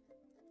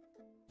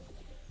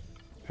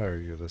 How are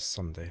you this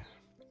Sunday?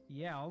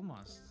 Yeah,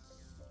 almost.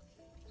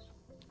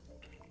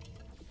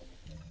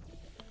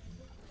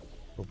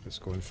 Hope it's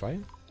going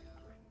fine.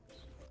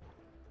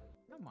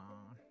 Come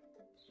on.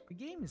 The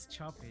game is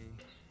choppy.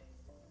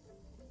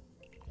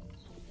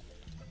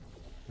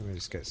 Let me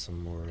just get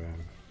some more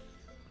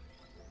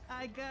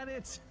I got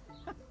it!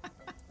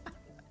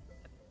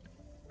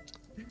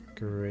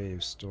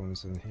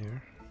 gravestones in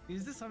here.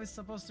 Is this how it's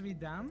supposed to be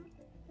done?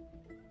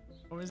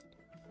 Or is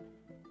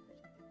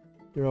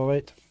You're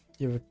alright?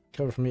 You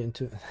recovered from eating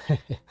too?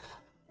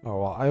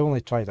 Oh well, I only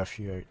tried a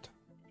few out.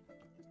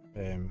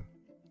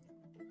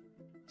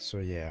 So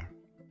yeah.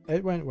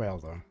 It went well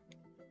though.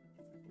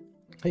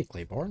 Hey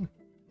Claiborne.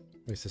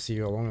 Nice to see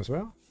you along as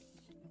well.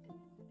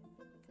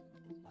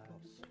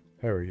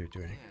 How are you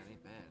doing? Yeah, it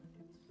ain't bad.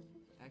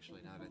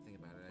 Actually, now that I think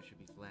about it, I should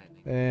be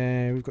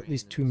flattening. We've got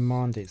these two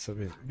mandates that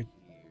we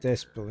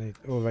desperately...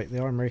 Oh right, they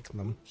are making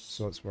them,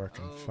 so it's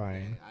working Okay,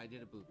 fine. I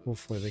did a boo-boo.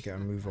 Hopefully they get a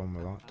move on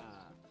with that.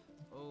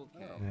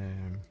 Okay,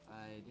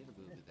 I did a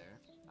boo-boo there.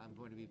 I'm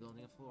going to be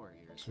building a floor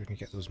here. So we can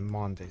get those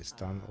mandates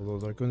done, although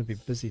they're going to be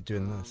busy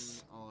doing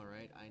this.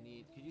 Alright,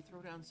 could you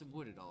throw down some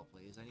wood at all,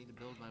 please? I need to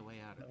build my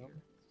way out of here.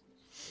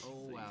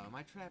 Oh wow, am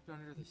I trapped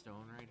under the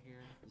stone right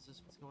here? Is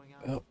this what's going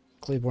on? Oh,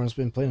 Claiborne's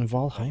been playing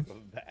Valheim.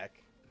 I'm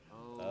back.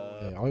 Oh,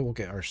 Yeah, I will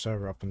get our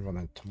server up and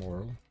running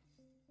tomorrow.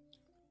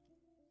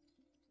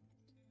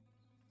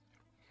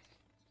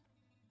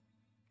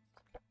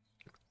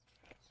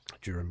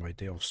 During my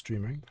day of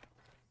streaming.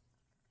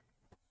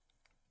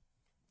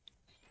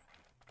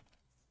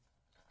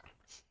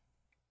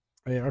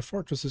 Our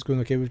fortress is going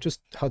okay. We've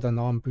just had an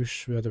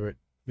ambush. We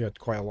had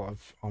quite a lot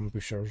of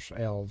ambushers,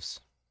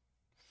 elves.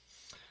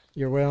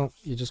 You're well.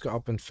 You just got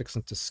up and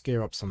fixing to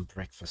scare up some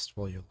breakfast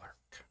while you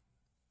lurk.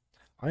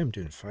 I am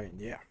doing fine,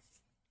 yeah.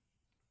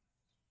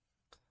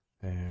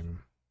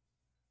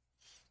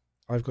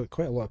 I've got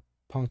quite a lot of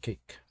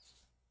pancake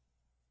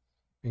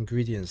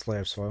ingredients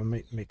left, so I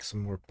might make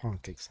some more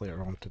pancakes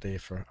later on today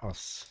for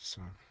us.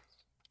 So,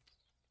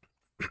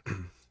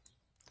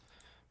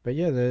 but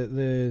yeah,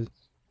 the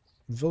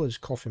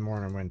village coffee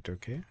morning went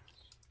okay.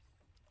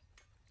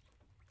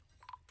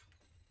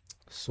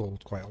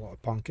 Sold quite a lot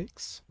of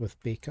pancakes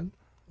with bacon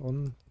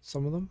on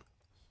some of them.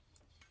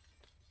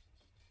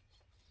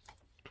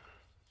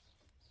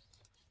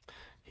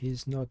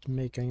 He's not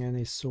making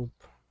any soap.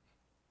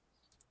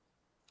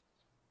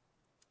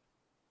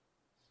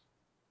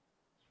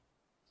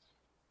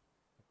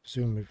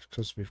 Presume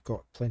because we've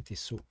got plenty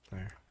soap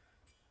now.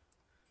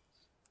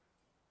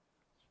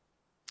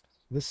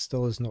 This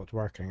still is not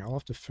working. I'll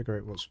have to figure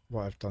out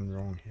what I've done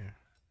wrong here.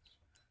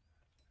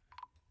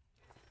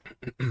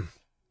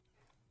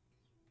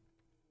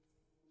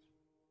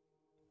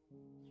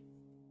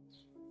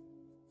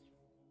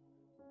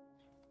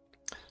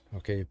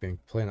 Okay, you've been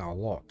playing it a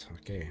lot.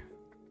 Okay.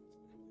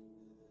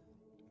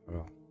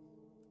 Well,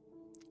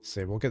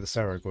 say we'll get the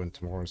server going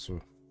tomorrow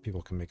so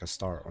people can make a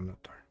start on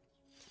it.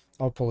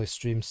 I'll probably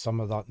stream some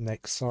of that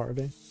next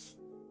Saturday.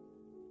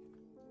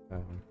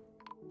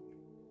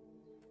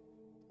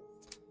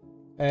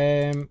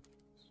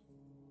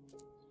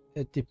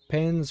 It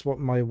depends what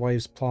my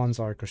wife's plans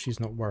are because she's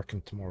not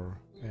working tomorrow.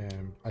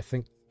 I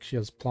think she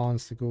has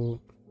plans to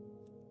go.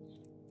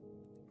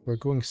 We're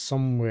going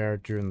somewhere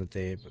during the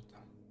day, but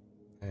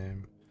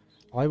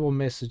I will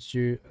message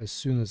you as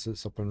soon as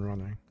it's up and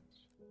running.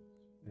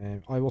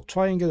 I will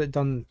try and get it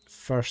done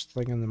first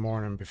thing in the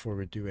morning before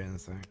we do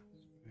anything.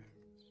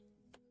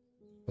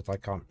 But I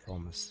can't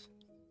promise.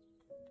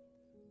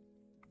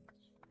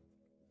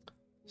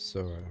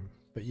 So,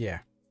 but yeah.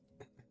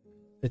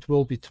 It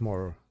will be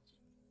tomorrow.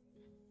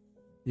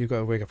 You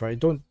gotta wake up early.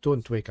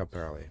 Don't wake up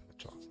early,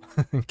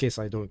 in case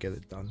I don't get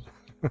it done.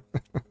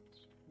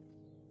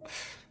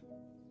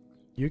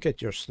 You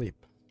get your sleep.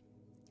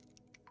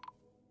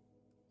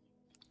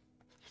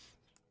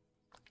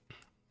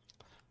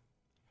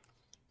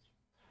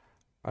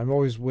 I'm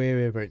always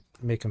wary about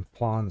making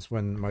plans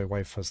when my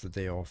wife has the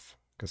day off,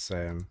 because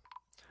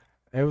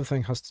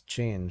everything has to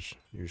change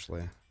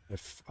usually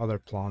if other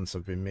plans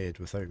have been made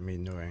without me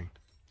knowing.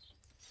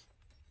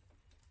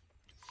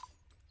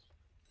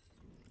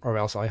 Or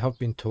else I have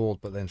been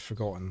told but then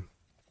forgotten.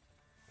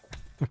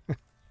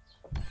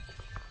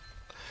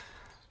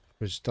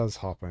 Which does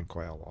happen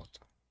quite a lot.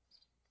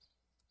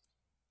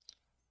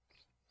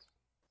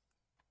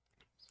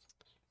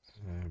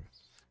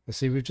 You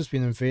see, we've just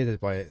been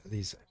invaded by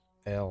these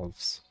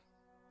elves.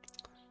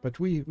 But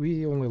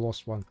we only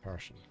lost one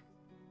person.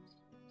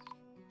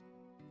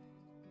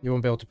 You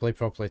won't be able to play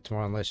properly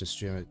tomorrow unless you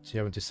stream it. You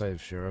haven't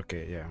decided for sure.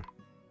 Okay, yeah.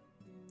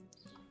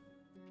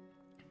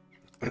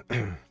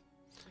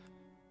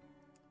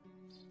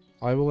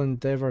 I will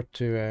endeavour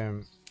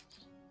to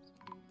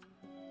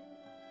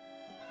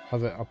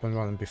have it up and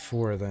running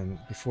before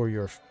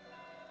your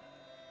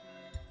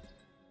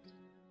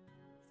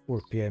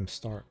 4 PM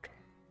start.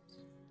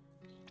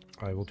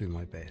 I will do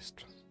my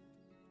best.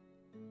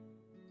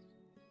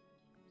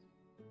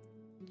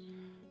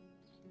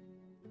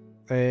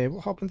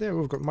 What happened there?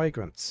 We've got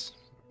migrants.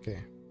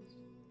 Okay.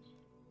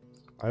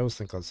 I always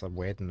think that's a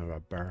wedding or a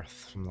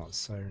birth from that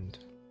sound.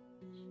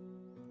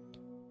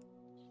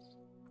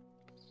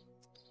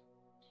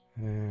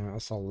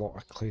 That's a lot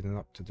of cleaning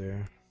up to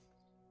do.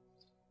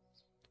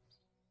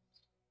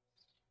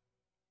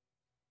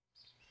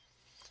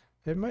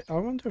 I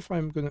wonder if I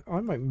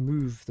might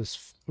move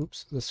this,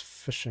 this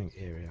fishing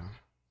area.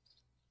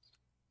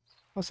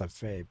 That's a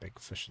very big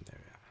fishing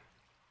area.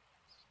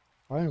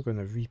 I am going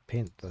to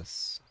repaint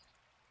this.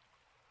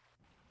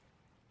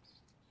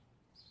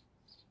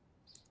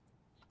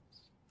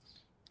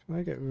 Can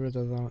I get rid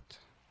of that?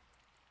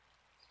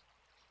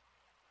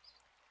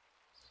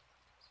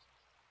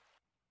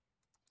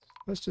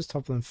 Let's just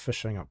have them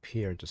fishing up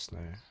here just now.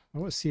 I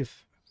want to see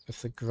if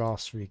the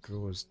grass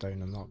regrows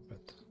down in that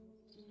bit.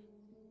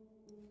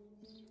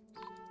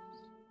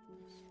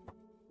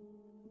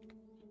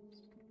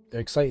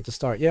 You're excited to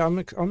start? Yeah,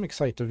 I'm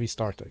excited to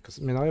restart it because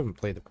I mean I haven't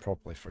played it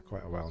properly for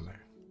quite a while now.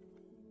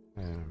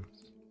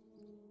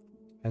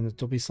 And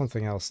there'll be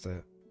something else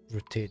to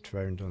rotate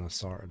round on a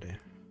Saturday.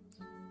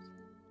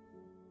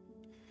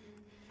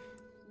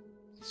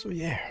 So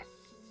yeah,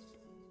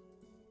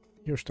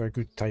 here's to a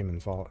good time in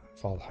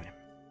Valheim.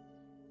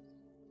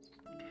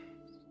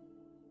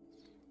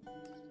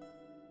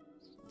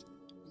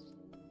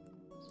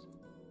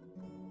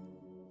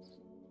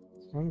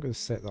 I'm going to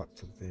set that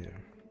to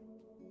there.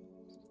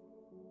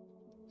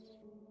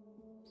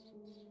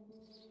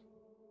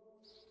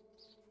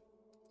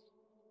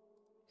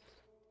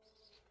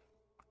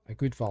 A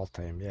good Val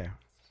time, yeah.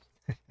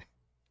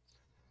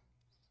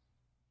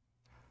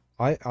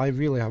 I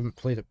really haven't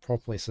played it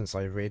properly since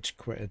I rage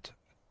quitted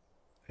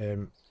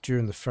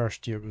during the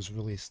first year it was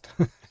released.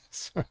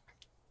 So,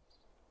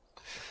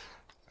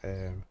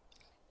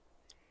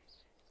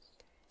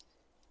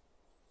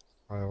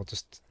 I'll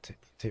just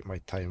take my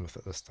time with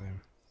it this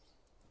time.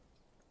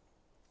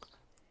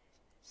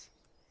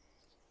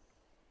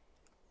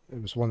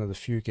 It was one of the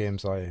few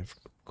games I've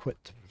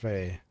quit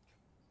very,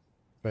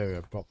 very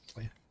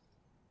abruptly.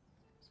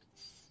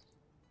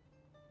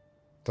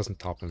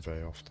 Doesn't happen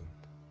very often.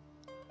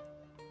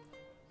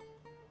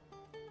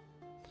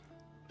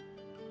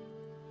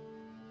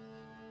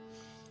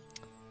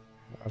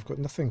 I've got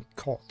nothing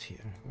caught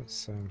here.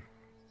 Let's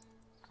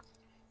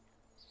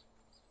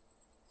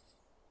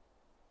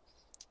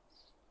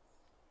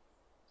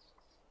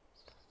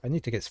I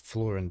need to get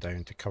flooring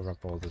down to cover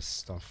up all this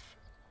stuff.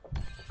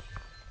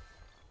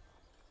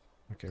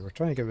 Okay, we're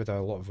trying to get rid of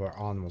a lot of our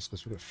animals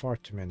because we've got far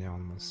too many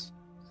animals.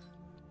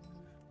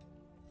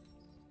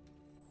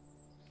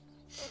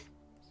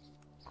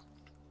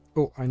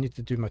 Oh, I need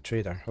to do my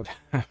trader.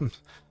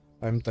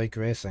 I'm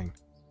digressing.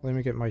 Let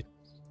me get my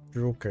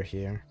broker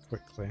here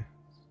quickly.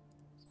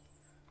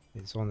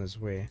 He's on his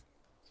way.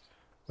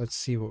 Let's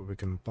see what we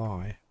can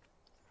buy.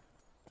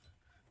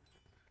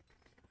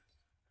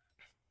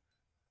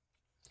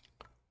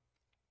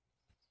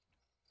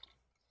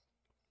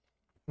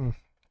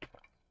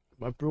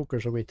 My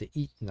broker's away to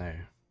eat now.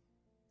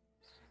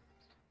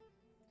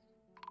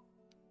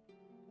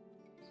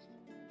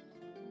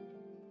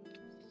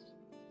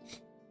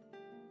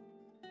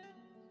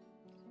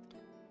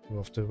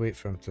 We'll have to wait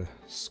for him to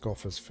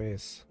scoff his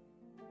face.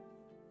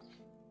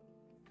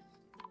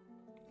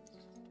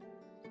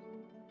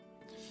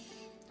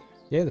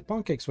 Yeah, the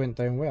pancakes went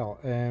down well.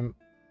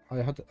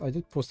 I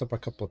did post up a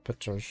couple of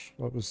pictures.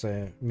 That was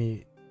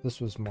me.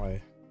 This was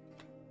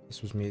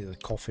me the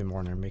coffee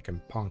morning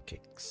making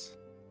pancakes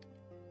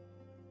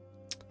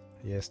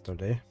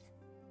yesterday.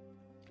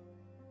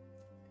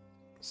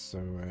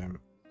 So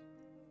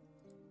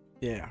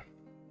yeah.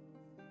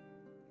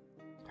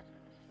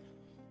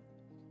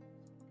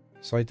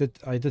 So I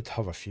did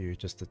have a few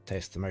just to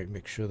test them out,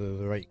 make sure they're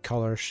the right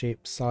colour,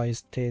 shape,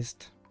 size,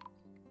 taste.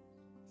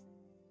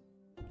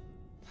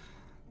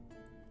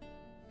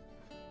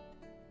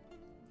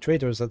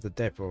 Trader's at the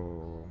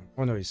depot.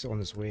 Oh no, he's on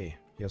his way.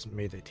 He hasn't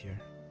made it here.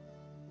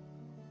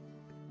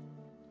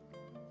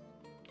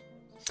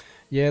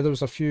 Yeah, there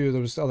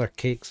was other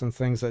cakes and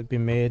things that had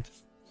been made.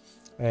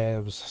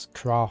 There was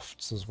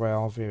crafts as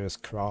well, various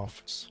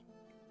crafts.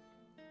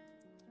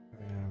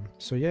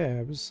 So yeah,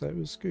 it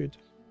was good.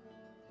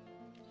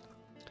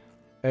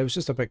 It was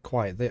just a bit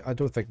quiet. I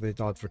don't think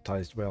they'd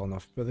advertised well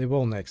enough, but they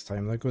will next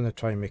time. They're going to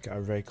try and make it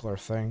a regular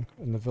thing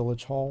in the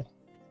village hall.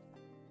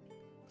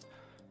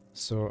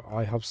 So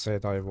I have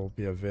said I will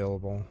be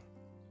available.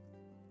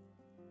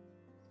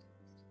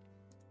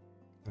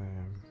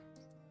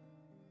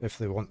 If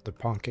they want the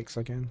pancakes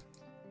again.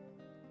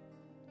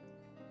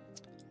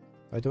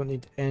 I don't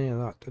need any of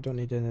that. I don't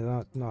need any of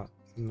that. Not.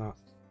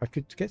 I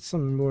could get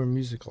some more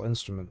musical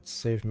instruments.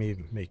 Save me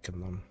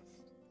making them.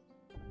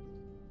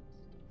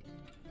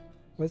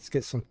 Let's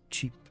get some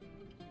cheap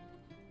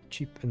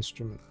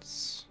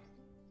instruments.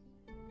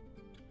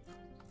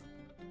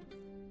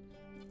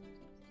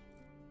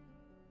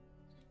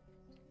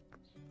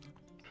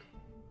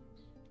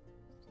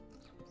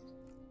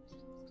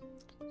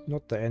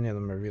 Not that any of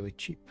them are really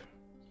cheap.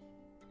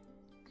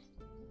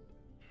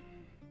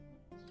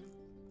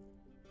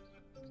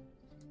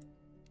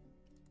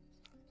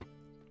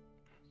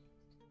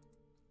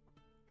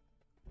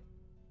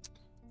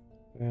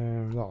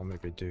 That'll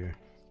maybe do.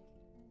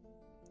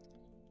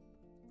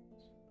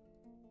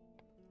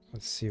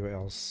 Let's see what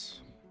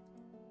else.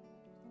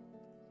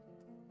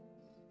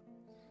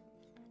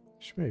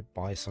 Should maybe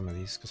buy some of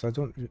these because I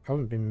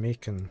haven't been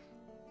making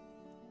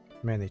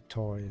many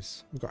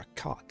toys. We've got a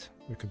cat.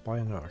 We could buy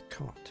another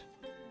cat.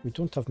 We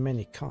don't have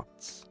many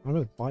cats. I'm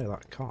going to buy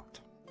that cat.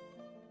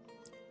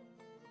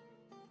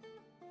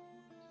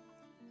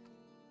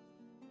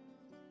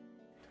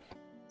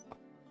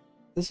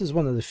 This is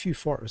one of the few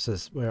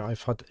fortresses where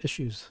I've had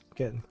issues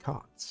getting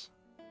cats.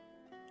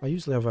 I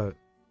usually have an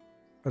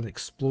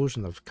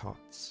explosion of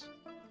cats.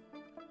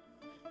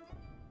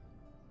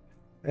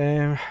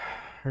 Her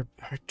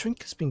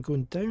drink has been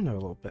going down a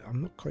little bit.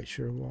 I'm not quite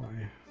sure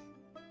why.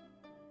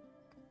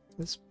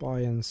 Let's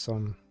buy in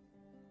some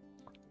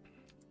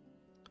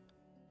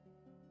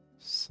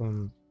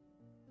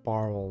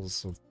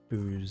barrels of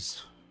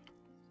booze.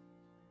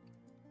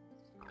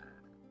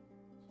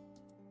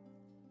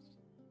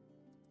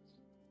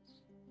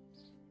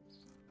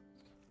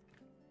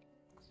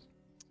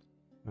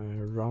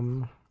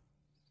 Rum,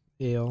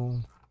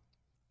 ale,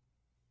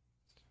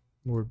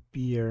 more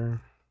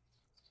beer,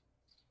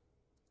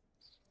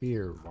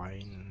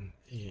 wine,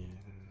 and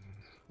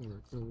there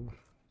we go.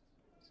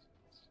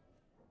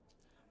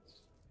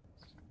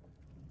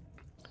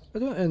 I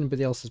don't know if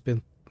anybody else has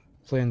been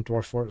playing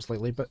Dwarf Forts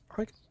lately, but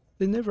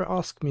they never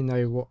ask me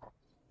now what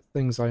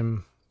things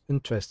I'm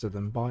interested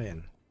in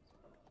buying.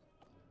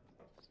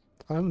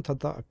 I haven't had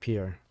that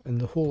appear in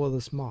the whole of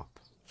this map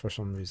for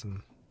some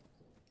reason.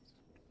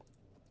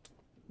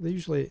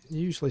 You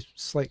usually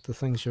select the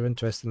things you're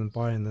interested in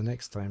buying the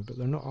next time, but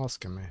they're not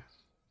asking me.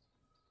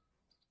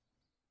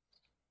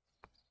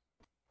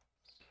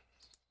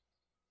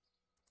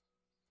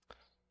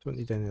 Don't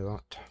need any of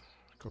that.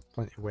 Got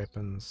plenty of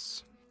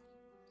weapons.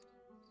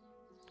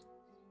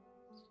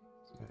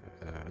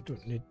 I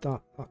don't need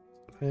that,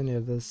 any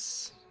of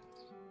this.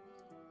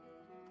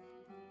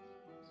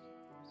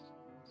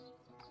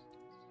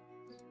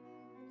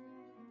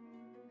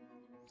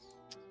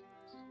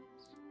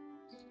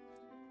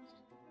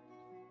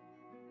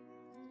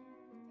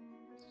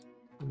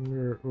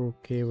 We're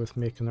okay with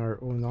making our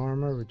own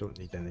armor. We don't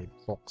need any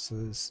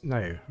boxes.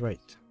 Now,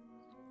 right.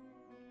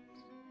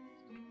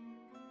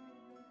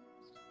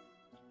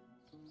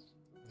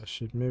 I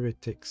should maybe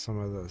take some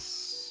of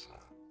this.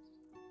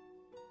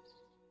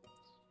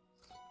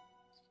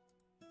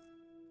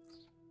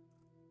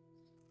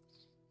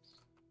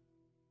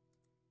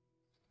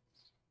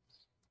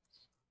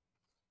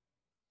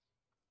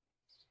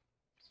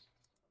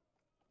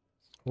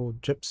 Oh,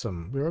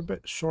 gypsum. We're a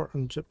bit short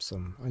on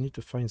gypsum. I need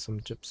to find some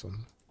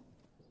gypsum.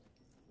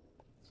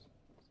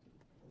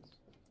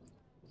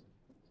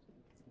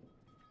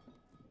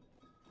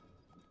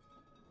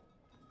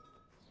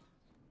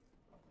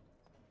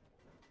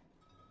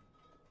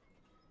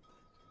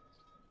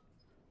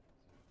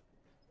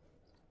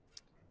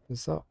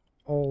 Is that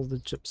all the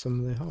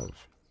gypsum they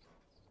have?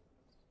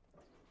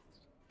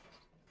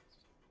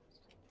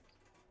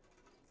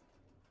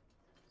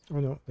 Oh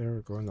no, there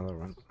we go, another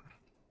one.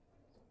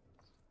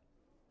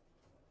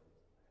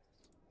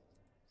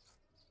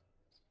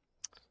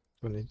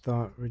 Don't need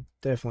that. We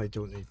definitely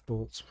don't need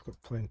bolts. We've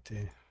got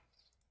plenty.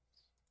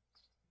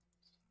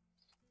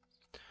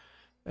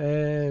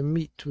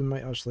 Meat we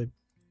might actually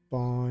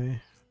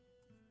buy.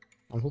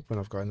 I'm hoping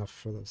I've got enough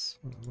for this.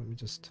 Let me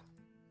just...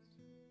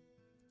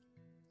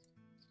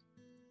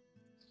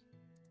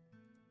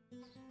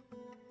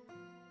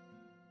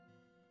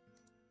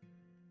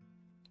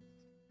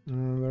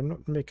 they're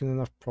not making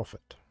enough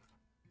profit.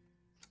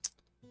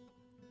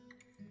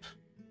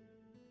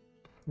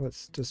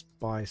 Let's just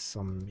buy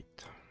some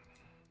meat.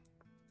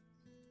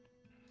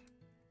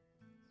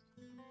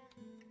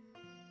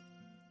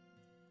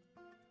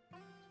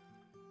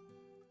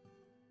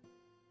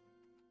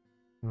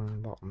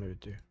 That'll maybe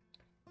do.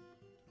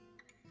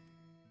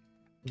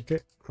 Okay,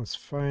 that's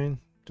fine.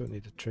 Don't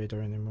need a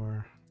trader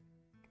anymore.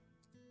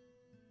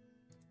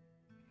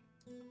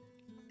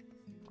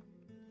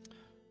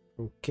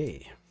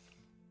 Okay.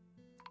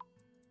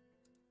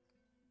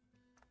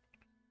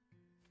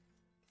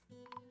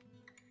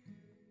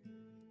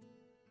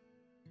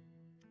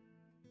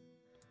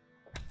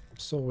 I'm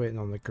still waiting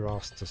on the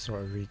grass to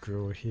sort of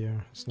regrow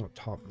here. It's not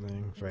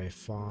happening very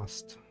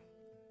fast.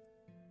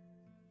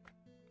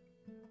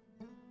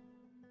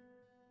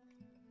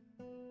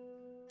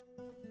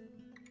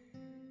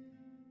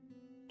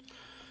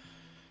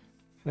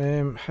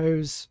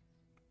 How's...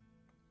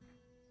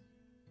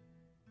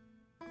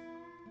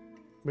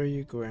 Where are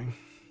you going?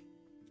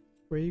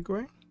 Where are you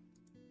going?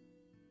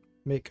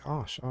 Make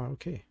ash. Ah,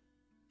 okay.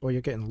 Oh,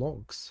 you're getting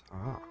logs.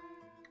 Ah.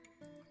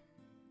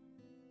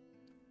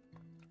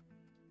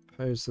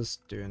 How's this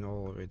doing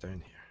all the way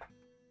down here?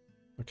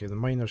 Okay, the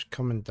miner's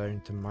coming down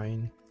to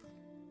mine.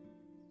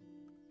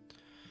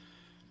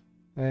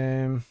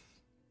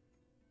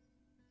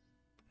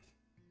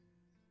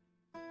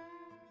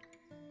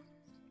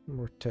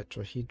 More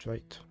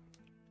tetrahedrite.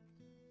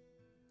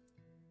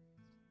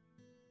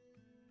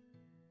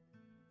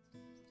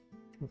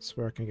 That's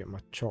where I can get my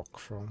chalk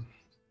from.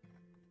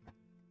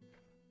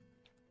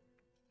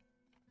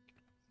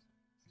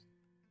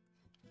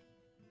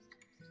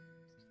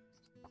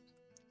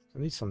 I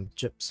need some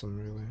gypsum,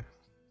 really.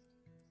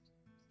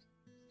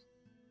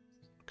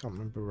 Can't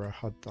remember where I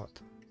had that.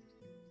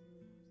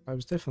 I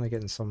was definitely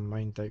getting some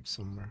mined out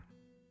somewhere.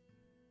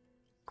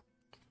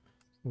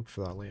 Look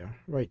for that later.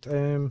 Right,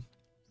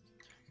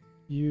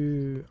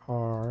 you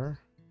are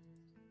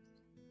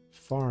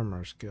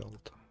Farmers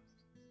Guild.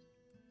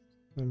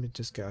 Let me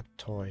just get a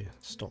toy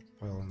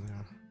stockpile in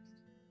there.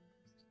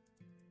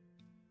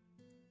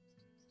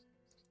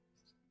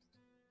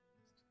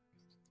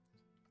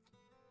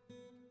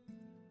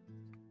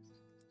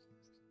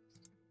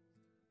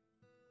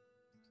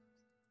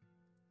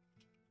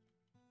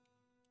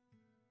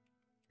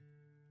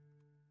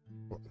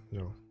 What?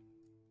 No.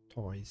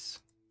 Toys.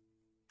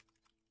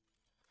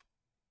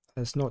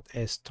 It's not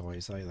S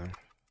toys either.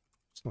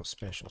 It's not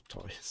special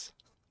toys.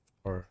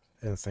 Or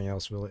anything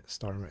else really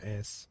starting with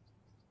S.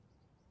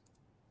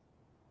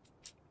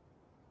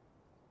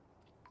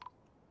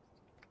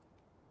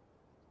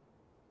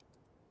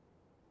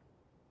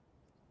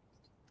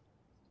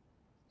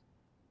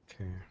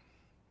 Okay.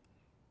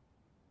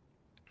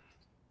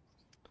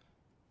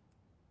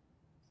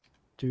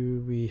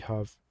 Do we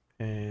have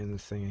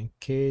anything in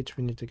cage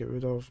we need to get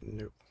rid of?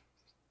 No.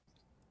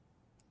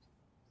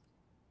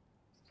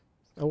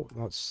 Oh,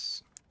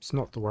 it's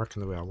not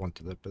working the way I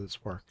wanted it, but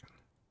it's working.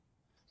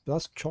 But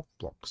that's chop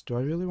blocks. Do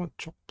I really want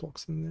chop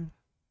blocks in there?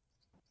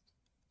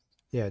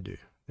 Yeah, I do.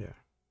 Yeah.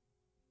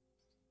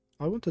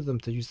 I wanted them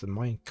to use the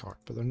minecart,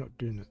 but they're not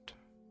doing it.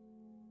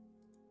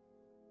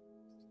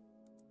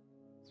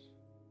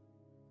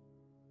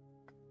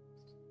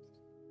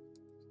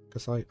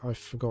 Because I've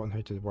forgotten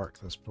how to work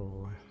this,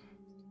 probably.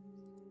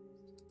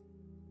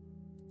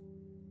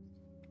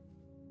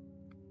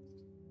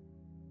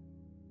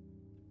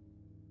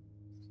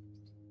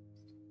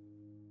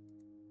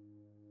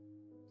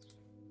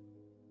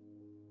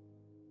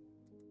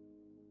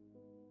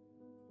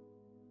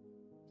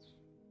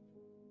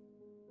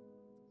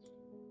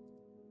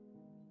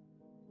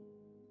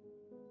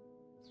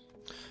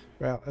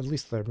 Well, at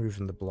least they're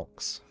moving the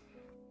blocks.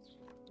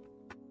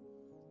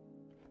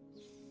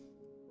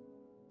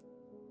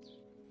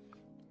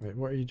 Right,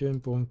 what are you doing?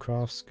 Bone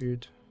crafts,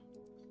 good.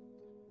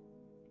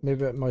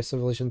 Maybe my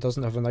civilization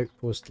doesn't have an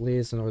outpost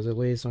liaison, or the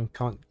liaison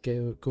can't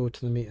go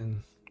to the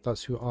meeting.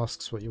 That's who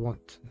asks what you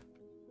want.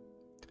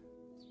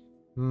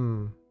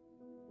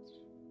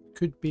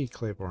 Could be,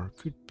 Claiborne,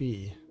 could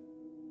be.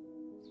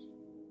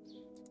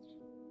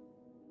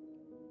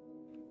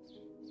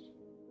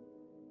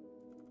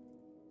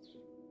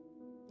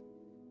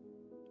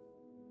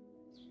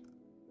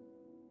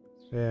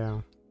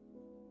 Yeah.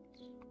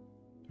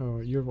 Oh,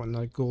 you're wanting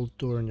a gold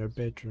door in your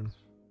bedroom.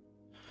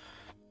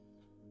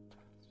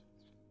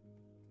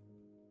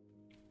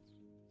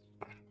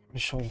 We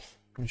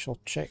shall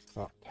check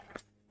that.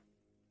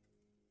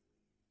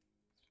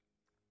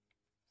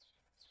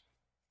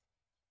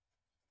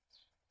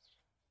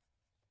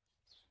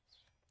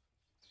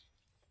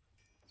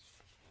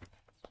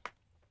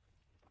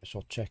 I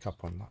shall check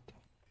up on that.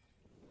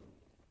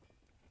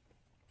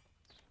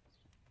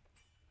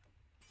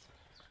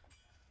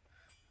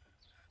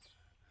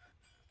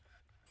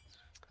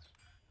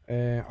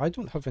 I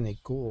don't have any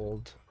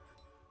gold.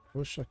 I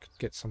wish I could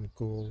get some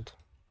gold.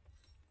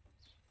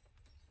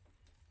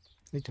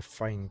 Need to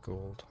find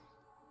gold.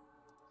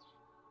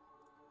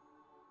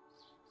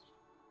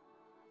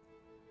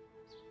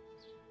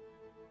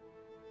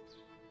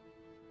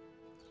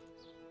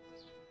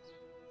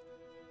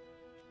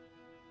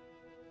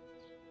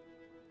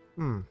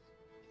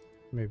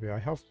 Maybe I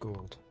have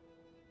gold.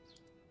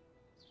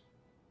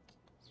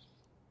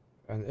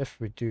 And if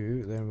we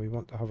do, then we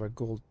want to have a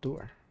gold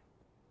door.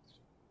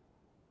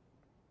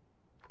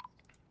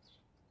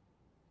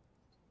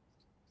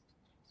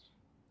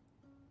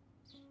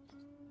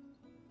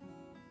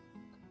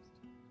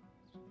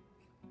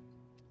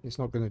 He's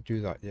not going to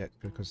do that yet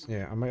because,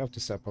 yeah, I might have to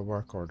set up a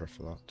work order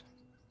for that.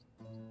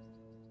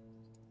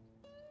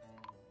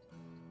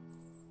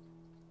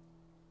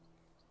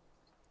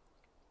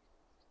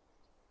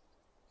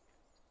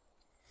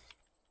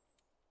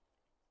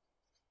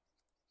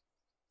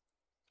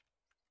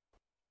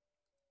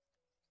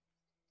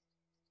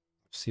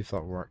 See if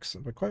that works.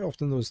 But quite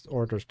often those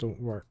orders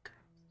don't work.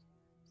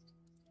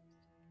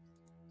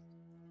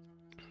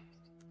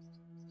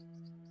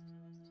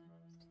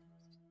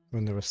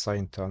 When they're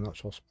assigned to an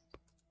actual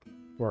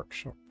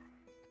workshop.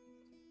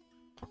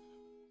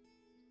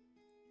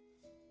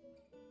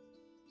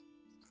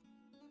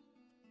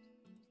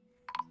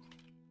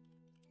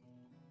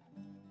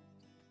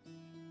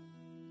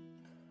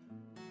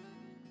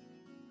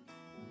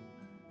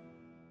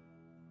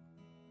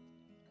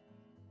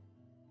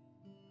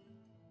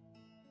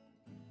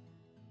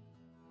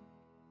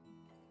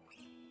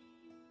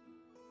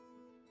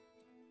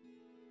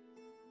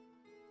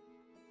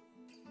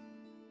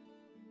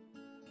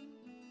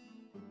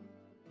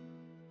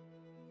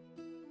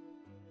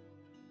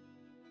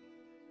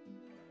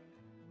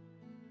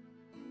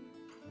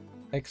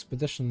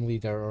 Expedition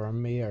leader or a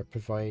mayor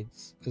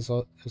is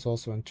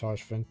also in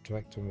charge for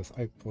interacting with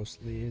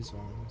outpost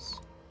liaisons.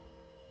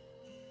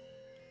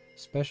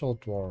 Special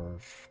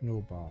dwarf,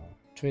 noble,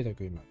 trade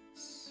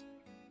agreements.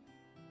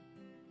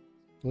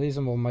 The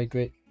liaison will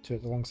migrate to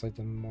it alongside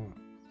the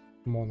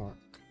monarch.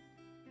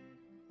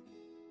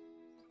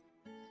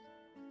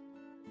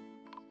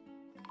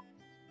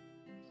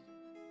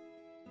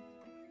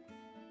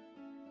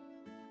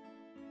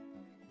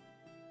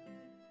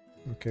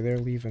 Okay, they're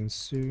leaving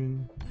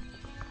soon.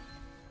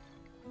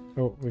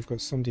 Oh, we've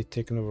got somebody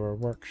taking over our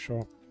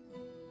workshop.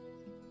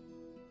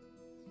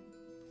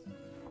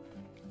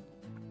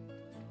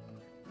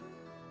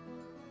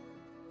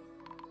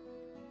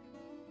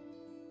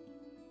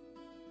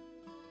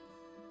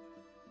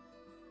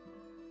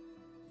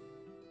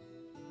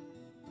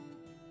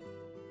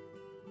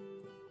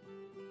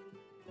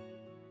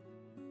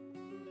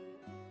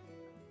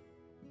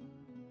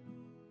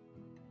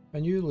 A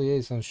new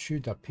liaison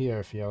should appear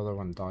if the other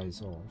one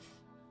dies off.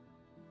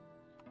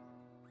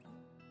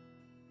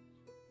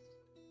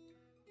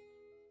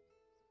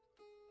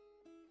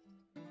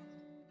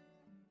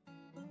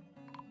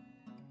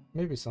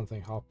 Maybe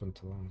something happened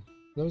to them.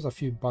 There was a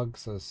few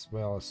bugs as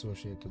well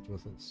associated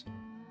with it, so.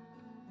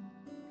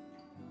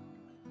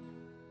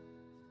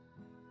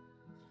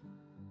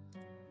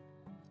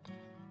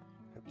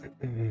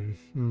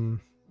 Hmm.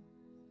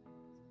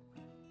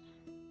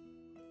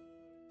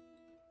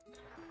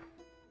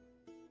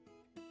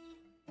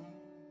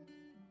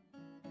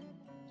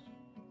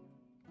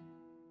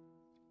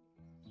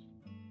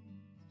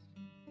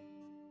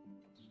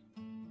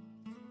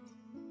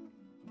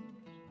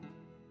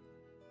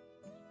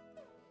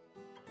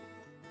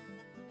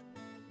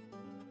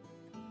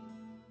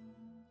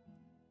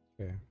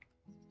 Okay.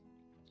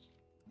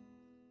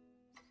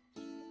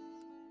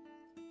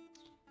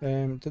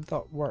 Did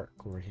that work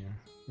over here?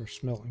 We're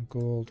smelting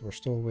gold. We're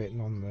still waiting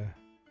on the.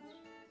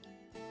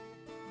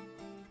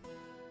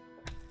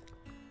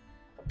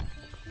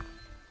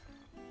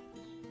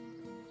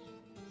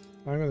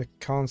 I'm going to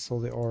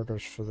cancel the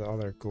orders for the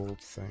other gold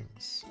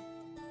things.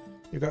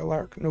 You got a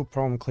lurk? No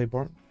problem,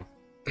 Claiborne.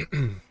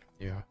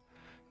 Yeah.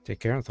 Take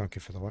care and thank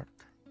you for the lurk.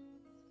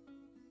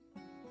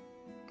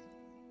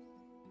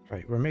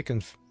 Right, we're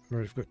making.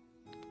 We've got.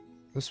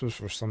 This was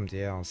for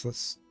somebody else.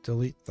 Let's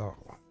delete that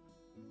one.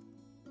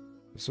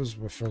 This was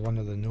for one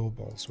of the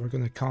nobles. We're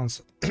going to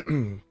cancel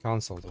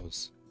cancel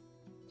those.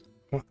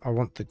 I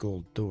want the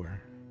gold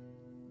door.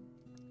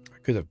 I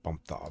could have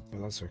bumped that up, but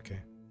that's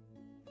okay.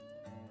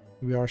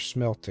 We are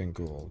smelting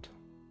gold.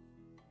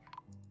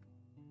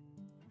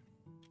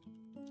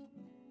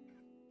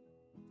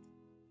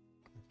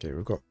 Okay,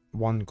 we've got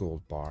one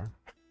gold bar.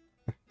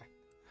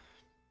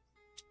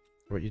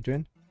 What are you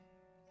doing?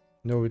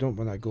 No, we don't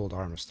want that gold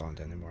armor stand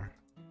anymore.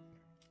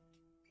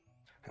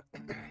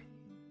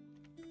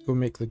 Go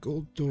make the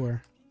gold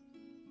door.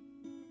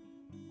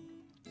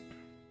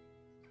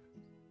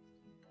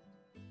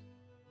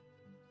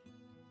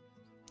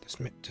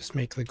 Just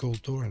make the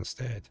gold door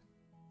instead.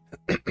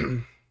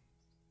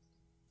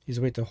 He's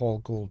away to haul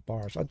gold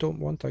bars. I don't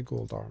want a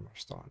gold armor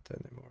stand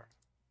anymore.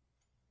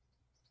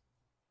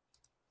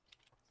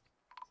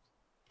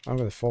 I'm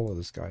going to follow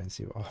this guy and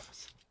see what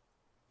happens.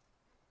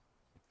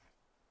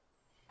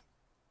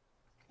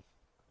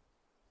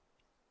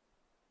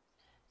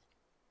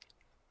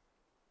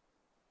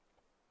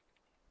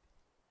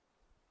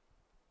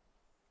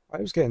 I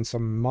was getting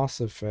some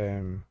massive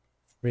frame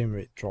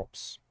rate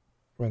drops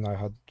when I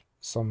had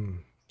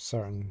some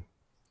certain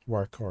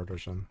work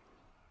orders in.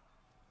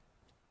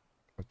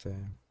 But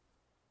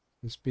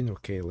it's been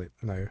okay late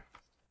now.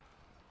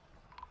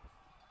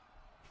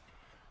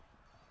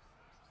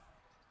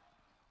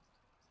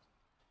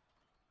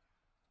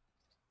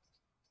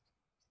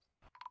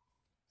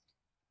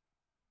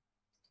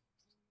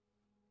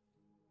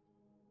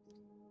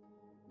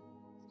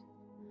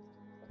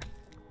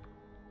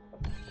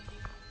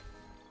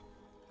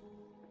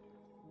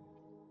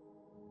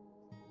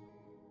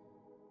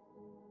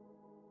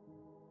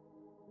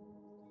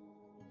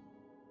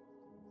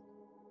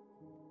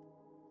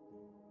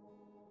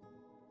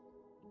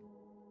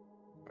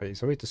 Right,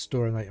 he's away to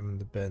store an item in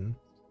the bin.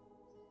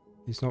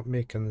 He's not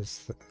making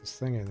this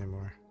thing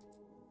anymore.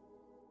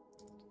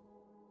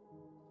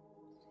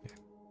 Yeah.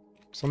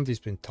 Somebody's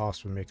been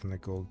tasked with making the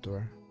gold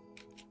door.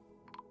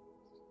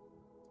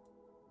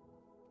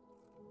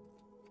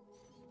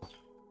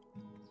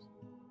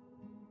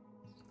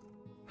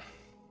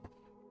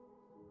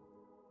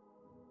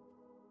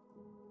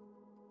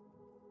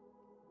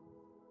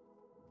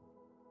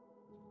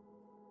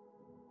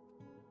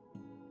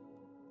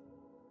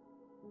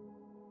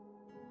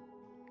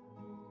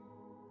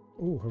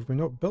 Oh, have we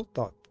not built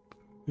that?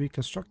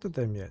 Reconstructed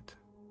them yet?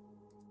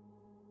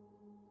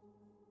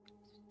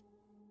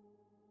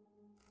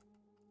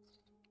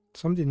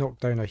 Somebody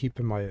knocked down a heap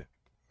of my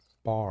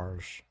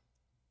bars.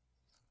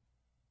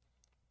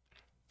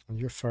 And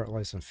you're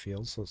fertilizing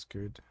fields, so that's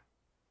good.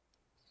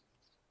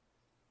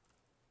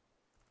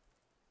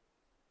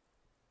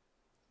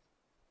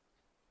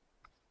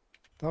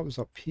 That was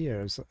up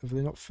here. Have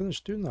they not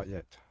finished doing that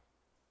yet?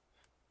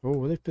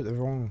 Oh, they put the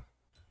wrong...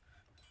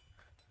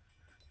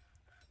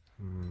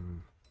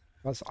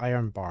 That's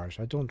iron bars.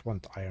 I don't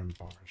want iron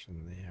bars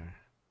in there.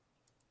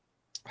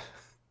 I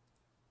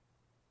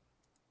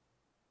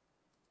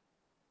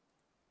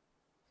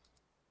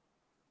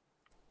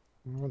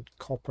want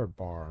copper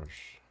bars.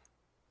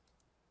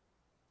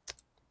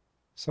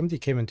 Somebody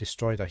came and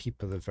destroyed a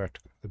heap of the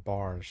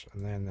bars,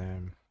 and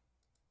then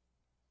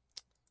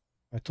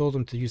I told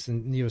them to use the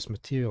nearest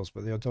materials,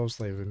 but they had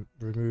obviously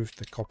removed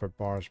the copper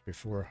bars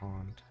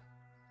beforehand.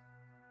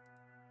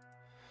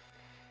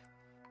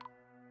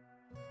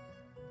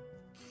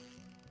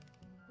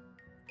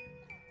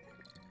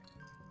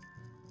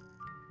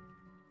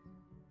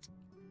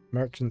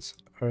 Merchants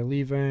are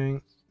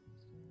leaving.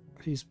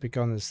 He's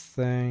begun his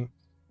thing.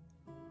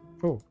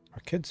 Oh, our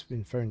kid's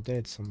been found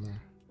dead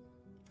somewhere.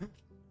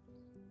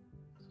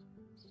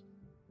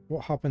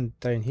 What happened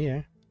down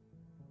here?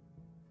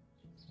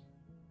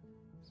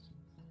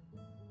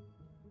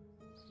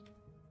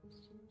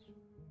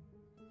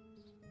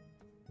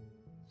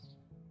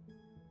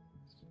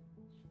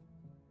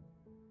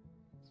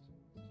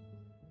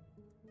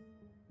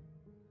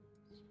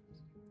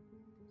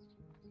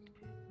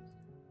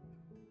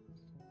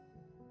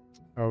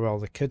 Oh well,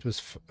 the kid was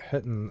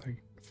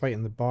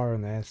fighting the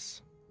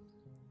Baroness.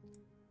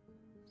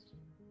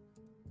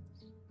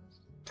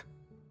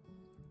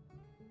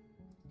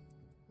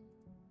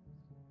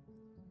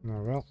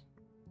 Oh well.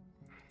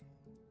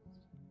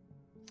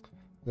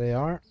 They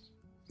are.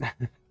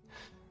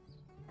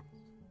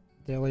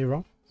 Daily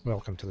Rum,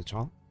 welcome to the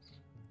channel.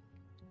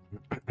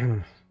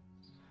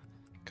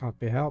 Can't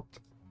be helped.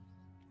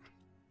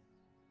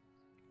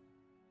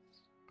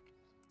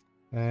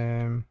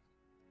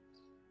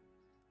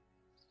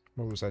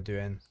 What was I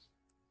doing?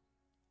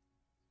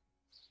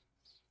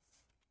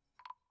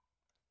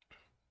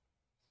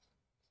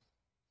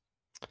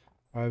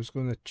 I was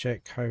going to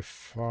check how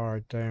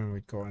far down we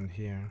got in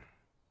here.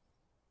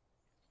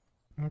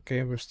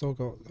 Okay, we've still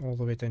got all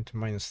the way down to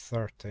minus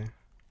 30.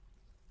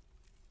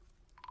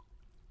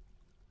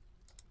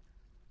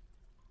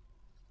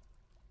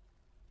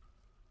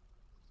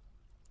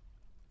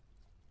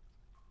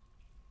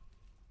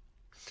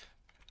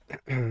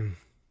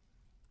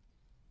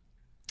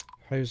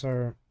 How's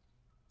our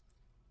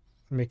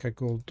make a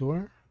gold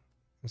door?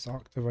 It's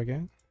active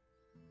again.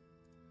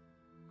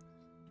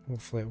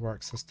 Hopefully it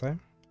works this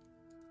time.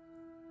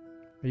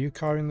 Are you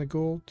carrying the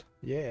gold?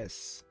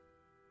 Yes.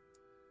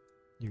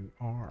 You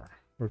are.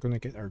 We're going to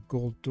get our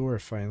gold door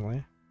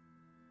finally.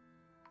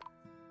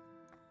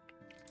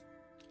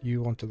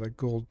 You wanted a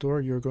gold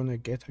door, you're going to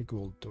get a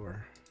gold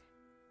door.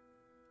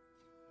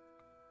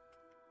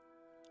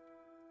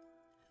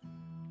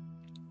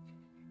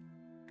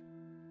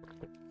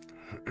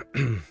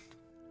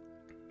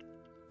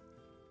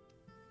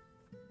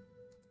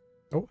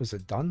 Oh, is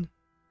it done?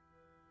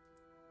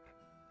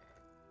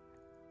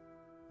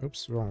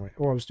 Oops, wrong way.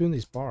 Oh, I was doing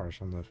these bars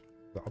on the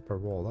upper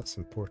wall. That's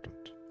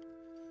important.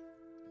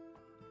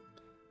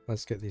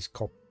 Let's get these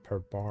copper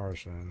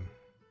bars in.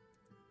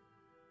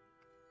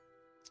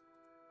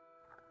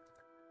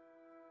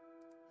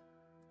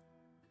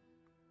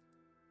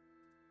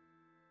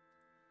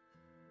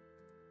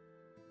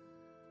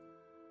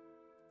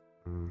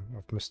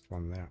 I've missed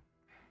one there.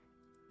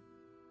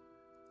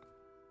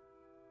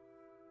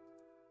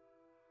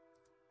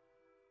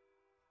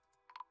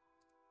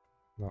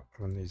 That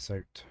one is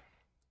out.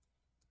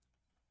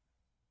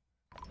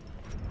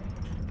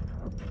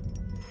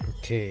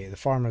 Okay, the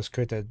farmer's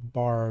created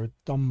Bar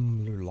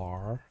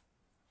Dumlular,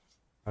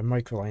 a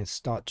microline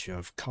statue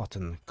of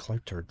Cotton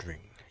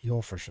Clouterdring. He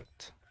offers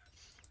it.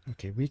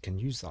 Okay, we can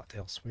use that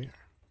elsewhere.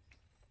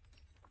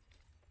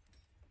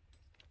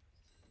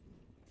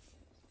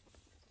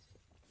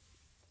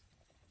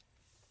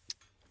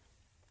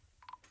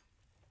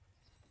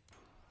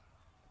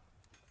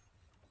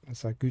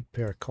 That's a good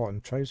pair of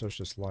cotton trousers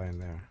just lying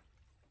there.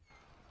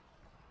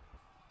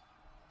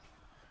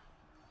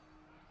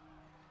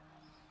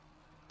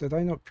 Did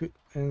I not put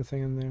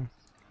anything in there?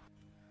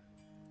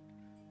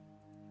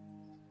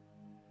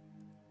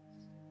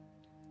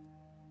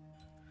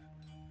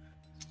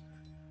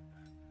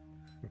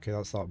 Okay,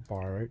 that's that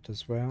bar out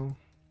as well.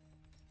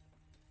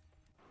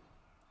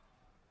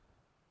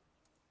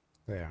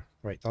 There.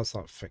 Right, that's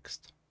that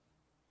fixed.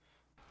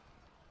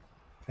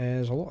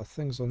 There's a lot of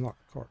things on that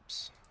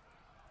corpse.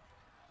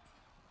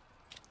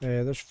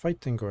 There's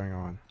fighting going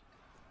on.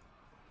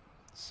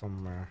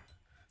 Somewhere.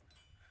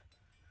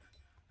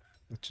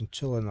 A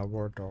chinchilla and a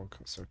war dog,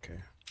 that's okay.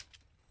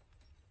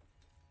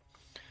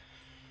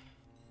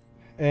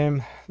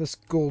 This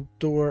gold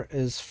door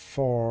is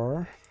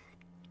for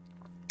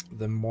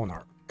the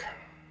monarch.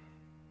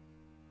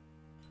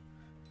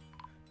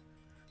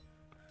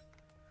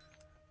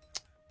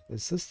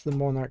 Is this the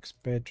monarch's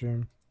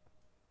bedroom?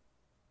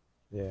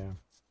 Yeah.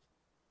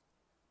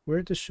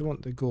 Where does she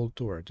want the gold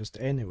door? Just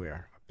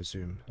anywhere, I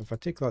presume. If I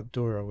take that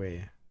door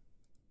away.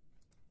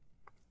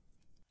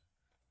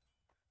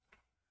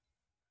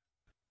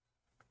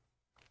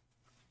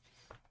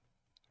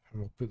 And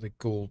we'll put the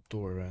gold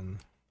door in.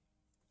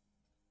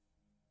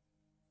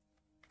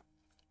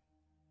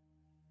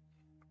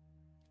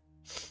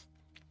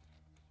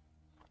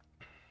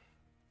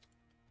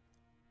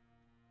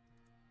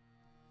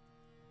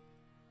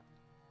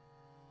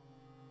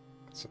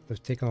 So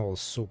they've taken all the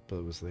soap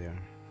that was there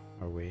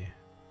away.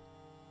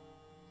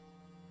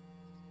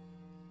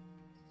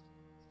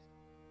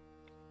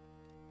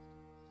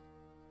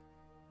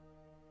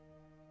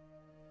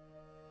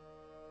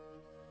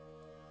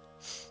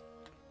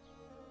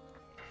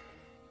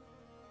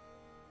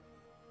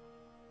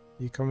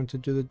 You coming to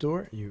do the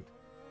door? You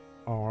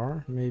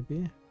are,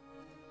 maybe.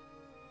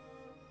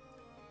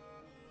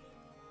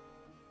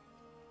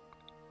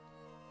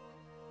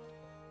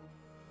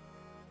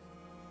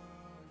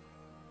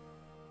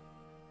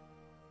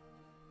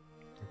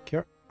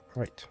 Okay,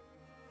 right.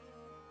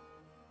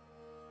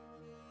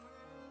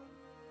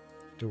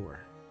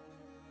 Door.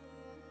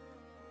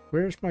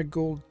 Where's my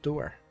gold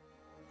door?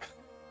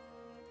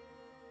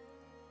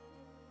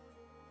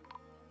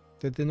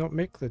 Did they not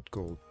make that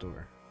gold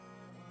door?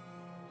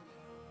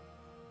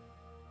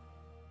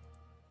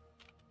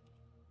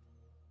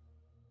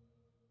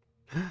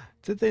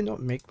 Did they not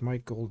make my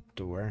gold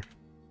door?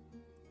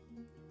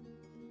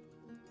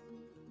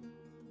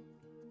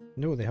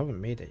 No, they haven't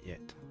made it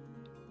yet.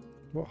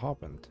 What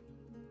happened?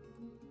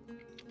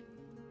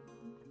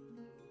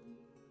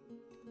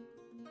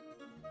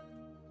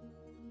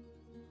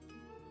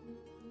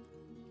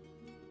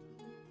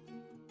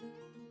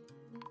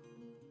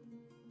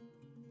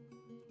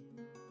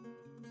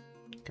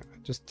 Okay,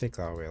 just take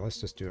that away.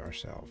 Let's just do it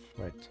ourselves.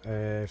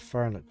 Right.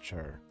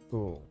 Furniture.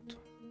 Gold.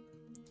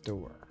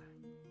 Door.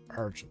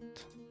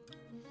 Urgent.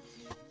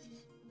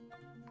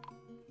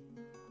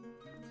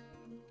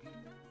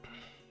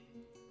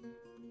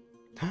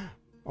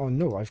 Oh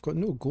no, I've got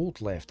no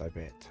gold left, I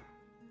bet.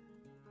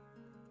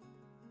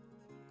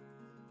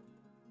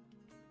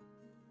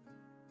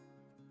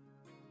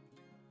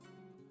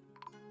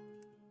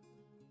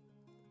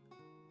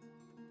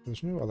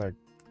 There's no other...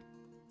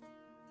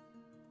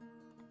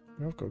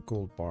 I've got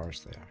gold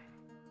bars there.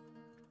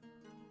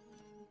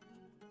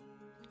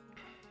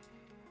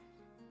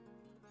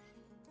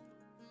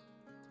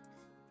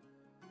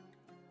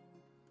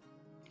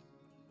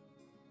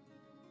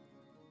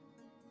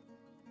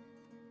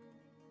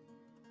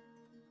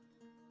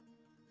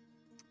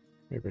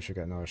 Maybe I should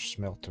get another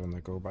smelter on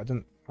the go, but I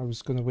didn't. I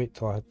was going to wait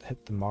till I had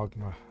hit the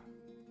magma.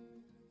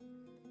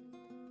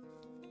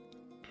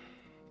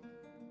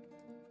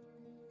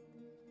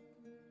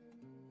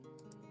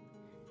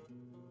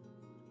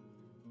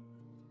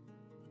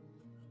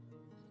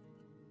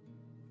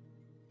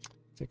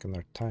 Taking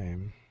their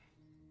time.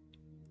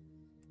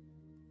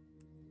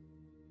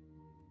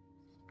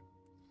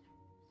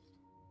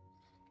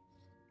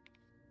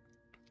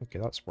 Okay,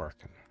 that's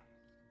working.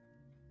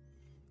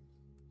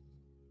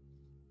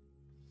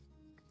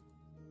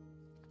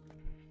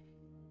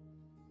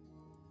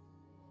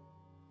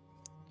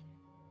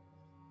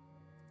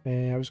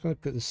 I was going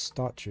to put the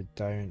statue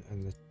down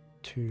in the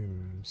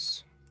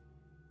tombs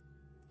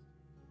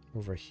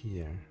over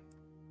here.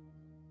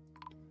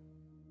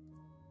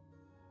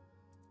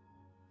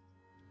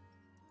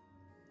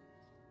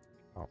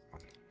 That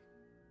one.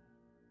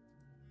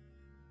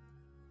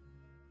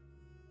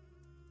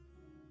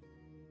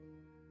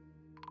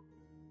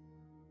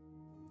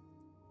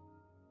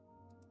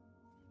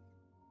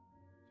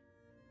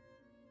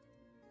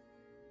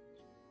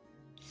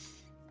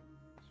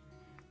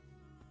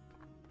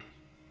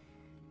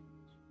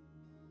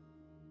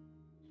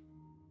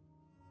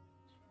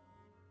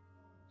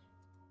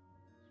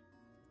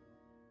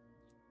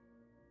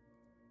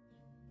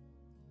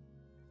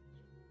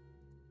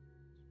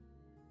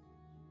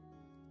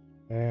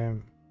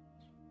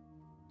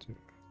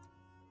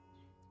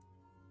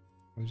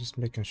 I'm just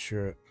making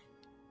sure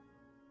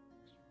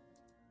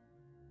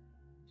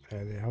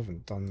they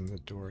haven't done the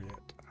door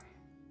yet.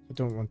 I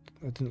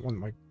didn't want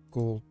my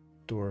gold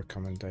door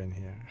coming down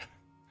here.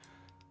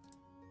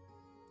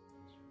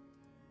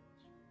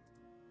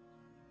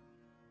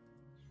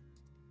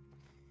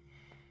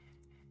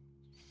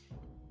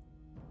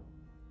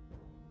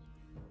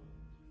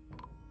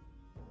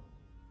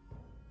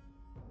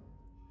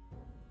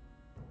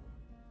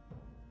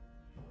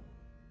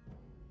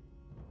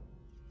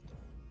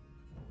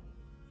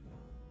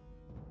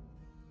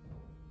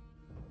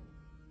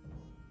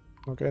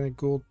 Not got any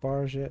gold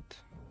bars yet.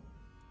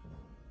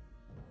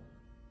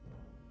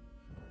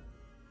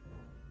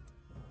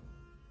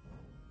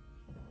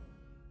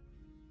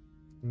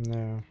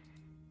 No.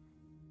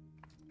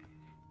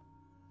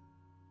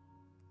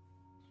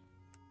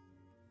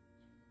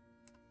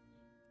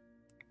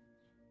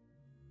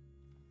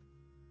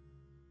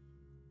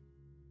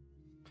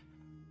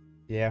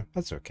 Yeah,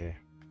 that's okay.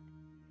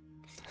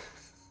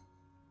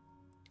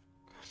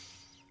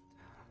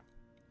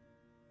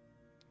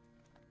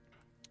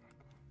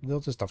 They'll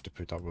just have to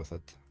put up with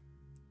it.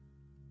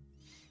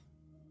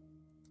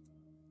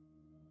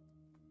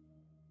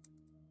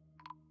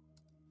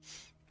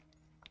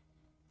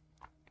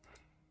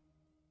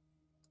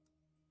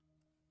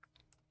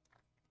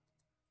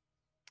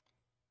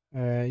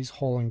 He's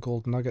hauling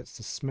gold nuggets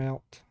to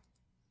smelt.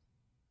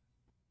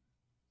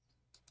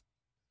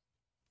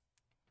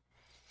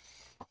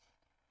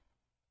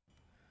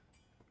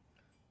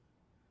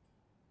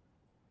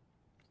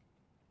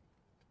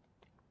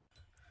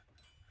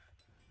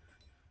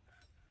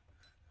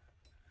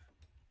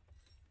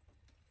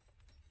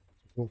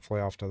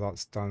 Hopefully after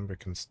that's done we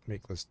can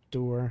make this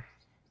door.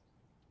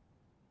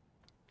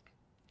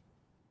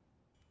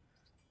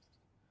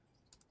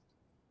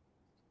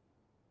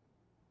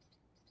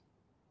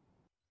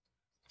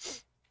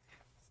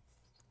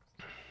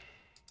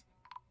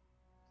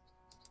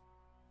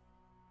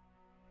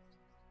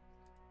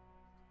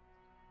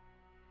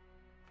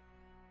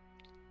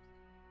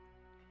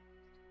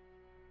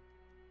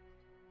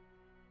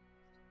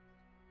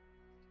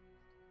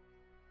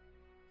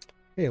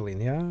 Hey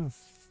Linnea,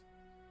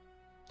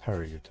 how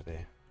are you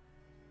today?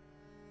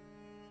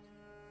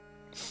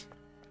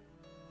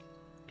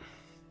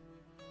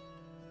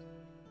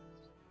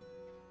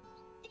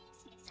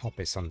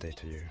 Happy Sunday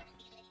to you.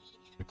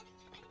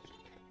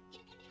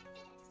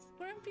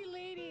 Grumpy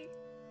lady.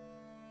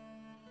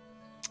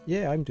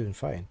 Yeah, I'm doing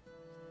fine.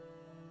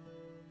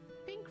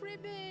 Pink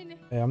ribbon.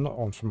 I'm not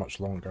on for much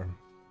longer.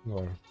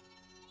 Another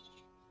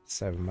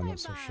 7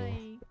 minutes or so.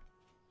 Bye-bye.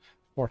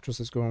 Fortress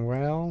is going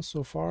well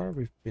so far.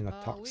 We've been Oh,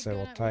 attacked we're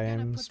several gonna put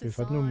times. We've this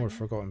had no more on.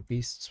 forgotten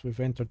beasts. We've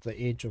entered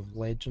the Age of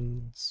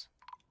Legends.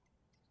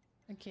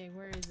 Okay,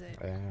 where is it?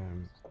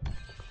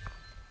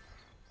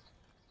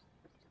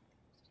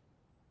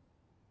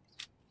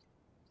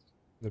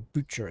 The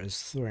butcher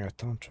is throwing a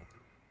tantrum.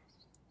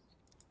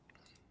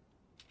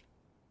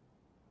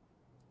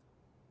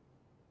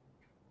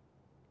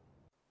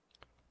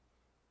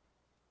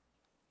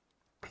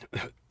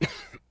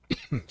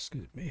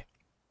 Excuse me.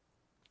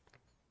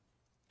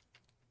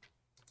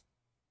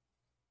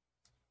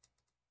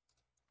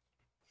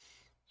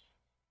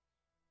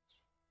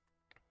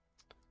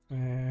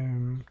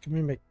 Can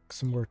we make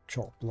some more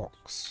chalk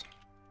blocks?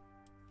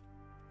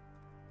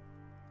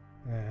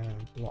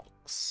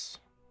 Blocks.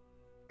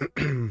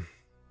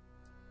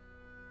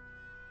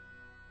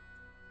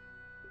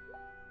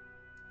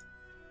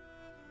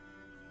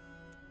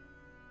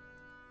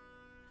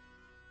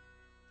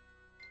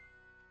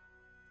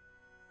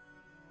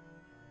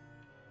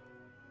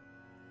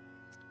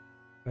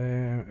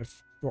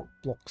 If rock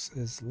blocks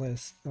is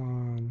less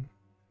than...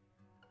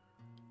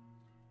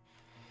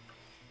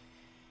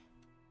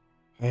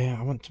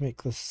 I want to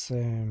make this...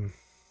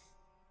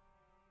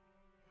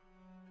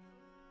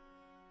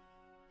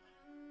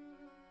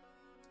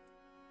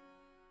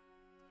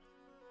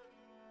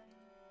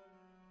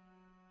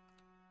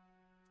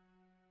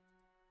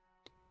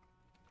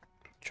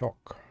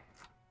 chalk.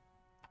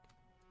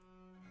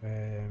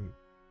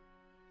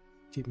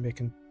 Keep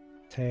making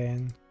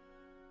 10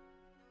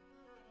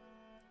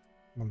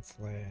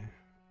 monthly.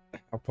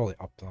 I'll probably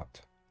up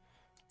that.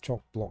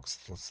 Chalk blocks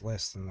is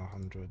less than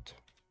 100.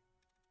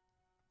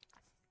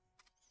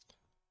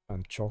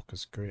 And chalk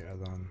is greater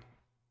than...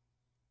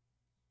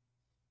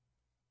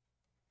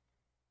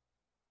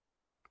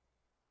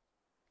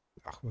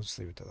 we'll just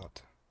leave it at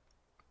that.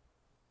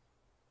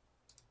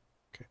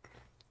 Okay.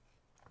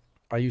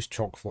 I use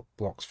chalk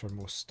blocks for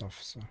most stuff,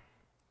 so...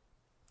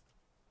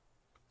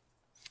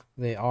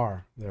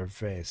 They're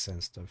very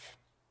sensitive.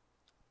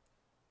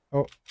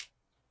 Oh,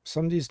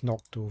 somebody's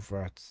knocked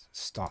over a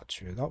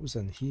statue. That was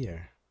in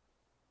here.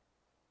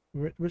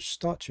 Which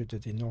statue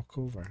did he knock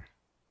over?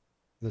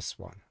 This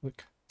one.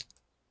 Look.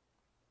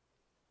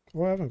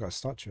 Oh, I haven't got a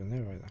statue in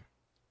there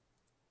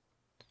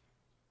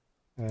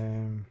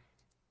either.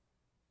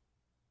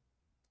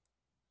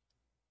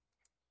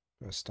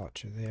 Got a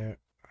statue there.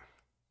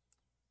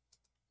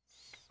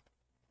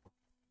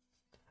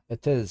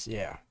 It is,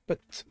 yeah. But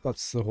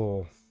that's the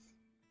whole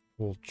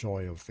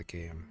joy of the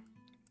game.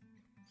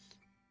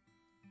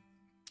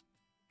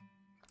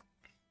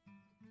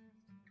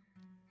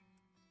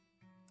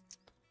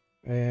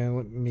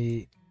 Let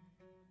me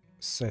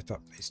set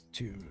up these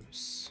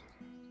tombs.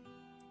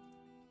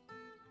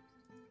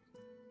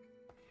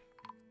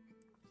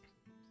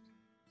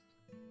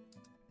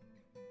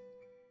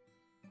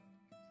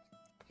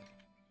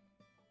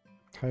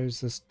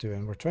 How's this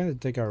doing? We're trying to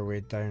dig our way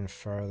down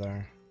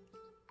further.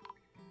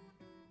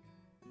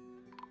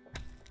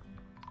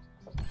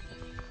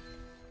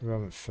 We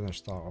haven't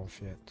finished that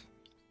off yet.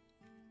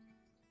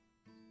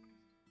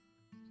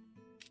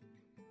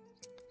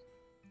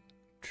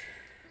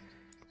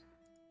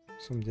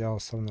 Somebody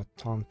else having a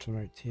tantrum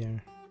right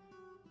here.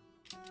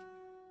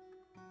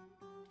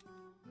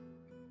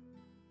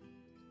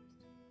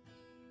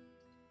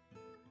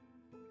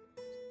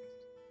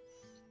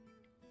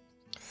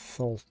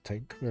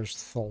 Thaltig, where's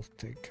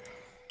Thaltig?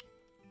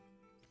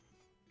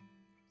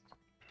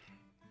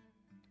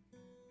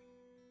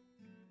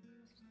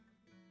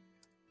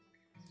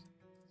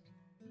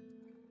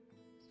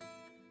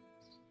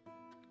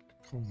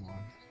 Come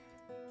on.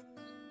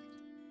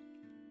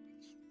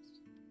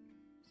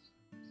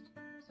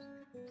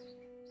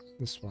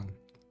 This one.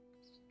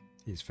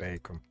 He's very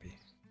grumpy.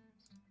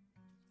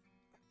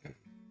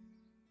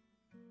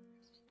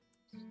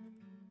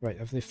 Right,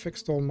 have they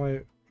fixed all my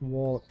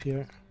wall up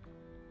here?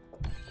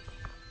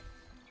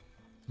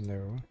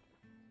 No.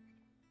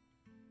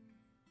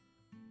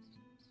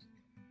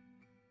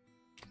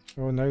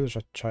 Oh, now there's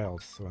a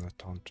child throwing a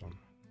tantrum.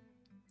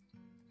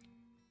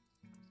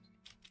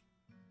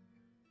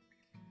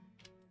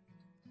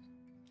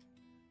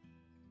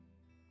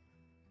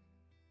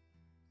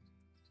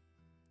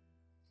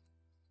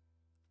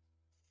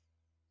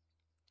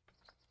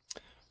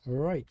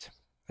 Right,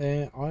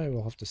 I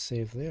will have to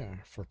save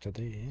there for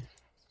today.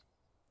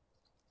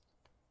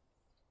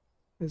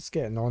 It's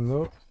getting on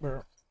though,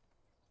 we're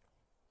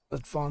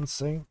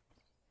advancing.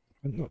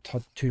 I've not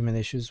had too many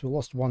issues. We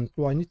lost one.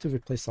 Well, I need to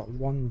replace that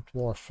one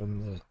dwarf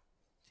in the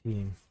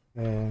team.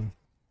 I'm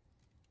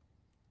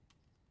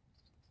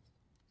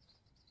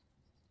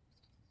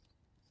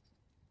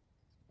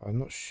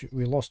not sure.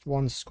 We lost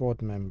one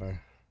squad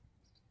member.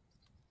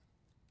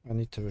 I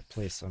need to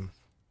replace him.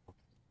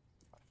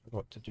 I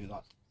forgot to do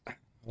that.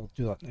 I'll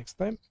do that next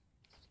time.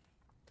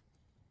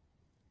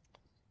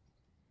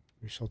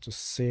 We shall just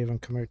save and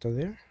come out of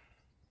there.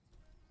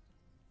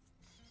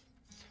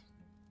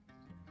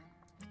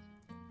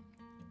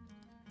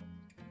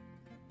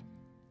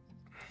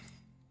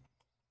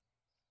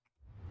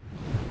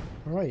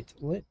 Right,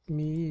 let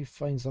me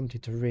find somebody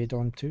to raid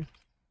onto.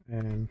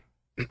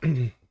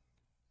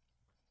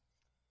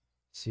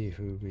 See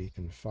who we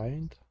can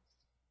find.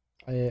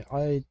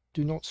 I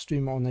do not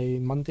stream on a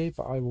Monday,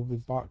 but I will be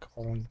back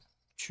on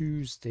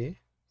Tuesday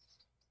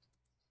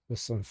with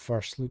some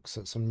first looks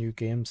at some new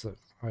games that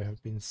I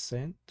have been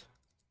sent.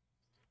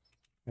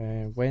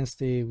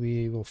 Wednesday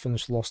we will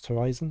finish Lost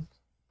Horizon,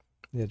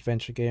 the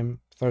adventure game.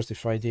 Thursday,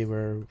 Friday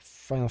we're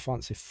Final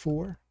Fantasy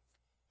IV.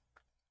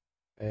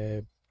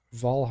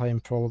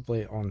 Valheim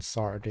probably on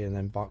Saturday, and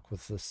then back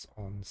with this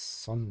on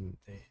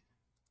Sunday.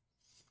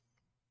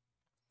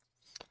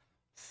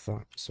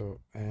 So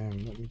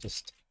let me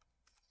just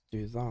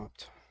do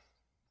that.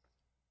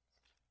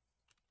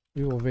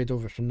 We will raid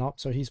over to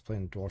Nopzer. He's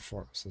playing Dwarf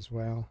Fortress as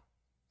well.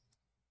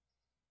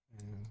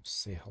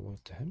 Say hello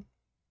to him.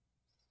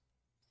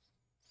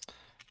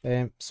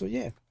 So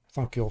yeah,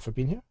 thank you all for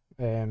being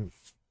here.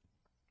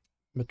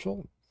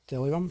 Mitchell,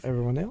 Delirum,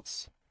 everyone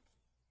else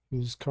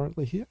who's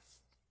currently here.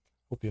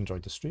 Hope you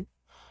enjoyed the stream.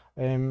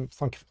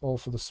 Thank you all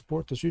for the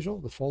support as usual,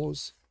 the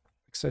follows,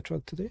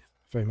 etc. today.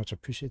 Very much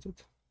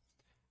appreciated.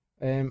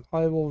 I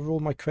will roll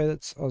my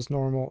credits as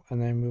normal,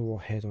 and then we will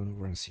head on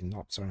over and see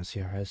Nopzer and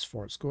see how his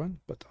fort's going.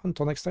 But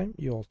until next time,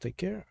 you all take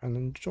care and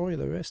enjoy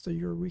the rest of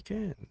your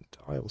weekend.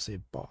 I will say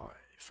bye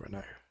for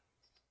now.